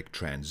atmospheric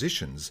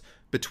transitions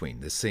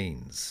between the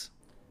scenes.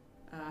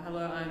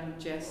 Hello, I'm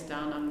Jess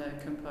Dunn. I'm the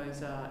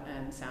composer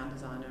and sound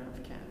designer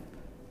of camp.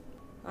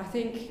 I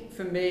think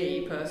for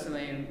me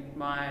personally,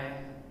 my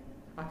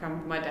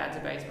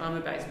dad's I'm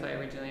a bass player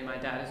originally. My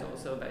dad is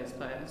also a bass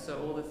player,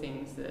 so all the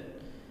things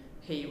that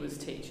he was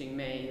teaching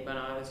me when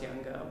I was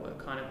younger were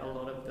kind of a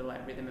lot of the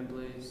like rhythm and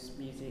blues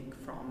music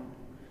from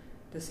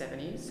the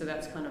 70s. So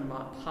that's kind of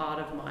part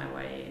of my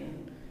way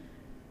in.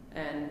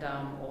 And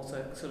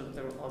also sort of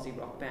the Aussie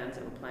rock bands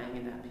that were playing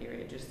in that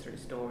period, just through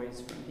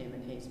stories from him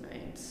and his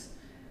mates.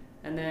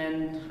 And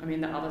then, I mean,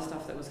 the other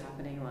stuff that was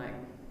happening, like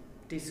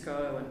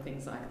disco and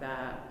things like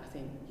that, I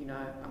think, you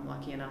know, I'm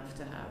lucky enough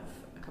to have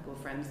a couple of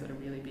friends that are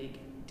really big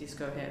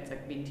disco heads,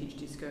 like vintage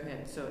disco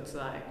heads. So it's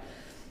like,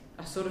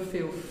 I sort of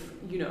feel,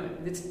 you know,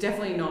 it's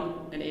definitely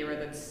not an era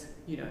that's,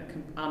 you know,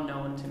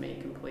 unknown to me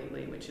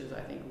completely, which is,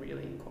 I think,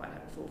 really quite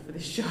helpful for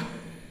this show.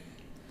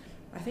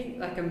 I think,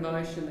 like,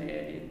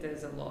 emotionally,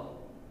 there's a lot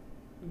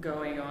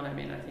going on. I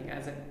mean, I think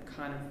as a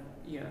kind of,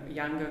 you know,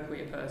 younger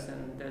queer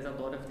person, there's a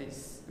lot of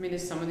this. I mean,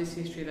 there's some of this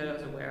history that I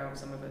was aware of,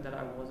 some of it that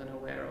I wasn't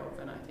aware of,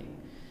 and I think,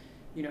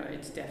 you know,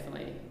 it's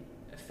definitely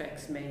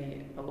affects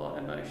me a lot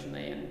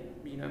emotionally. And,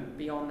 you know,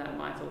 beyond that,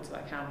 my thoughts are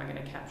like, how am I going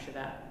to capture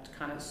that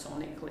kind of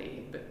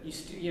sonically, but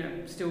you know,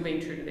 still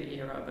being true to the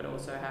era, but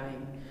also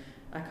having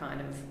a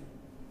kind of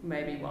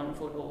maybe one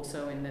foot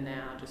also in the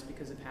now, just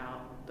because of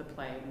how the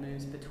play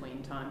moves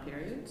between time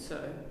periods.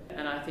 So,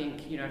 and I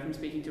think, you know, from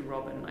speaking to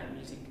Robin, like,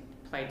 music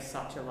played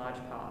such a large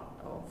part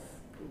of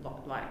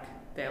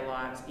like their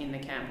lives in the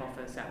camp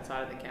office,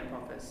 outside of the camp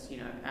office, you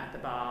know, at the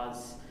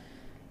bars,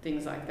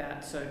 things like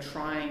that. So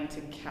trying to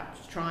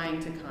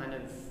kind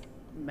of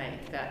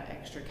make that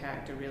extra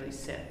character really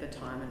set the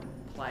time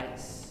and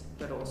place,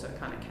 but also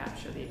kind of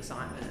capture the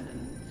excitement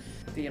and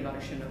the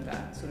emotion of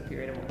that sort of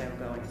period and what they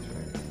were going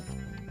through.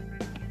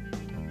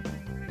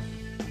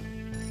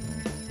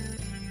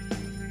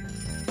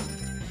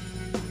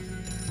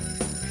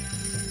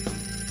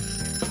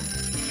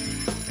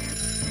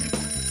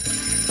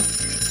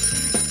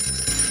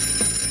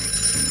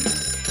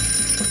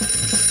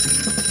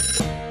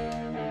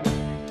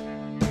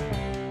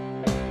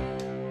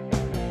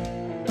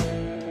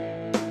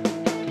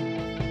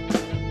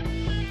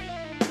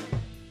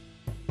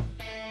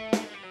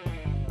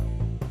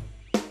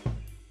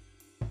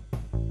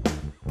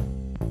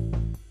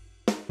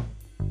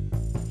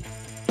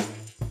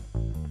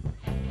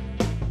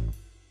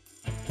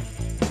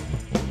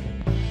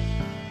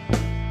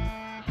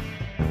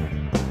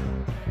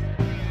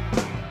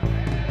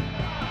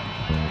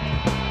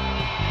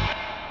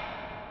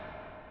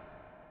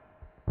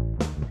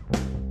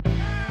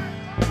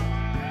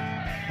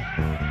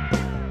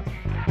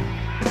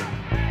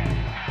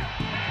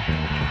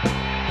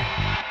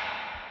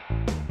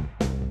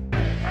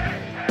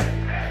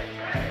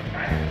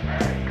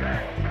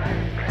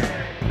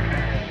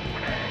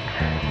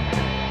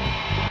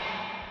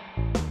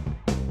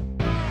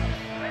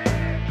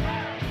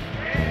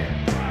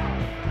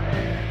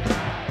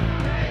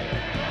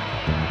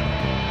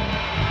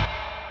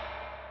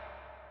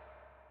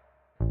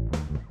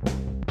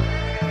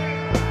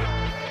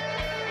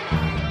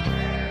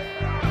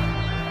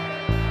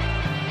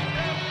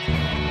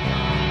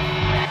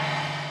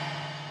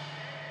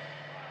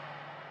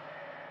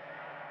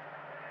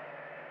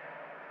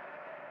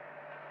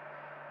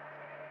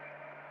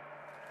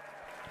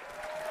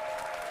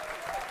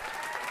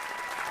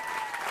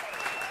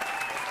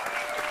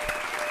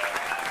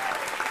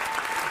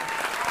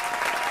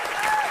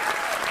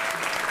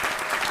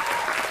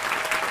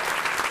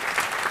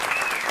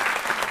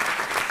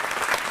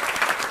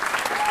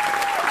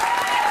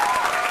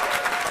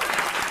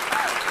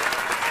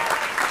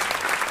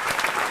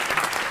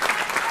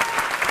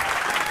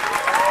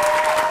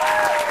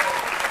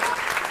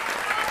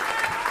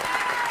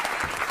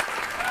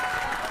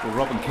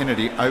 Robin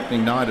Kennedy,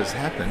 opening night has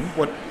happened.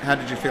 How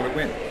did you feel it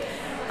went?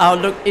 Oh,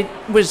 look, it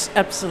was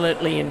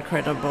absolutely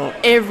incredible.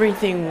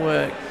 Everything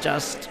worked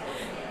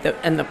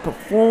and the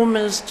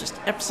performers just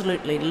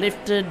absolutely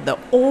lifted. The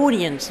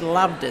audience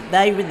loved it.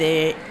 They were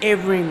there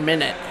every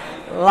minute,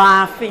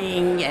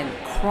 laughing and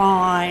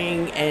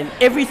crying and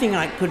everything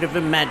I could have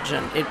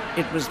imagined.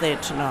 It was there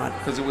tonight.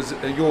 Because it was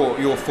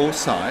your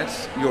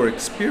foresight, your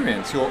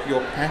experience, your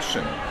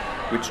passion,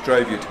 which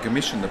drove you to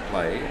commission the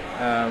play,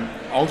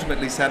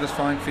 ultimately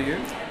satisfying for you?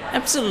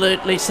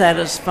 Absolutely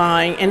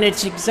satisfying, and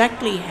it's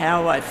exactly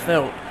how I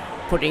felt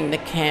putting the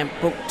camp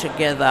book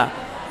together,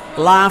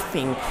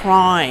 laughing,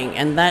 crying,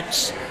 and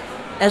that's,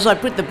 as I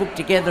put the book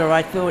together,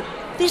 I thought,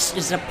 this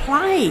is a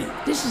play.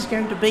 This is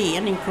going to be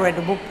an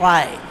incredible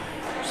play.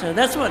 So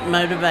that's what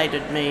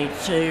motivated me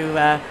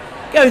to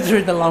go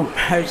through the long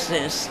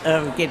process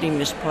of getting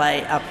this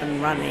play up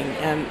and running,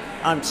 and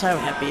I'm so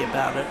happy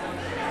about it.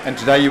 And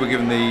today you were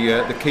given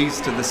the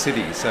keys to the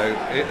city, so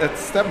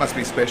that must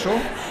be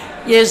special.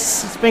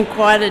 Yes, it's been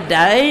quite a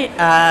day.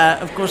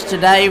 Of course,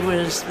 today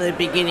was the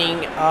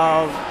beginning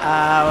of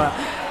our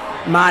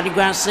Mardi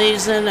Gras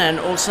season and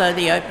also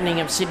the opening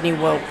of Sydney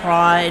World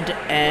Pride,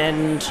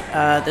 and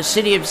the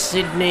City of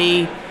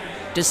Sydney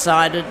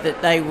decided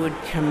that they would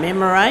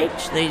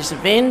commemorate these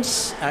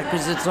events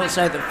because it's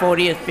also the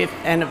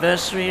 45th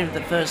anniversary of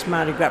the first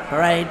Mardi Gras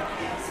parade,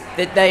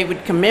 that they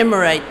would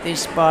commemorate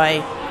this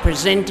by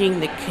presenting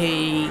the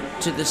key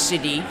to the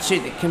city, to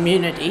the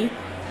community,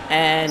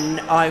 and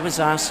I was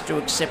asked to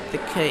accept the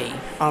key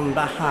on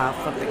behalf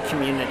of the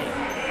community.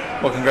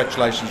 Well,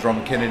 congratulations,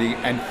 Robin Kennedy,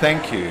 and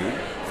thank you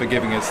for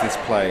giving us this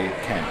play,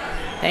 Camp.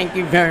 Thank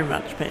you very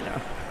much,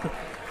 Peter.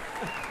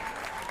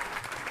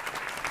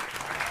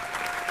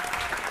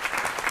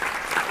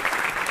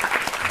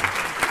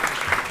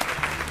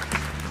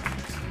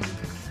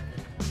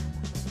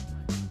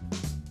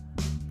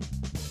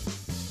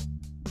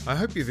 I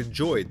hope you've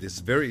enjoyed this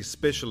very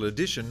special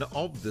edition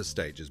of the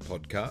Stages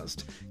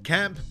podcast,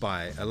 Camp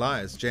by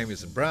Elias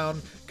Jamieson Brown,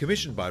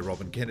 commissioned by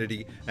Robin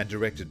Kennedy and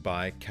directed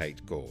by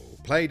Kate Gall.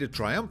 Played a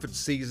triumphant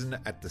season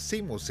at the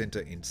Seymour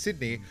Centre in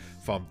Sydney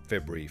from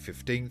February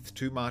 15th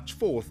to March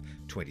 4th,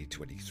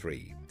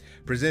 2023.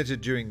 Presented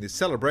during the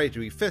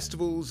celebratory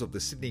festivals of the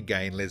Sydney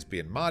Gay and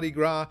Lesbian Mardi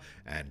Gras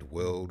and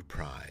World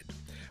Pride.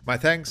 My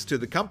thanks to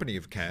the Company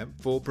of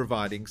Camp for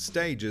providing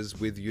stages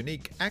with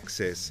unique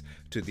access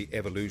to the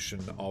evolution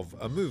of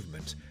a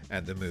movement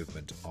and the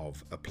movement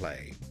of a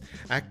play.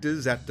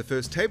 Actors at the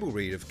first table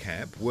read of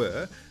Camp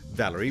were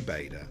Valerie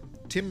Bader,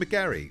 Tim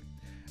McGarry,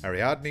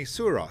 Ariadne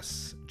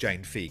Souros,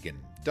 Jane Fegan,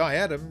 Di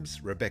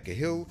Adams, Rebecca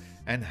Hill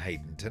and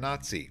Hayden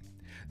Tanazzi.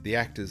 The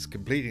actors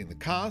completing the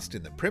cast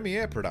in the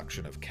premiere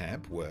production of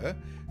Camp were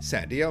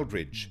Sandy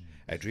Eldridge,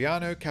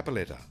 Adriano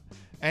Capoletta,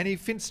 Annie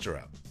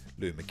Finsterer,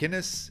 Lou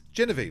McInnes,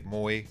 Genevieve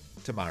Moy,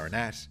 Tamara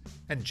Nat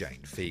and Jane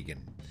Fegan.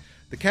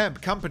 The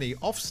Camp Company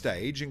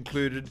offstage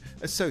included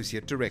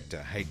Associate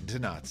Director Hayden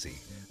Tanazzi,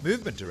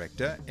 Movement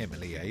Director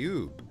Emily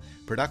Ayoub,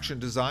 Production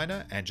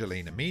Designer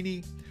Angelina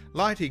Meany,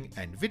 Lighting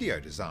and Video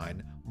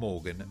Design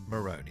Morgan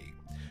Maroney,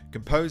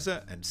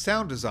 Composer and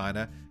Sound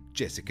Designer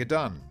Jessica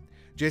Dunn.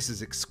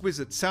 Jess's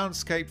exquisite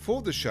soundscape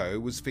for the show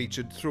was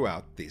featured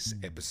throughout this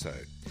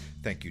episode.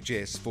 Thank you,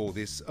 Jess, for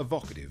this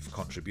evocative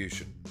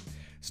contribution.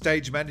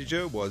 Stage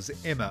manager was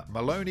Emma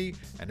Maloney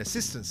and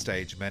assistant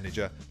stage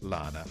manager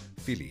Lana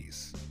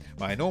Phillies.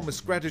 My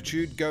enormous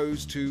gratitude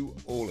goes to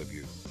all of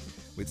you,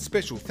 with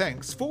special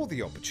thanks for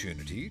the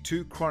opportunity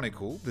to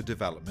chronicle the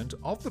development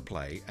of the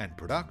play and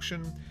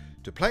production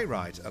to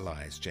playwright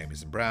Elias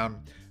Jamieson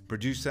Brown,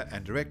 producer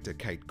and director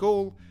Kate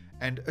Gall,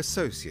 and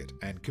associate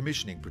and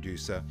commissioning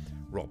producer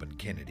Robin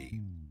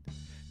Kennedy.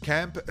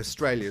 Camp,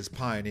 Australia's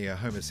pioneer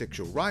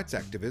homosexual rights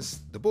activist,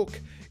 the book,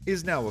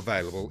 is now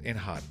available in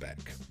hardback.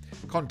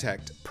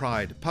 Contact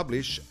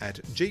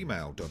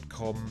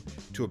pridepublish@gmail.com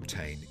to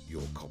obtain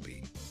your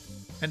copy.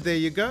 And there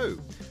you go,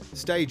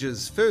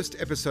 Stage's first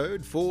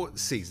episode for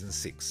Season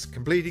 6,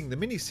 completing the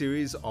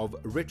mini-series of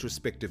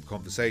retrospective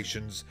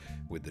conversations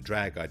with the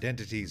drag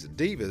identities and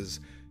divas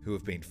who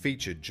have been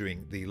featured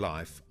during the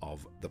life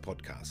of the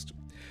podcast.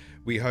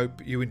 We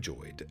hope you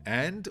enjoyed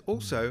and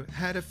also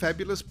had a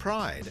fabulous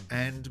Pride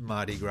and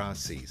Mardi Gras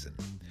season.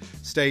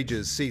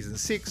 Stages Season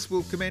 6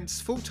 will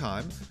commence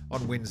full-time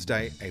on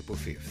Wednesday, April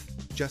 5th,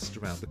 just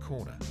around the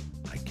corner.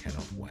 I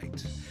cannot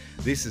wait.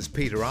 This is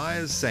Peter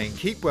Ayres saying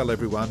keep well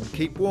everyone,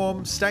 keep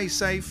warm, stay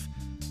safe,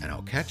 and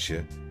I'll catch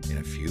you in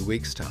a few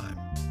weeks' time.